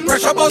pressure, but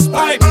pressure bust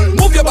pipe.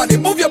 Move your body.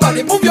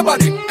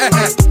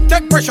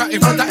 Take pressure in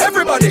front of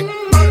everybody.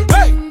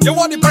 Hey, you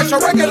want the pressure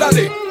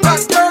regularly.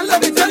 That girl,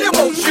 let me tell you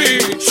about she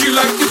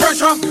like the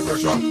pressure.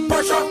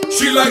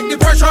 She like the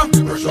pressure.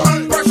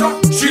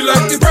 She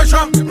like the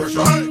pressure.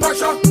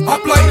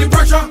 Apply the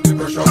pressure.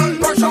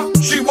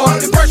 She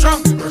want the pressure.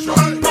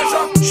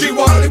 She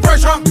want the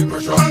pressure.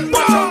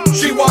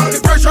 She want the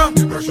pressure.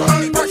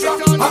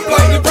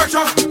 Apply the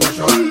pressure.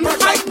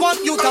 I want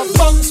you to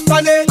bounce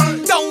on it,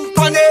 down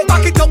on it,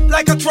 back it up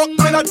like a truck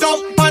with a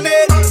dump on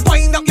it.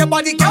 Wind up your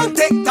body, girl,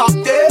 take top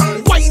there.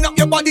 Wind up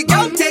your body,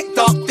 girl, take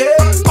top there.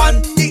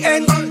 On the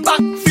end,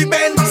 back fi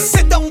bend,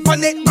 sit down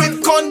on it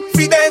with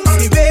confidence.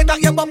 The way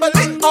that you bubble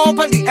it up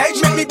on the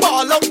edge, make me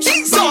ball out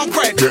cheese on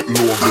bread. Get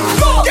low,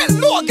 girl. Get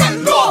low, get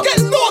low, get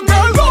low,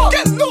 girl.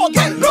 Get low,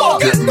 get low,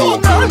 get low,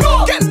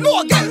 girl. Get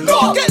low, get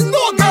low, get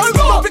low,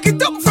 girl. Pick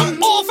it up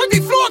from off of the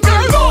floor,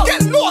 girl.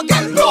 Get low,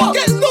 get low,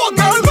 get low,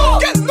 girl.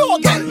 Get low,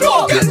 get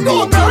low, get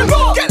low, girl.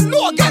 Get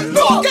low, get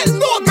low, get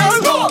low,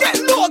 girl. Get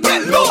low,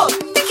 get low.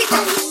 Pick it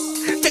up.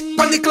 Tick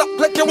on the clock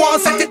like you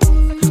want set it.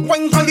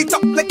 Wine on the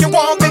top like you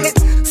want bend it.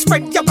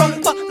 Spread your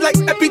bumper like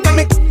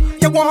epidemic.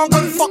 You want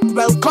good fuck,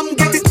 well come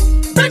get it.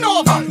 Bend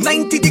over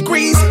 90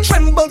 degrees.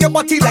 Tremble your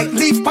body like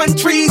leaf pan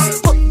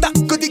trees. Put that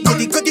goody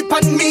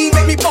pan me.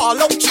 Make me ball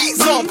out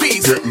cheese on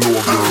peas. Get low,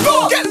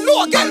 girl. Get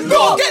low, get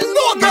low, get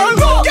low,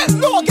 girl. Get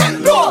low, get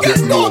low, get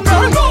low,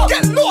 girl.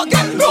 Get low,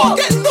 get low,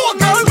 get low,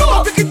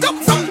 girl. Pick it up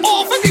from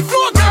off of the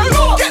floor,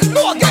 girl. Get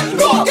low, get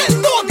low, get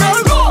low,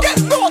 girl. Get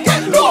low,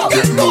 get low,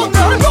 get low,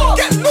 girl.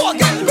 Get low,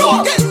 get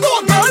low, get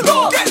low,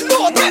 girl. Get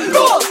low, get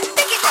low.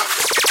 Pick it up.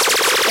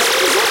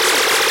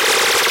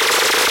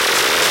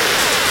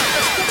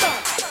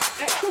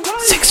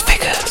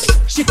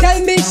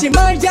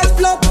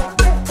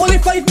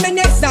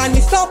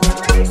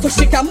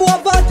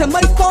 come over to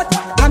my spot.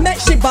 I met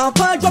she bump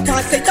and drop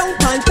and sit down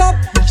pan top.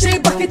 She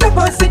back it up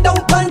and sit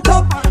down pan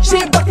top. She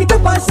back it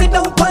up and sit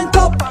down pan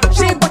top.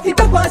 She back it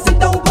up and sit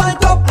down pan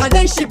top. And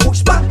then she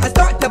push back and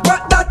start to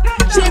break that.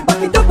 She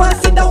back it up and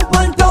sit down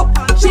pan top.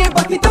 She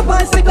back it up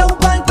and sit down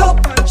pan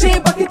top. She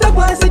back it up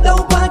and sit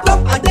down pan top.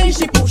 And then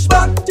she push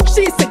back.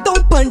 She sit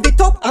down pan the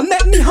top and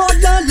make me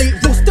holler late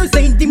roosters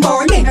in the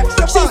morning.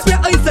 She's where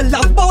I a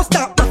love boss,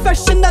 that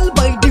professional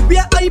by the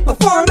way I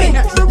performing.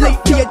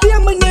 Lately a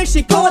game and here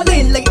she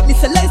calling. Lately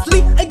so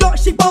Leslie, I got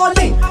she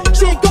balling.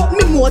 She got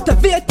me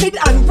motivated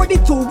and ready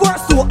to work,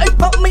 so I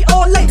put me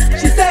all in.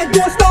 She said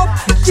don't stop.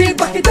 She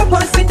back it up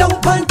and sit down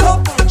pan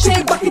top. She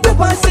back it up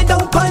and sit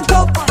down pan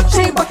top.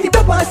 She back it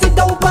up and sit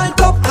down pan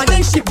top. And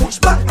then she push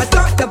back and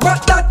start to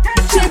break that.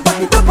 She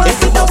back it up and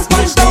sit down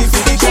pan top.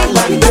 She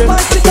back it up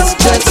and sit down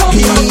pan top.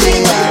 She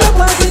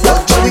back it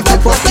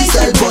up and sit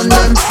down pan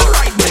top.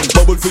 Alright then,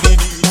 bubble for the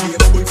DJ,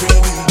 bubble for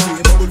the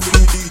DJ, bubble for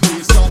the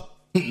DJ, stop.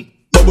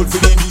 Bubble for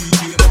the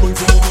DJ, bubble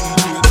for the DJ,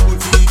 bubble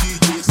for the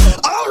DJ,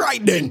 stop.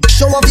 Alright then,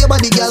 show off your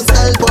body, girl,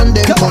 style pon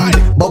them. come on.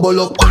 Bubble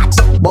up, what?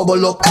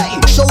 Bubble up, hey.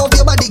 Show off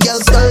your body, girl,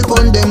 style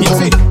pon them. You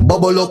see?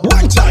 Bubble up,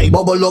 One time,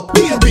 bubble up,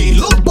 baby,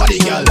 look body,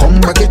 girl. come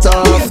break it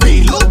off.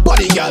 Baby, look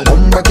body, girl.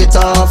 Come break it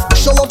off.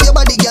 Show off your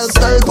body, girl,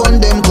 style pon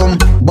them. Come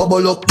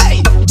bubble up,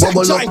 hey.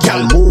 Bubble up,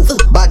 girl, move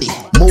body,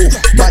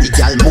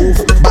 girl, move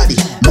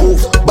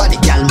body,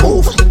 girl,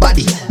 move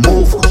body,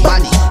 move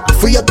body.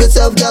 Free up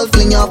yourself, girl,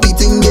 fling your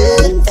feet in,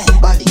 yeah.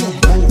 Body,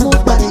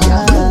 move body,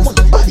 girl,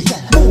 body,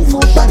 move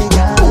body,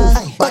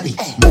 girl, body,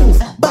 move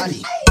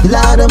body.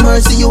 Lord of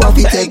mercy, you have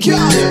to take me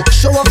there.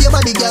 Show off your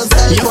body, girl,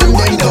 style pon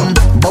them.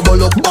 Come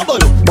bubble up,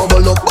 bubble up,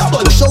 bubble up,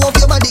 bubble. Show off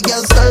your body,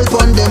 girl, style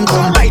pon them.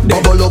 Come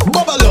bubble up,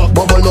 bubble up,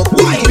 bubble up.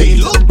 Baby,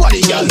 look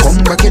body, girl.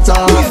 Come break it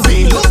off.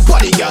 Baby, look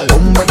body, girl.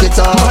 Come break it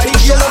off.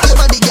 Show off your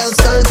body, girl,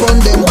 style pon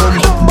them. Come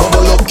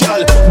bubble up,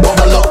 girl,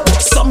 bubble up.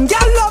 Some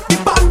girl love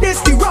the bandits,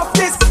 the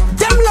roughness.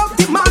 Them love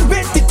the man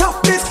with the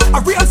toughness.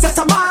 A real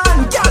sister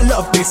man, girl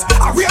love this.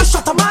 A real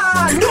shutter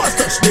man, no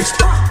touch this.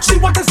 She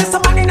want a sister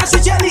man in a she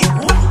jelly.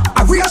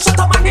 A real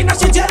shutter man in a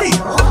she jelly.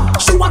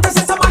 She want a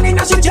sister man in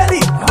a she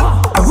jelly.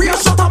 A real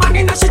shutter man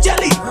in a she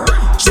jelly.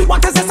 She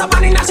want a sister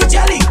man in a she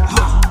jelly.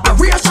 A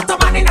real shutter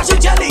man in a she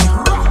jelly.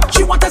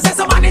 She want a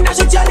sister man in a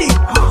she jelly.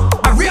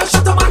 A real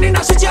shutter man in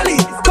a she jelly.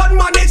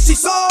 Gunman is she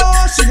so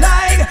she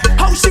like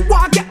how she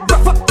want get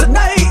rough up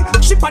tonight.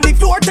 She on the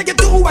floor take you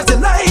do as you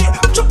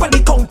like. Jump on the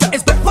counter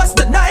it's breakfast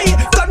tonight.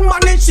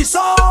 Gunman is she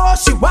so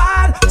she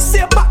want.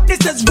 Say back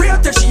this is real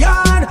till she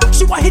on.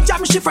 She want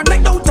hijab she from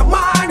night down to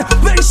man.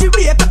 When she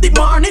wake up the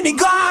morning he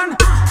gone.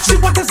 She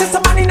want a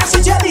sister man in a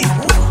she jelly.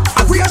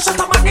 A real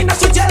shutter man in a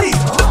she jelly.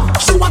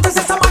 She want a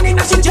sister man in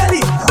a she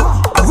jelly.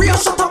 A real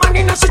shutter man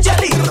in a she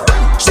jelly.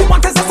 She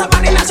want a sister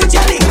man in a she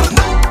jelly.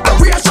 A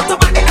real shutter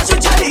man in a she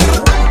jelly.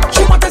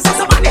 She want a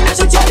sister man in a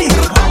she jelly.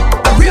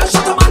 A real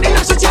shutter man in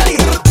a she jelly.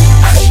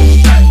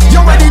 You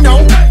already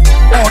know,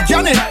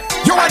 organic.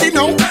 You already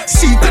know,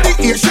 C to the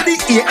A, to the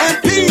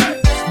A-M-P.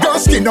 Girl,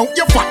 skin out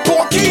your fat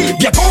porky.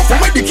 Get off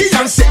and make the key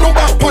and sit no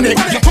back on it.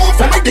 Get off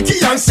and make the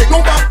key and sit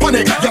no back on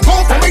it. Get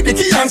off and make the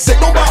key and sit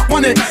no back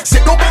on it.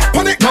 Sit no back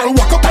on it, girl,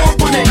 walk up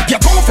on it.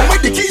 Get off and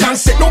make the key and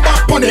sit no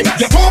back on it.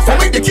 Get off and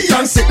make the key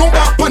and sit no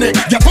back on it.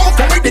 Get off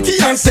and make the key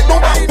and sit no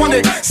back on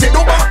it. Sit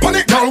no back on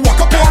it, girl, walk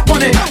up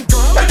on it.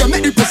 Let you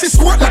make the pussy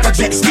squirt like a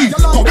jet ski.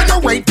 Go in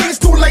the right things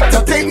too late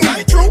to take me.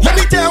 Let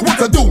me tell you what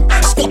to do.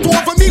 Squat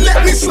over me,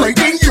 let me slide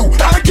in you.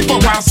 I'll give a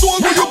wild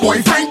soul with your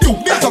boyfriend do.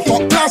 There's a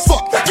fuck class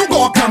fuck, you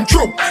gonna come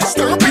true.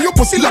 Stir up in your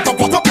pussy like a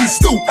pot of beef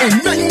stew.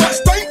 Ain't nothing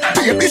much time,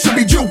 baby should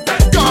be due.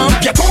 Come,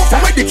 get off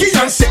and make the key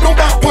and sit no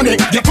back on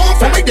it. Get off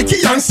and make the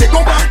key and sit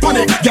no back on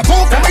it. Get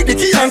off and make the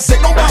key and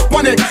sit no back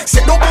on it.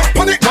 Sit no back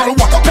on it, girl,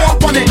 walk up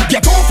on it.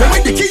 Get off and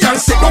make the key and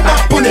sit no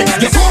back on it.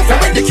 Get off and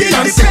make the key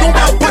and sit no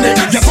back on it.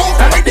 Get off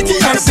and make the key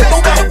and sit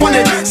no back on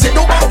it. Sit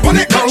no back on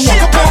it, girl,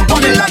 walk up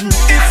on it.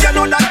 If you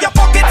know that your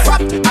pocket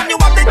fat and you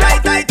have the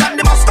tight and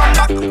they must come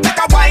back, take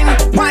a wine.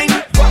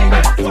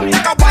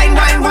 Take a wine.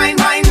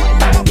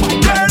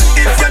 Girl,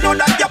 if you know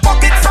that your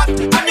pocket fat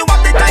and you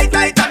have the tight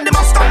and they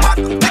must come back,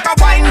 take a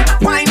wine.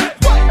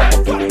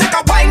 Take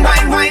a wine.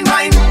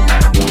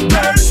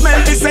 Girl, smell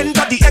the scent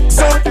of the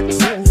exo.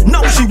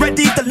 Now she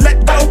ready to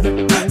let go.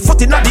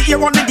 Foot in the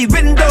ear on the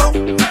window.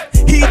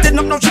 Heating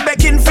up now she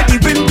begging for the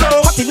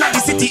window.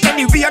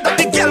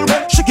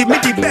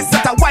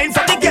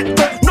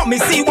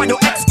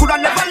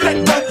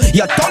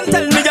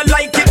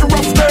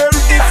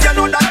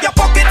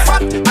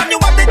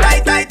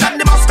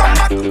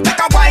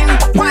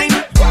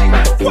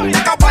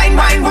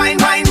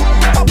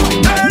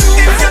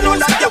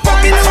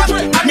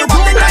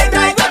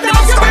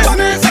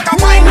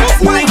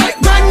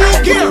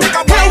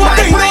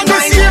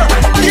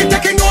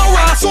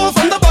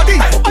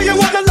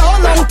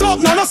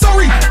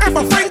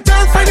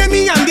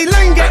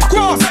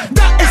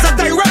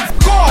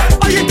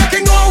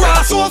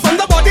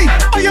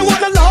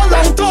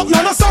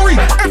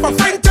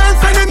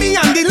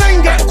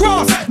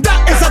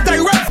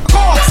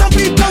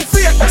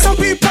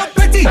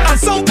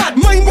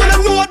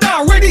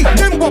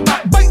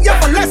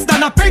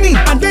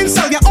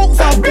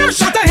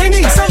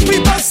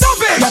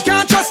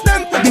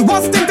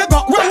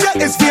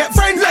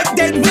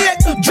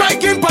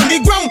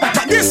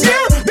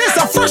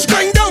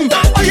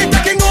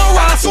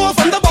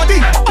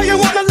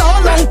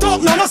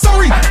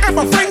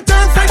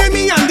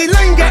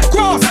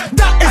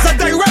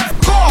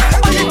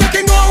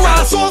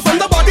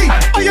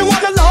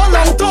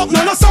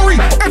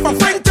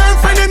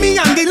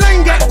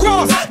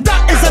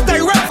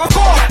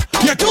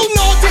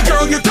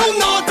 you're too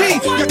naughty.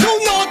 You're too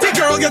naughty,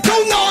 girl, you're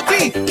too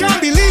naughty. Can't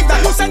believe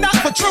that you said that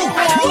for true.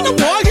 You the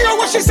boy, hear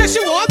what she said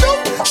she want to?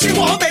 She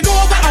want bend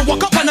over and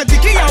walk up on a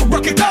dicky and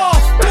rock it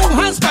off. 2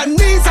 hands by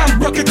knees and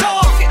rock it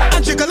off.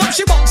 And jiggle up,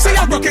 she boxy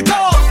and rock it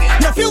off.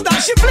 You feel that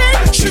she fling?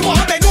 She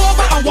want bend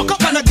over and walk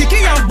up on a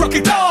dicky and rock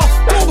it off.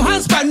 2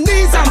 hands by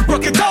knees and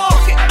rock it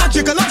off. And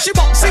jiggle up, she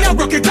boxy and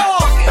rock it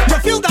off. You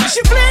feel that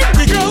she fling?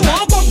 The girl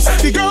want bumps,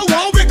 the girl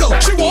want wiggle.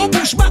 She want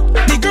push back,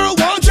 the girl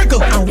want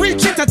jiggle. And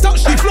reach it to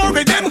touch the floor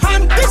with them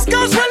hand. This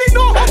girl's really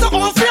know how to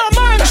off your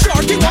man.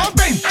 Shorty want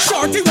bend,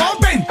 shorty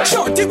want bend,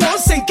 shorty want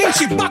sinking,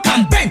 she back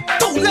and bend.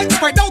 2 legs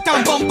spread out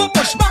and bumper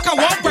push back and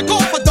want break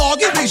off a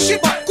doggy with she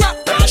back grab.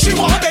 She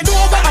want bend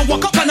over and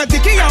walk up on a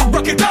dicky and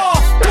rock it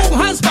off. 2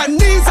 hands by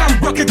knees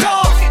and rock it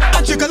off.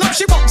 And jiggle up,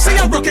 she boxy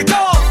and rock it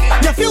off.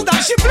 You feel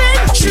that she fling?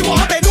 She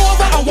want bend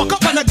over and walk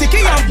up on a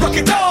dicky and rock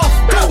it off.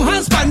 2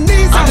 hands by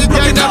knees and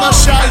rock it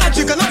off. And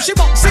jiggle up, she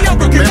boxy and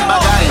rock it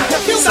off. You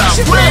feel that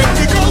she fling?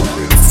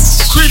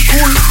 Creep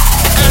cool,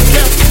 head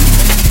get.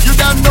 You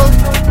don't know.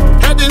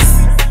 Head this,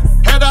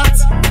 head that.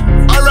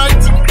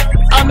 Alright,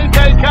 I'm a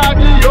guy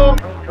cardio.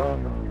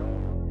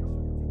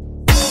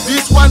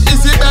 This one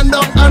is the bend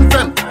down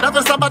anthem.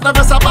 Never sabat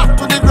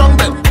to the ground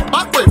then.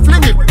 Back way,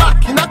 fling it back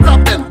in a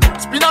crap then.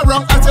 Spin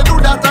around as you do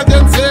that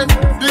again. Say,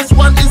 this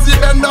one is the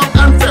bend down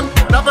anthem.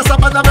 Never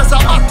sabat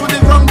to the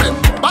ground then.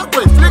 Back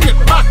way, fling it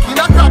back in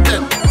a crap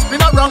then. Spin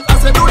around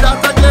as you do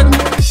that again.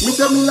 Me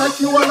tell me like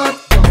you a lot.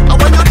 And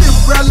when you dip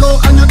real low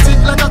and you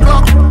tick like a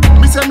clock.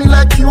 Me say me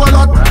like you a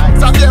lot.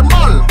 Saturday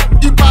mall,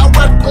 if I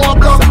wet or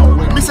block.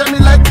 Me say me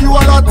like you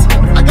a lot.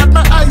 I got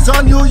my eyes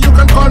on you, you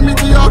can call me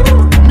T.O.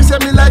 Me say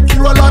me like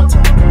you a lot.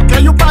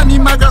 Can you pani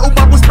my girl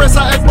upa push press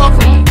a egg pop?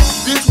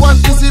 This one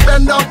is the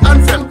bend down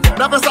anthem.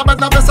 Never sabat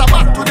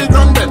to the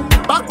ground then.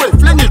 Back way,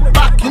 fling it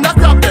back in a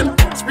crab then.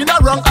 Spin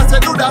around as I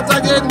do that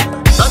again.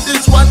 That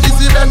this one is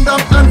the bend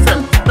down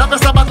anthem. Never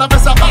sabat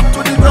to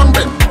the ground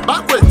then.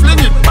 Back way, fling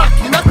it back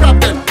in a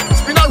crab then.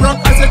 Spin around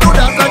as I do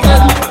that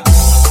again.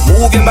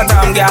 Move your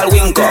bottom, girl,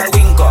 wink up.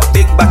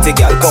 Big body,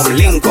 girl, come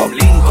link up.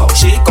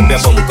 Shake up your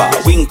bumper,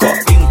 wink up.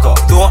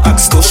 Don't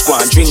ask to go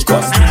and drink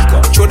up.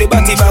 Throw the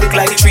body back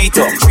like tree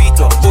top.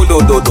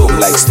 Do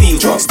like steel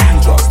drum.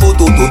 Do,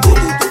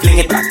 fling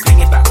it back.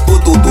 Do,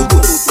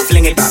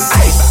 fling it back.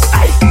 Aye.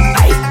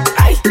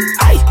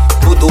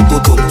 Do,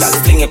 girl,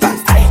 fling it back.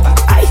 Aye.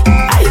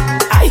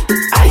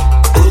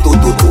 Do,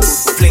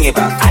 fling it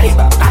back. Aye.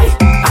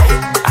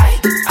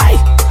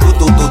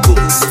 Do,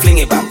 fling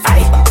it back.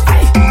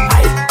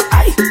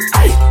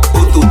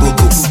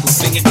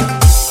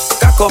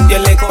 Up your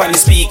leg on the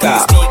speaker.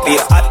 Be a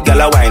hot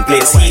gal a wine,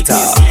 play heater.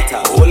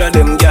 All of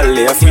them gal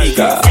they a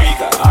freaker.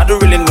 I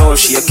don't really know if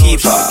she a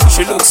keeper.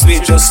 She looks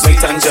sweet just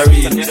like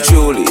tangerine.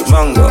 Julie,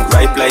 mango,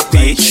 ripe like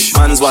peach.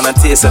 Mans wanna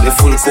taste of the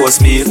full course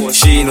meal.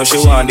 She know she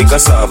want the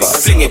cassava.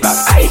 Fling it back,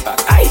 aye.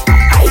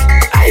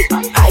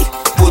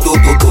 Do,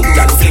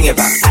 gal fling it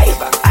back, aye.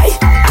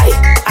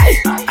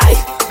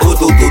 Do,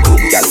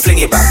 gal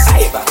fling it back,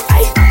 aye.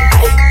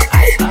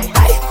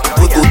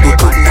 Do,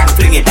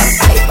 fling it back,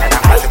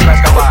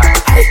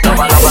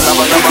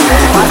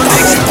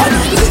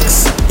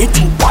 It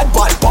too bad.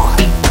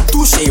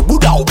 Touche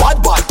Buddha bad.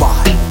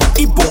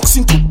 It box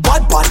into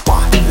bad.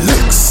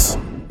 Licks.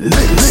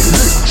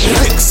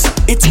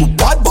 It too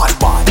bad.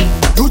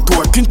 You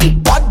twerk into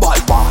bad.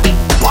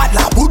 Bad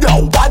la Buddha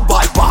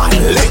bad.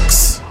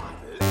 Licks.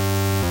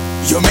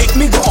 You make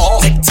me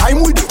go take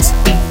time with it.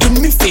 In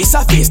me face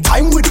I face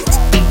time with it.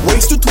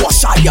 Waist to a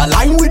shot you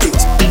line with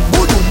it.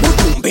 Boom,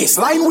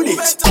 baseline with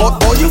it.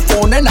 Hot on your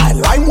phone and I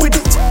line with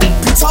it.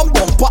 Pizza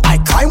bumper I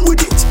climb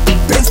with it.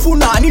 Benz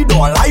Punani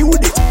don't lie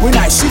with it. When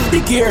I shift the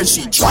gear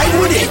she drive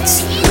with it.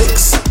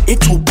 Licks,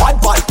 it too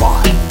bad.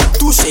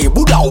 Touche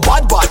Buddha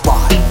bad.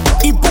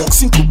 It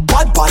box into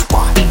bad.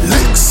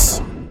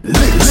 Licks,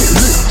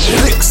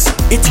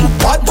 it too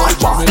bad.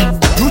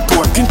 You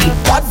twerk into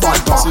bad.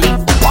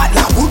 Bad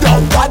la Buddha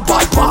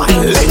bad.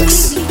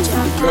 Licks.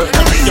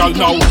 Every girl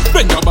now,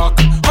 bend your back,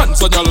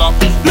 hands on your lap.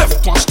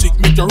 Left one stick,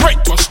 make your right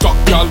one stop,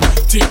 girl.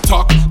 Tick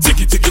tock,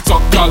 ticky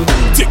tock, girl.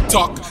 Tick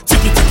tock,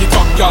 ticky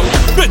tock, girl.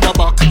 Bend your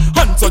back,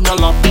 hands on your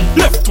lap.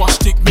 Left one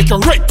stick, make your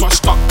right one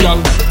stop,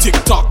 girl. Tick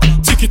tock,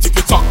 ticky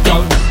tock,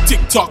 girl.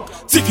 Tick tock,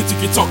 ticky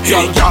tock,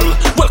 girl. Hey, girl,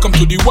 welcome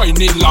to the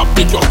whining lab.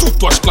 Make your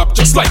toothbrush clap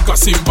just like a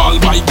cymbal,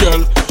 my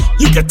girl.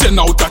 You get 10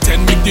 out of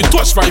 10, make the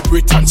touch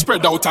vibrate and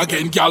spread out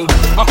again, gal.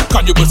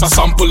 Can you bust a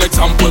sample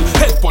example?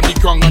 Head on the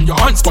ground and your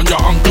hands on your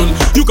ankle.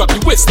 You got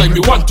the waistline me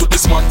want to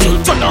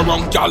dismantle. Turn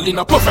around, gal, in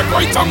a perfect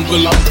right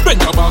angle. And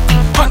bend your back,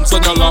 hands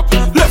on your lap.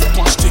 Left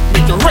one stick,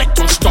 make your right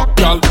one stop,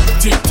 gal.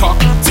 Tick tock,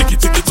 ticky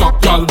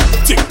tock, gal.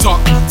 Tick tock,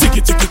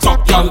 ticky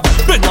tock, gal.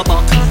 Bend your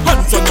back,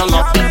 hands on your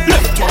lap.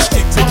 Left one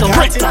stick, make your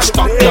right one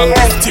stop, gal.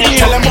 Tick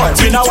tock,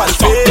 ticky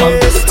tock, gal.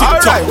 Tick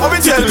tock,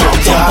 ticky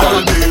tock,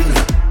 gal.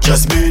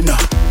 Just mean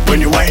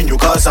when you whine, you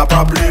cause a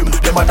problem.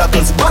 Them other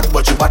girls bad,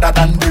 but you badder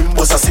than them.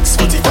 Was a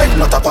 6:45,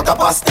 not a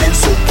 10:15.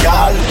 So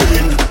girl,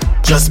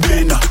 just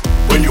mean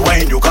when you you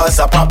whine, you cause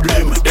a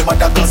problem. Them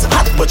other girls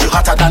hot, but you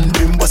hotter than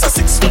them. Was a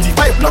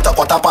 6:45, not a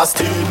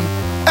 10:15.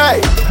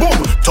 Hey,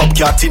 boom, top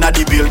cat inna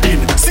the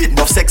building. Sit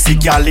enough sexy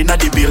girl inna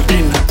the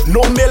building.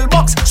 No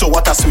mailbox, so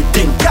what a sweet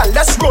thing. Girl,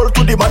 let's roll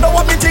to the man, know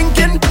what me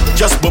thinking.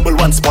 Just bubble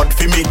one spot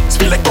for me.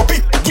 Spill like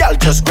Choppi, girl,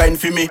 just grind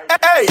for me.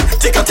 Hey,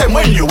 take a time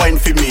when you whine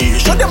for me.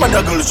 Show them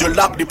other girls you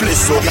lock the place.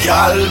 So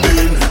girl,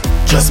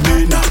 just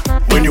been.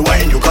 When you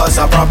whine, you cause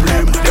a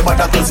problem. Them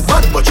other girls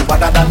bad, but you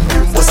better than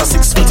them. Was a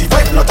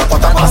 6:45, not a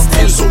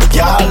 10:15. So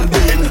girl,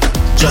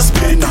 just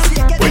been.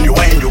 When you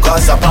whine, you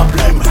cause a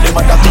problem. Them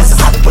other girls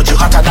hot, but you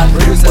hotter than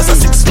them. Was a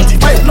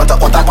 6:45, not a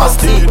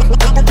 10:15.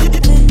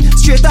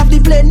 Straight off the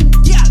plane,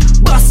 yeah.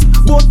 Bus,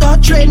 motor,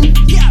 train,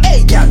 yeah.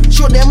 Hey, girl,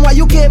 show them why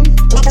you came.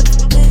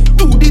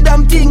 Do the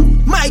damn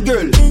thing, my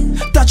girl.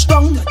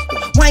 Touchdown,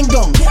 wind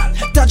down.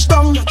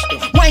 Touchdown,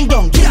 wind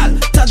down, girl.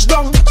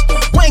 Touchdown,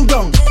 wind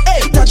down.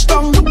 Hey,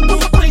 touchdown,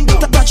 wind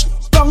down.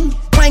 Touchdown,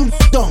 wind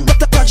down.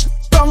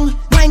 Touchdown,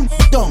 wind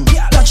down.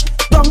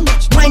 Touchdown,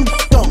 wind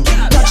down.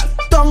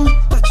 Touchdown,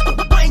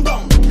 wind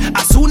down.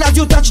 As soon as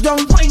you touch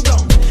down, wind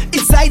down.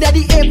 Inside of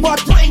the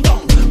airport, wind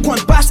down. Go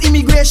and pass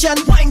immigration,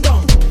 wind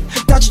down.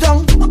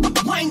 Touchdown,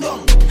 wind down.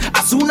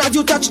 As soon as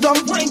you touch down,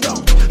 wind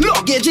down.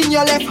 Luggage in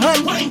your left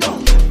hand, wind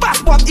down.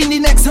 Passport in the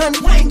next hand,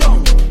 wind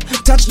down.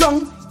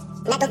 Touchdown,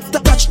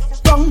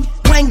 touchdown,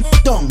 wind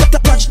down.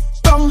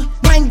 Touchdown,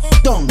 wind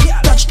down.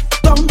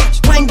 Touchdown,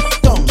 wind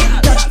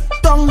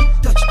down.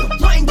 Touchdown,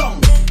 wind down.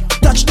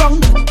 Touchdown,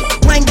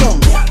 wind down.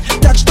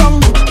 Touchdown,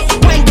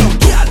 wind down.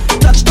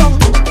 Touchdown,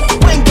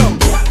 wind down.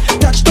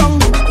 Touchdown.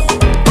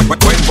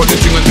 Wine for the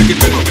thing and make it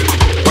bend up.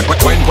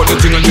 Wine for the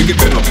thing and make it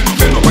bend up.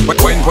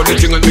 Wine for the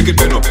thing and make it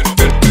bend up.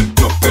 Bend up.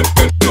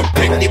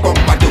 Make the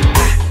bumper do.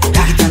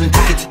 Take it and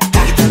take it.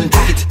 Take it and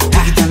take it.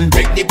 Take it and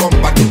make the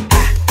bumper do.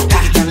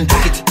 Take it and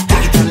take it.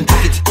 Take it and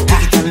take it.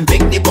 Take it and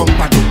make the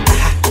bumper do.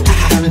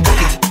 Take it and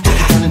take it.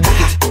 Take it and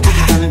take it. Take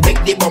it and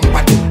make the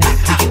bumper do.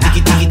 Take it.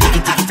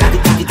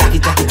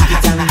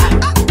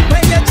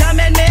 When you're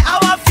jamming me,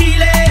 our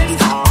feelings,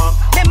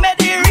 they made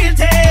the real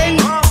thing.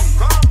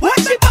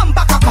 Watch the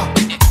bumper cock up.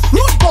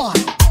 Rude boy,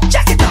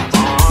 check it out.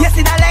 You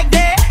see that leg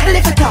there?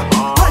 Lift it up.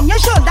 On your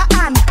shoulder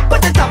and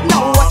put it up.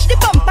 Now watch the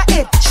bumper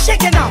it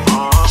shaking up,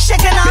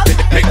 shaking up.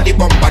 Make the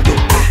bumper do.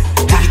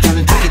 Take it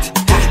and take it.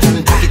 Take it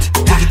and take it.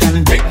 Take it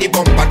and make the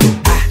bumper do.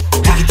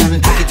 Take it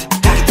and take it.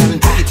 Take it and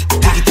take it.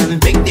 Take it and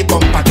make the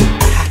bumper do.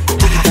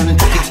 Take it and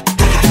take it.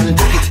 Take it and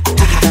take it.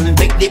 Take it and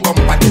make the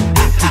bumper do.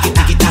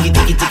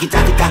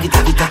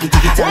 Take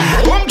it.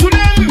 Come to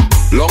them.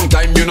 Long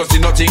time you no see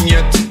nothing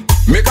yet.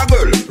 Make a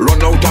girl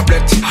run out a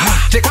plate.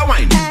 Take a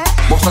wine,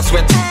 bust a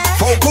sweat.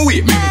 Folk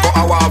away, meme for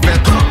our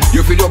vet.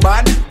 You feel your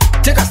bad?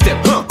 Take a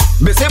step,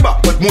 Bese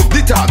back, but move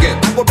the target.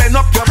 I go bend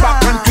up your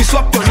back and twist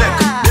up your neck.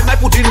 Then I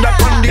put in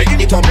that on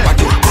the bumper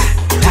do.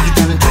 Take it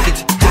and take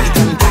it, take it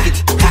and take it,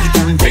 take it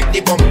and make the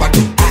bumper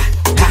do.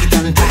 Take it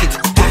and take it,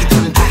 take it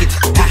and take it,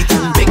 take it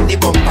and make the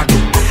bumper do.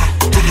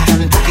 Take it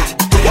and take it,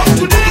 walk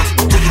to them.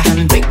 Take it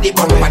and make the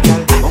bumper do.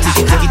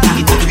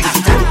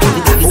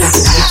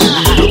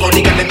 Look on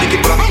the girl and make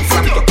it clap,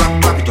 clap it up,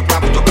 clap it up,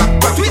 clap it up, clap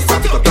it up,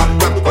 clap it up, clap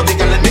it up. On the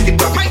girl and make it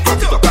clap,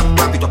 clap it up,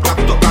 clap it up, clap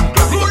it up, clap it up,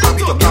 clap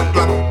it up, clap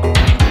it up.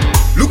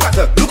 Look at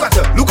her, look at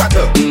her, look at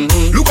her,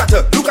 look at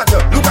her, look at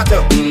her, look at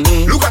her,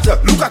 look at her,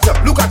 look at her,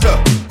 look at her.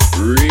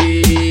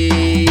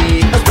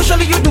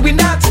 Especially you doing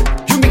that,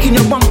 you making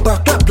your bumper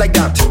clap like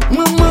that,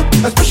 mama.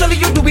 Especially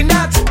you doing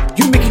that,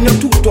 you making your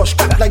toothbrush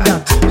clap like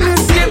that.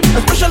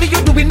 Especially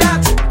you doing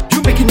that,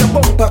 you making your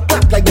bumper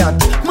clap like that,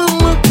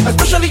 mama.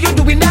 Especially you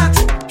doing that,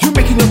 you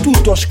making your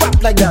toothbrush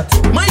clap like that.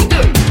 My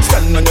girl,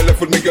 stand on your left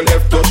foot, make your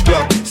left touch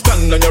clap.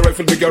 Stand on your right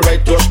foot, make your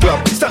right touch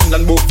clap. Stand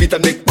on both feet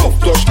and make both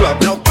touch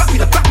clap. Now clap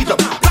it up, clap it up,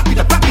 clap it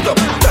up, clap it up.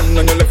 Stand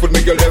on your left foot,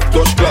 make your left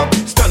touch clap.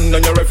 Stand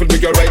on your right foot,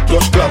 make your right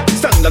touch clap.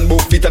 Stand on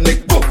both feet and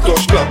make both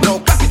touch clap. Now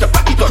clap it up,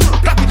 clap it up,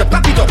 clap it up,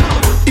 clap it up.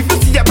 If you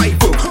see a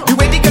bicycle, the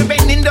way the girl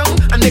bending down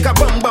and make a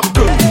bum bum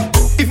curl.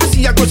 If you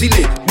see a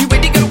gozile, the way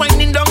the girl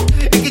winding down,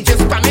 it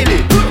just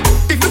family.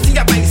 If you see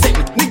a bicep,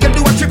 the girl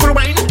do a triple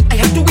wine. I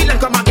have to wheel and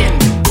come again.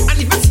 And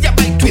if you see a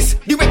bike twist,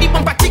 the way the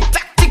bumper tick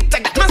tack,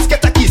 that must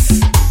get a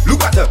kiss.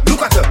 Look at her,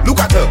 look at her, look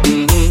at her,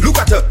 look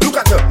at her, look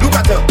at her, look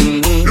at her,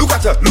 look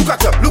at her, look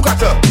at her, look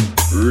at her.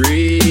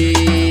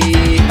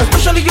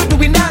 Especially you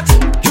doing that,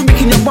 you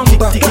making your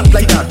bumper clap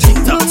like that.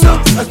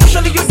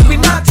 Especially you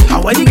doing that,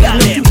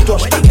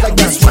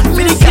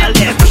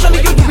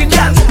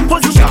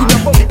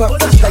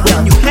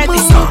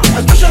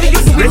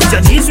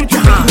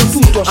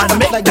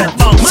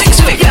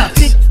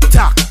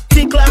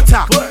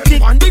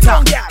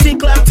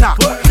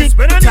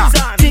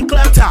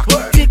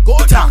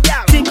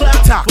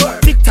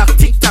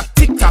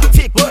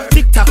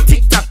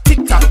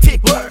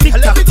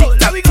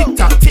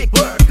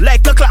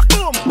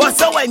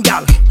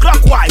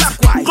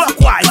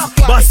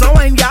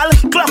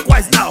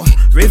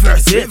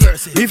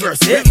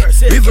 reverse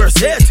it,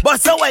 reverse it.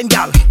 Bust a wine,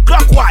 gal,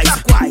 clockwise,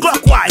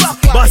 clockwise.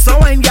 Bust a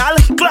wine, gal,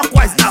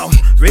 clockwise now.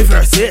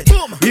 Reverse it,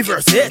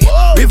 reverse it,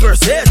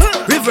 reverse it,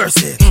 reverse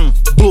it.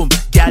 Boom,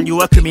 gal,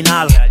 you a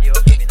criminal.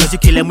 Cause you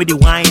kill him with the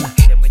wine.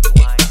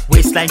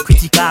 Waistline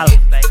critical.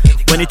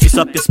 When you twist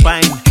up your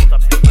spine,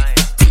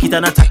 tick it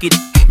and attack it.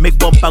 Make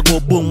bumper go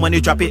boom when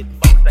you drop it.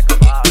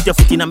 Put your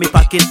foot in my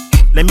pocket.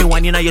 Let me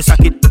wine in your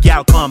socket.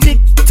 Gyal, come. Tick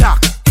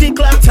tock, tick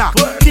clap tock,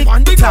 tick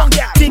tock,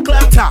 tick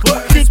clap tock,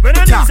 tick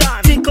tock,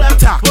 tick clap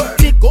tock,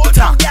 tick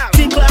tock,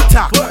 tick clap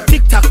tock,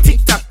 tick tock, tick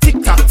tock,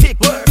 tick tock, tick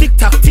tick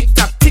tock, tick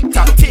tock, tick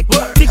tock, tick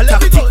tick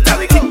tock, tick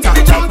tock,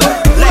 tick tock,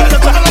 like the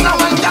clock.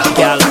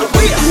 Gyal,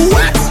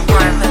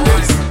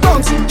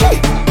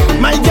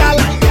 my gyal,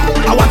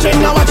 I watching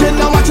you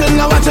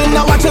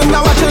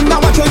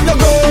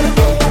good.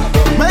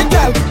 My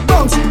gyal,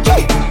 bounce,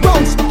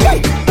 bounce,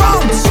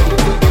 bounce.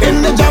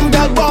 In the jam,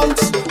 gyal,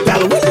 bounce.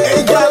 Gyal,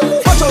 hey gyal,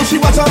 watch how she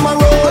watch on my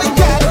road. Hey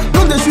gyal,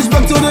 no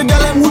disrespect to the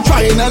gyal who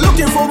trying and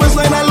looking for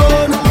waistline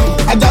alone.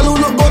 A gyal who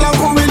look good and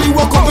who really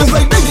walk up is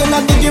like digging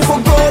and digging for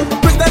gold.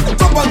 Pick that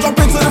top and drop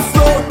it to the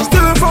floor.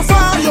 Steering from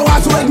far, you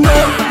have to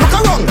ignore. Look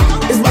around,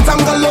 it's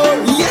bottom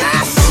galore.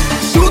 Yes,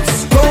 shoot,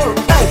 score.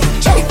 Hey,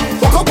 check,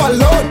 walk up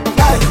alone.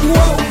 Hey,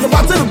 whoa, you're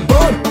about to the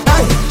board.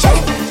 Hey, check,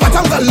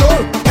 bottom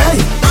galore.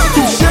 Hey,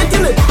 keep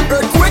shaking it,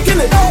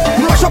 earthquaking it,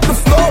 rush up the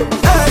floor.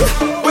 Hey,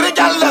 with a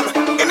gyal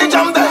in the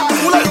jam there,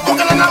 who like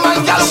walking on a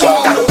man, gyal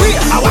walk.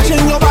 I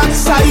watching your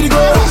backside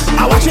go,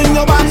 I watching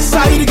your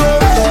backside go.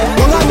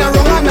 Rona,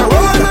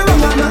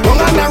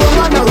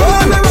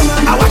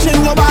 I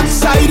watching your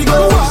backside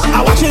go,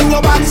 I watching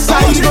your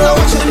backside go.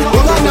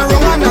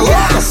 Rona,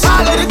 yes.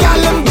 I let the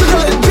gyal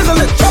jiggle it,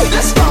 jiggle it,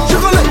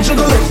 jiggle it,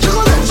 jiggle it, jiggle it,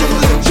 jiggle it,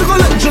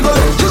 jiggle it, jiggle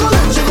it, jiggle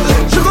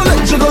it, jiggle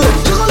it, jiggle it, jiggle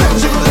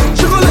it,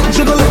 jiggle it,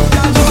 jiggle it.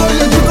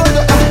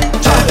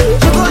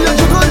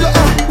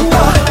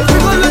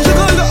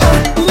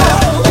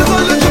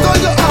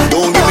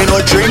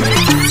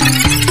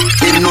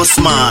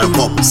 Small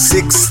cup,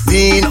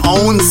 16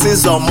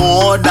 ounces or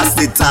more, that's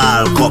the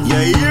tall cup.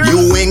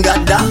 You ain't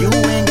got that,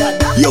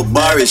 your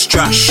bar is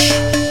trash.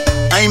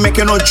 I ain't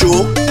making no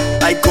joke,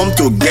 I come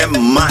to get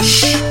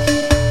mash.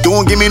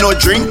 Don't give me no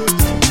drink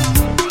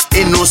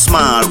in no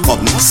small cup.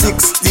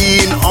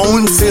 16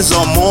 ounces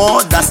or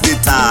more, that's the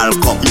tall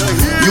cup.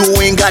 You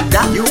ain't got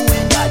that,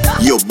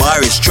 your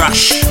bar is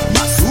trash.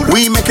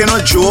 We ain't making no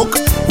joke,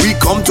 we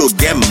come to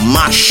get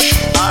mash.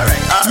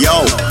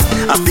 Yo,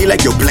 I feel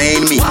like you're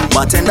playing me.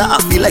 Bartender,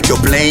 I feel like you're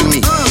playing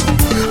me.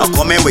 I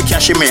come in with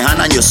cash in my hand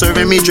and you're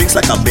serving me drinks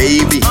like a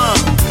baby.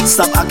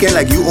 Stop acting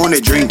like you own a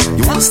drink.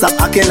 Stop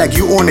acting like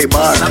you own a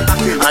bar.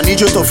 I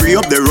need you to free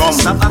up the rum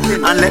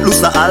and let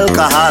loose the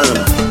alcohol.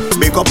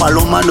 Make up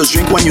alone, man, just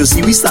drink when you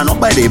see we stand up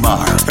by the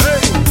bar.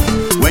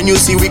 When you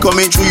see we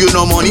coming through, you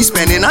no money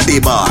spending at the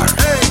bar.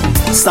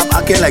 Stop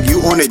acting like you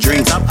own a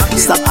drink.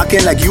 Stop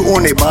acting like you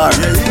own a bar.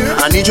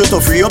 I need you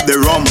to free up the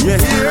rum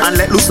and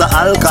let loose the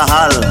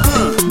alcohol.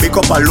 Make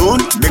up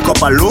alone, make up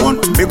alone,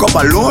 make up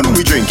alone,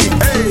 we drinking.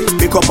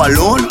 Make up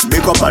alone,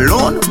 make up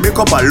alone, make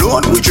up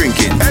alone, we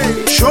drinking.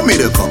 Show me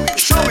the cup,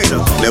 show me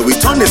the cup. Let we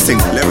turn this thing,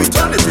 let we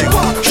turn this thing.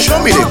 Show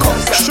me the cup,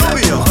 show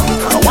me the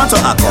cup. I want to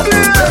act up.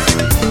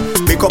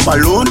 Make up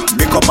alone,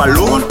 make up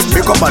alone,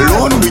 make up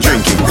alone, we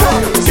drinking.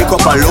 Make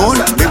up alone,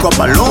 make up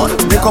alone,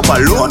 make up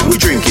alone,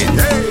 we drinking.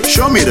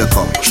 Show me the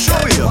cup, show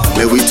me the cup.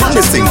 Let we turn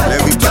this thing,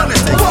 let we turn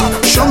this thing.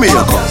 Show me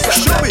the cup,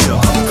 show me the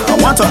cup. I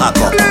want to act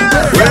up.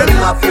 Yeah, we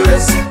my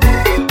furious.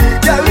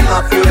 Yeah, we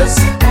my furious.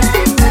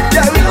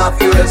 Yeah, we my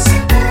furious.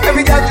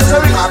 Every guy just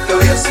ring my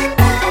furious.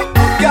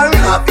 Yeah, we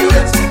my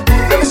furious.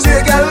 Let me see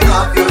a girl we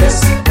my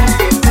furious.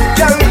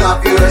 Yeah, we my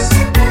furious.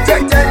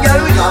 Take 10 girl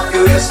we my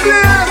furious.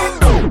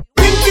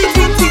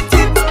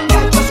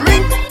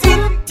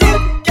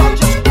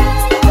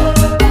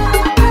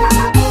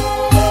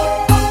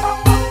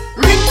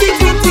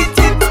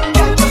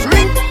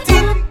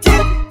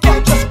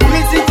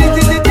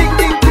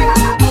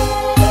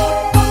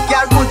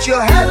 Your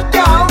head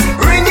down,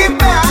 bring it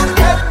back.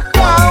 Head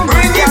down,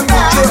 bring it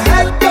back. Put your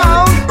head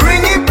down,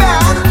 bring it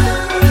back.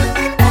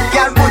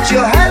 Girl, put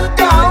your head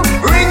down.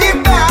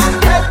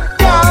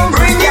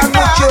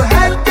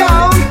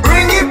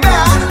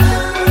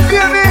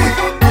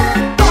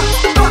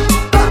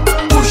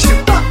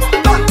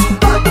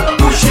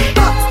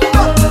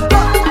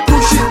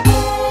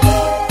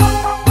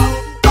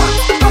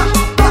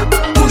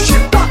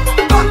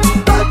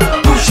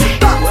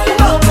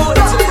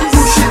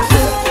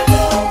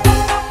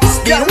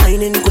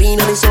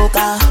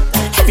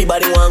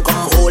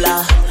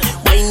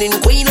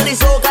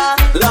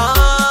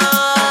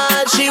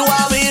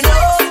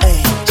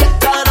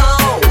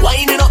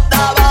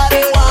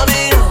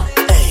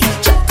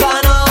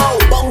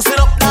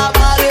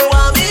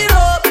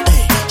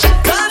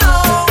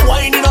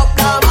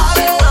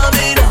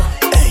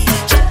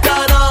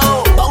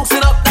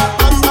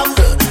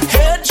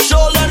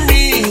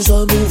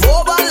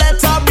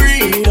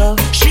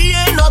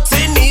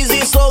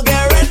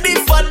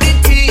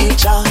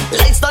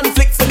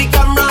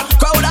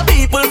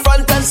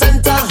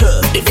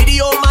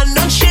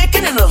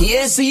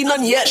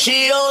 man, yeah,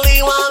 she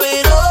only want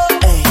me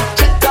to. Hey,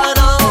 check her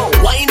now,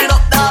 winding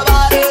up that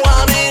body,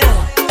 want me to.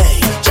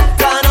 Hey, check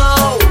her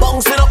now,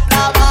 bouncing up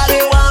that body,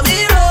 want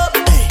me to.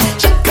 Hey,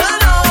 check her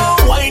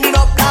now, winding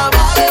up that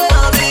body,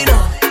 want me to.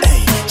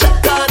 Hey,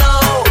 check her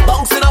now,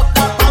 bouncing up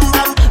that bam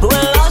bam.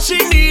 Well, all she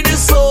need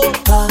is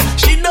soca,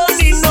 she don't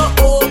need no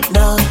hope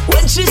now.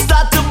 When she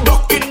start to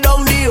buck it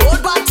down, the whole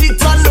body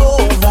turn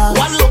over.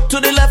 One look to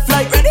the left,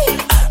 like ready,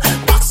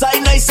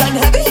 backside nice and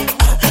heavy.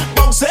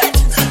 Bounce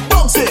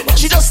it,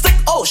 she just stick.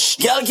 Oh,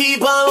 girl,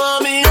 keep on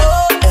want me,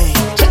 oh. Hey,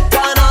 check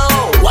her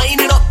now,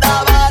 winding up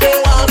that body,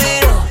 want me,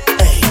 oh.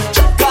 Hey,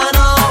 check her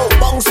now,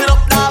 bouncing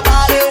up that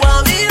body,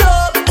 want me,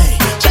 oh. Hey,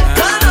 check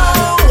her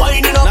now,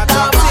 winding up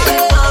that body,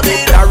 want me,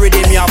 oh. That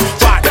rhythm you have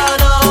fat.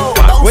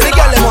 When the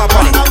girl them want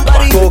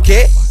panic,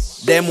 coquet,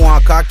 them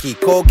want cocky,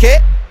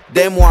 coquet,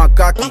 them want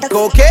cocky,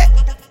 coquet.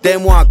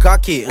 Them want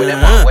cocky.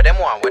 What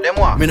them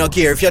want? Me no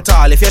care if you're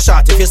tall, if you're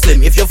short, if you're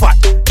slim, if you're fat.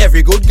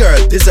 Every good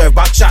girl deserve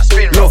back shot.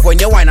 Love when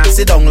you whine and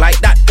sit down like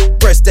that.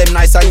 Breast them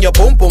nice and your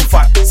boom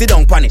fat. Sit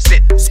down pan it,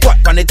 squat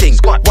pan the thing.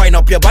 Wind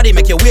up your body,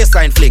 make your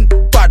waistline fling.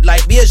 Bad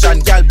like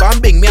Bayesian, Gyal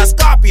bambing. Me a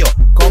Scorpio,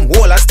 come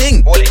hold a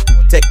sting. Hold it.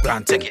 Take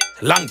planting,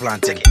 long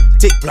planting,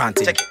 tick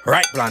planting,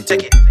 right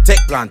planting,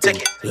 take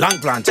planting, long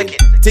planting,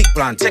 tick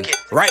planting,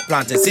 right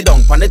planting. Sit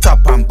down pan the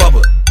top and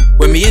bubble.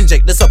 When me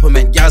inject the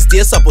supplement, y'all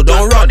stay supple,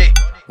 don't run it.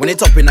 When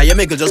it's up in your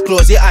middle, just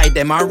close your eye,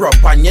 them and rub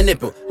on your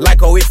nipple. Like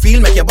how it feel,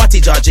 make your body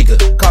jaw jiggle.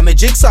 Call me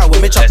jigsaw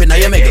when me chop in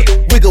your middle.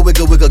 Wiggle,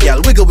 wiggle, wiggle, girl,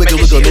 wiggle, wiggle,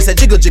 wiggle. Me say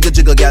jiggle, jiggle,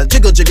 jiggle, girl,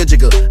 jiggle, jiggle,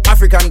 jiggle.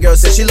 African girl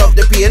say she love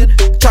the pain.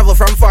 Travel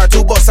from far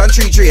to bus and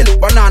tree train.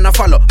 Banana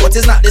follow, but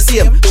it's not the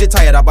same. She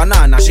tired of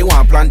banana, she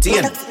want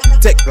plantain.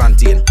 Take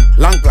plantain,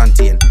 long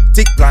plantain,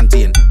 tick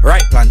plantain,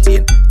 right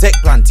plantain, take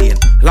plantain,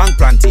 long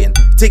plantain,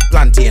 tick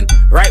plantain,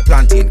 right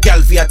plantain.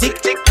 Girl for your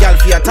tick, girl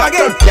for your tap,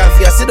 girl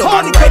for your sit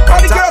down and right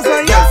contact,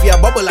 girl for your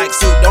bubble like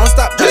soup. Don't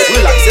stop, just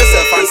relax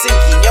yourself and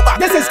sink in your back.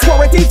 This is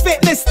Quality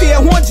Fitness, stay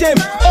home gym.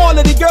 All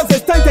of the girls,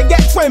 it's time to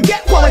get trim.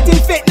 Quality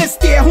Fitness,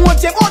 stay home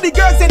gym. All the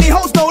girls in the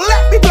house, don't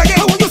let me plug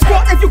in. You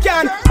squat if you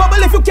can,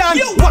 bubble if you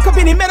can. Walk up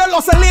in the middle,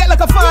 oscillate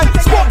like a fan.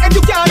 Squat if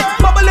you can,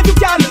 bubble if you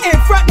can.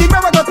 In front the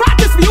mirror, go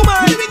practice for you,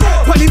 man.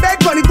 On the bed,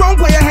 on the ground,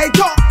 put your head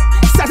top.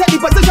 Set at the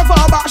position for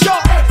a back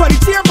shot. For the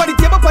chair, for the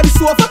table, for the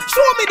sofa.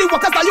 Show me the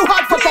workers that you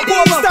hard for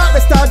over. Start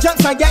with star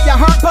jumps and get your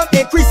heart pump.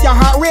 Increase your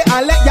heart rate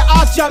and let your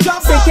ass jump.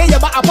 Sink in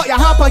your back and put your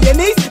hand on your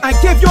knees. And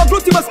give your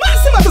gluteus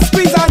maximus a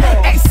squeeze and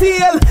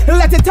exhale,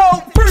 let it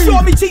out.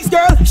 Show me cheeks,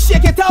 girl,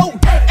 shake it out.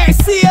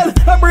 Exhale,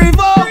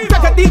 breathe out.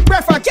 Take a deep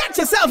breath and catch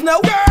yourself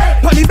now.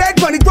 On the bed,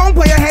 on the ground,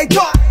 put your head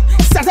top.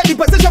 Set at the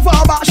position for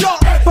a back shot.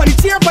 For the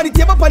chair, for the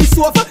table, for the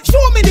sofa. Show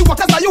me the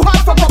workers that you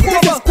hard for over.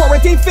 This is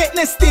Quarantine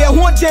Fitness, stay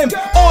home gym.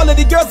 All of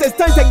the girls, it's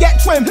time to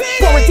get trim.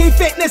 Quarantine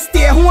Fitness,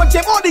 stay home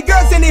gym. All the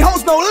girls in the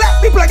house, don't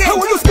let me plug in.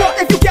 You squat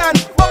if you can,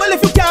 bubble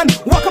if you can.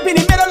 Walk up in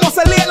the middle,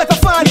 oscillate like a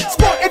fan.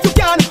 Squat if you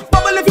can,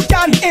 bubble if you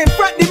can. In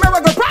front the mirror,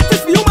 go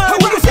practice for you, man.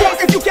 You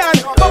squat if you can,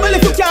 bubble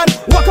if you can.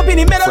 Walk up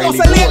in the middle,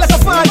 oscillate like a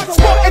fan.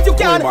 Squat if you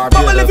can,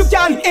 bubble if you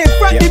can. In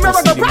front the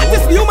mirror, go practice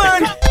for you,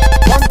 man.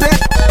 Pump it,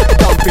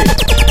 dump it,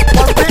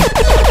 pump it,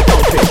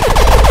 dump it,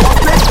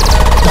 pump it,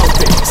 dump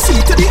it. C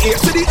to the A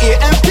to the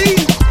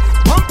AMP.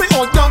 Pump it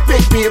or dump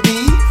it,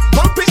 baby.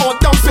 Pump it or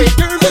dump it.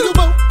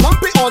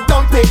 Pump it or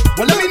dump it.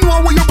 Well, let me know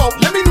what you about.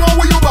 Let me know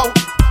what you about.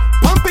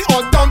 Pump it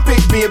or dump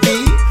it,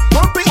 baby.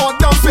 Pump it or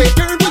dump it.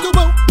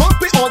 Pump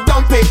it or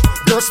dump it.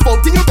 Girl,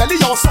 spout in your belly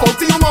or spout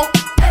in your mouth.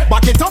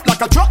 Back it up like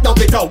a drop, dump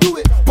it out.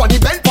 Pon the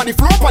bed, pon the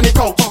floor, pon the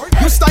couch.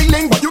 You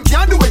styling, but you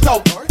can't do it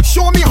out.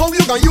 Show me how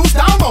you gonna use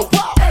that mouth.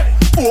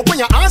 Open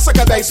your eyes like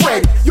a dice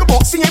spread. You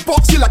boxing and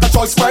boxing like a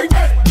choice spread.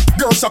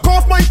 Girl, suck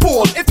off my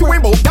pole. If you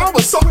ain't both down,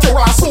 but suck your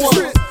asshole.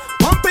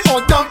 Pump it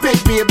or dump it,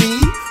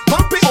 baby.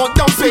 Pump it or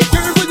dump it.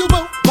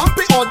 Pump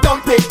it or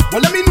dump it.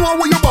 Well, let me know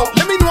what you about.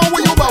 Let me know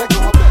what you about.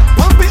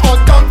 Pump it or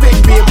dump it,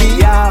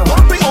 baby.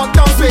 Pump it or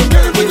dump it.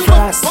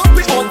 Pump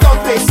it or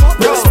dump it.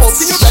 Girl,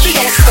 spoken you belly,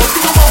 you're spoken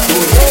you mouth.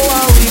 Oh,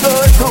 how we go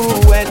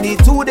through when the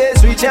 2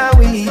 days reach and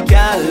we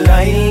can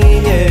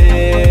line,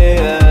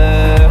 yeah.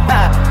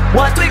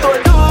 What we go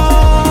do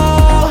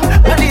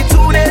when the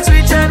 2 days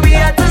reach and we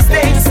have to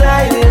stay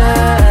inside the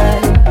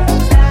line?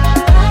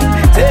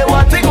 Say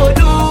what we go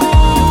do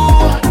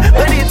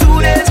when the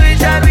 2 days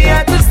reach and we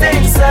have to stay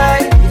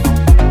inside.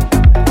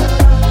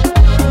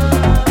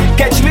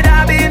 Catch me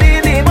dabbing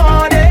in the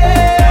morning,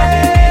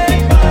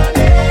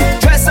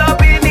 dress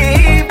up in the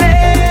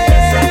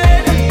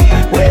evening,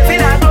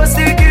 waving a glow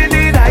stick in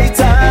the night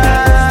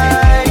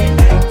time.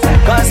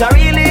 Cause I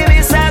really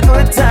miss a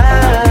good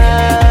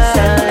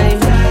time.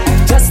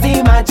 Just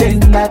imagine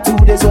that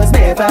 2 days was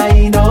never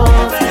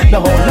enough.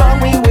 Now how long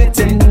we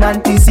waiting,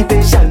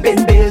 anticipation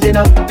been building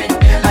up.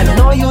 I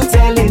know you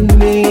telling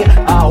me a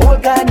whole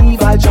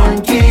carnival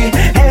junkie.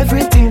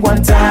 Everything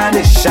one time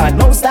is shot,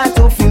 no start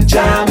to feel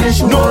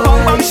jamish. No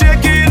bum bum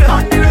shaking,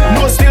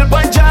 no still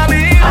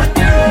punjabi,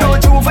 no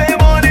Drue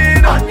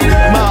morning.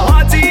 My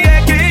heart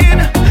aching,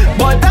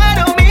 but I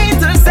don't mean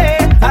to say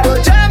I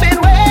don't jam in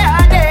where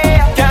I day.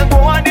 Can't go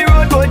on the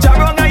road, go jam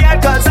wrong I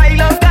cause I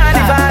love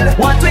carnival.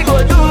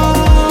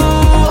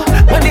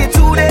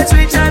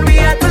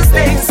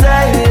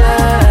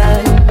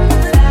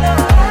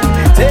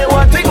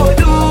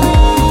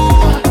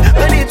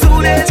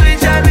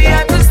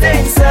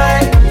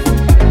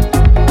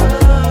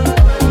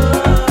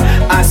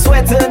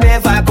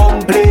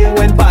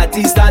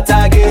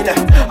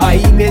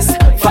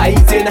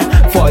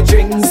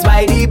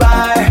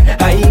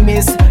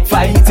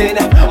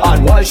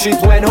 shit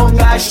when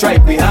hunger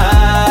strike we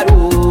hard.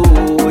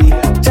 Oh,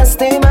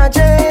 just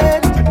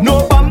imagine.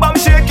 No bam bam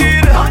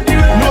shaking,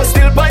 no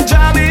still pan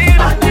jamming,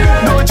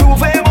 no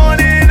Juve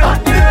morning.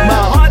 My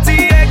heart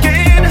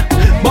aching,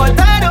 but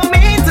I don't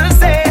mean to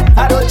say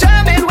I don't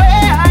jam it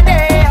where I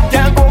dey.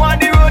 Can't go on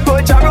the road,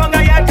 go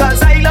charanga yet,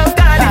 cause I love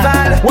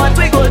Carnival. What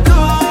we go do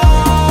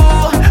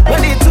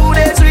when the 2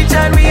 days reach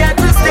and we had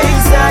to stay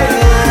inside?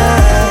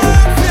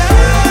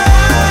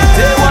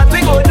 Say what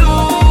we go do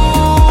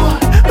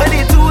when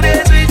the 2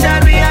 days reach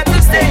and we had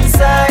to stay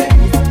inside.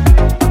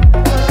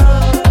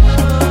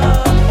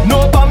 No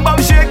bam bam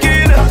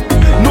shaking,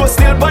 no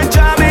still pan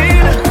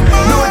jamming,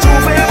 no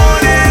Juve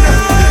morning.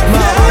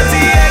 My heart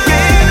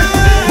aching,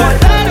 but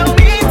I don't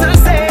mean to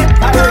say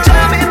I don't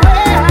jam it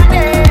where I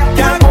dey.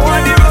 Can't go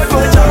on the road, go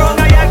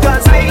charanga yet,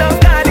 cause I love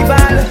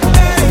Carnival.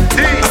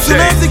 As soon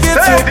as he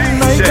gets up,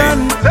 I can.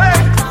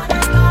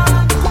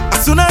 As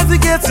soon as he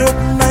gets up,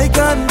 I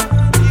can.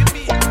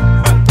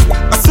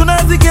 As soon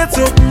as he gets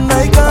up,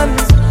 I can.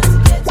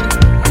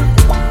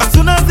 As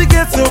soon as he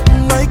gets up,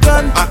 I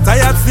can. I'm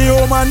tired, stay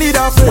home, I need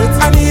a faith.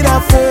 I need a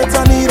faith,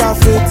 I need a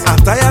faith. I'm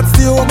tired,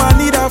 stay home, I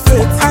need a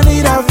faith. I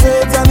need a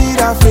faith, I need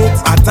a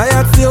faith. I'm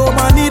tired, stay home,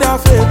 I need a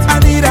faith. I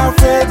need a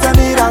faith, I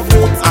need a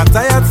faith. I'm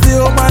tired, stay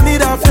home, I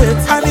need a faith.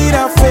 I need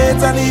a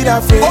faith, I need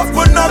a faith.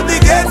 Open up the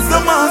gates to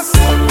mass.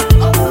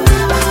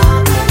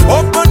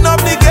 Open up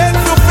the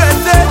gates to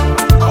Fete.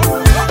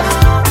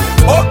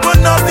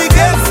 Open up the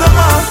gates to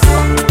mass.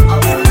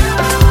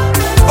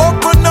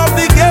 Open up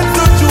the gates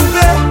to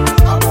Juve.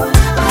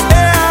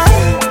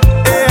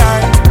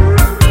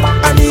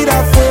 I need a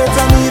faith,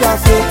 I need a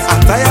faith.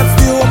 I'm tired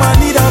still, I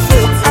need a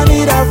faith. I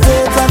need a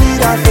faith, I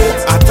need a faith.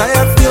 I'm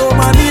tired still, I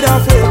need a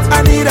faith. I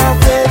need a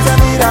faith, I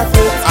need a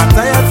faith. I'm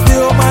tired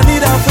still, I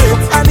need a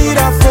faith. I need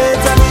a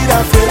faith, I need a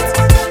faith.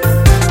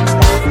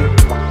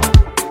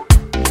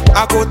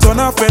 I go turn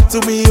a faith to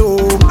me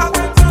home.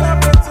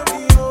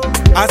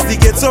 As the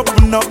gates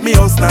open up, me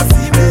house not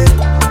see me.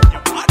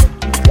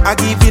 I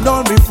give in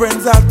all my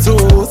friends a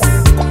toast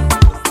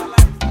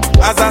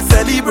as a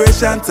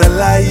celebration to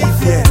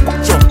life, yeah.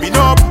 Jumping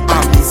on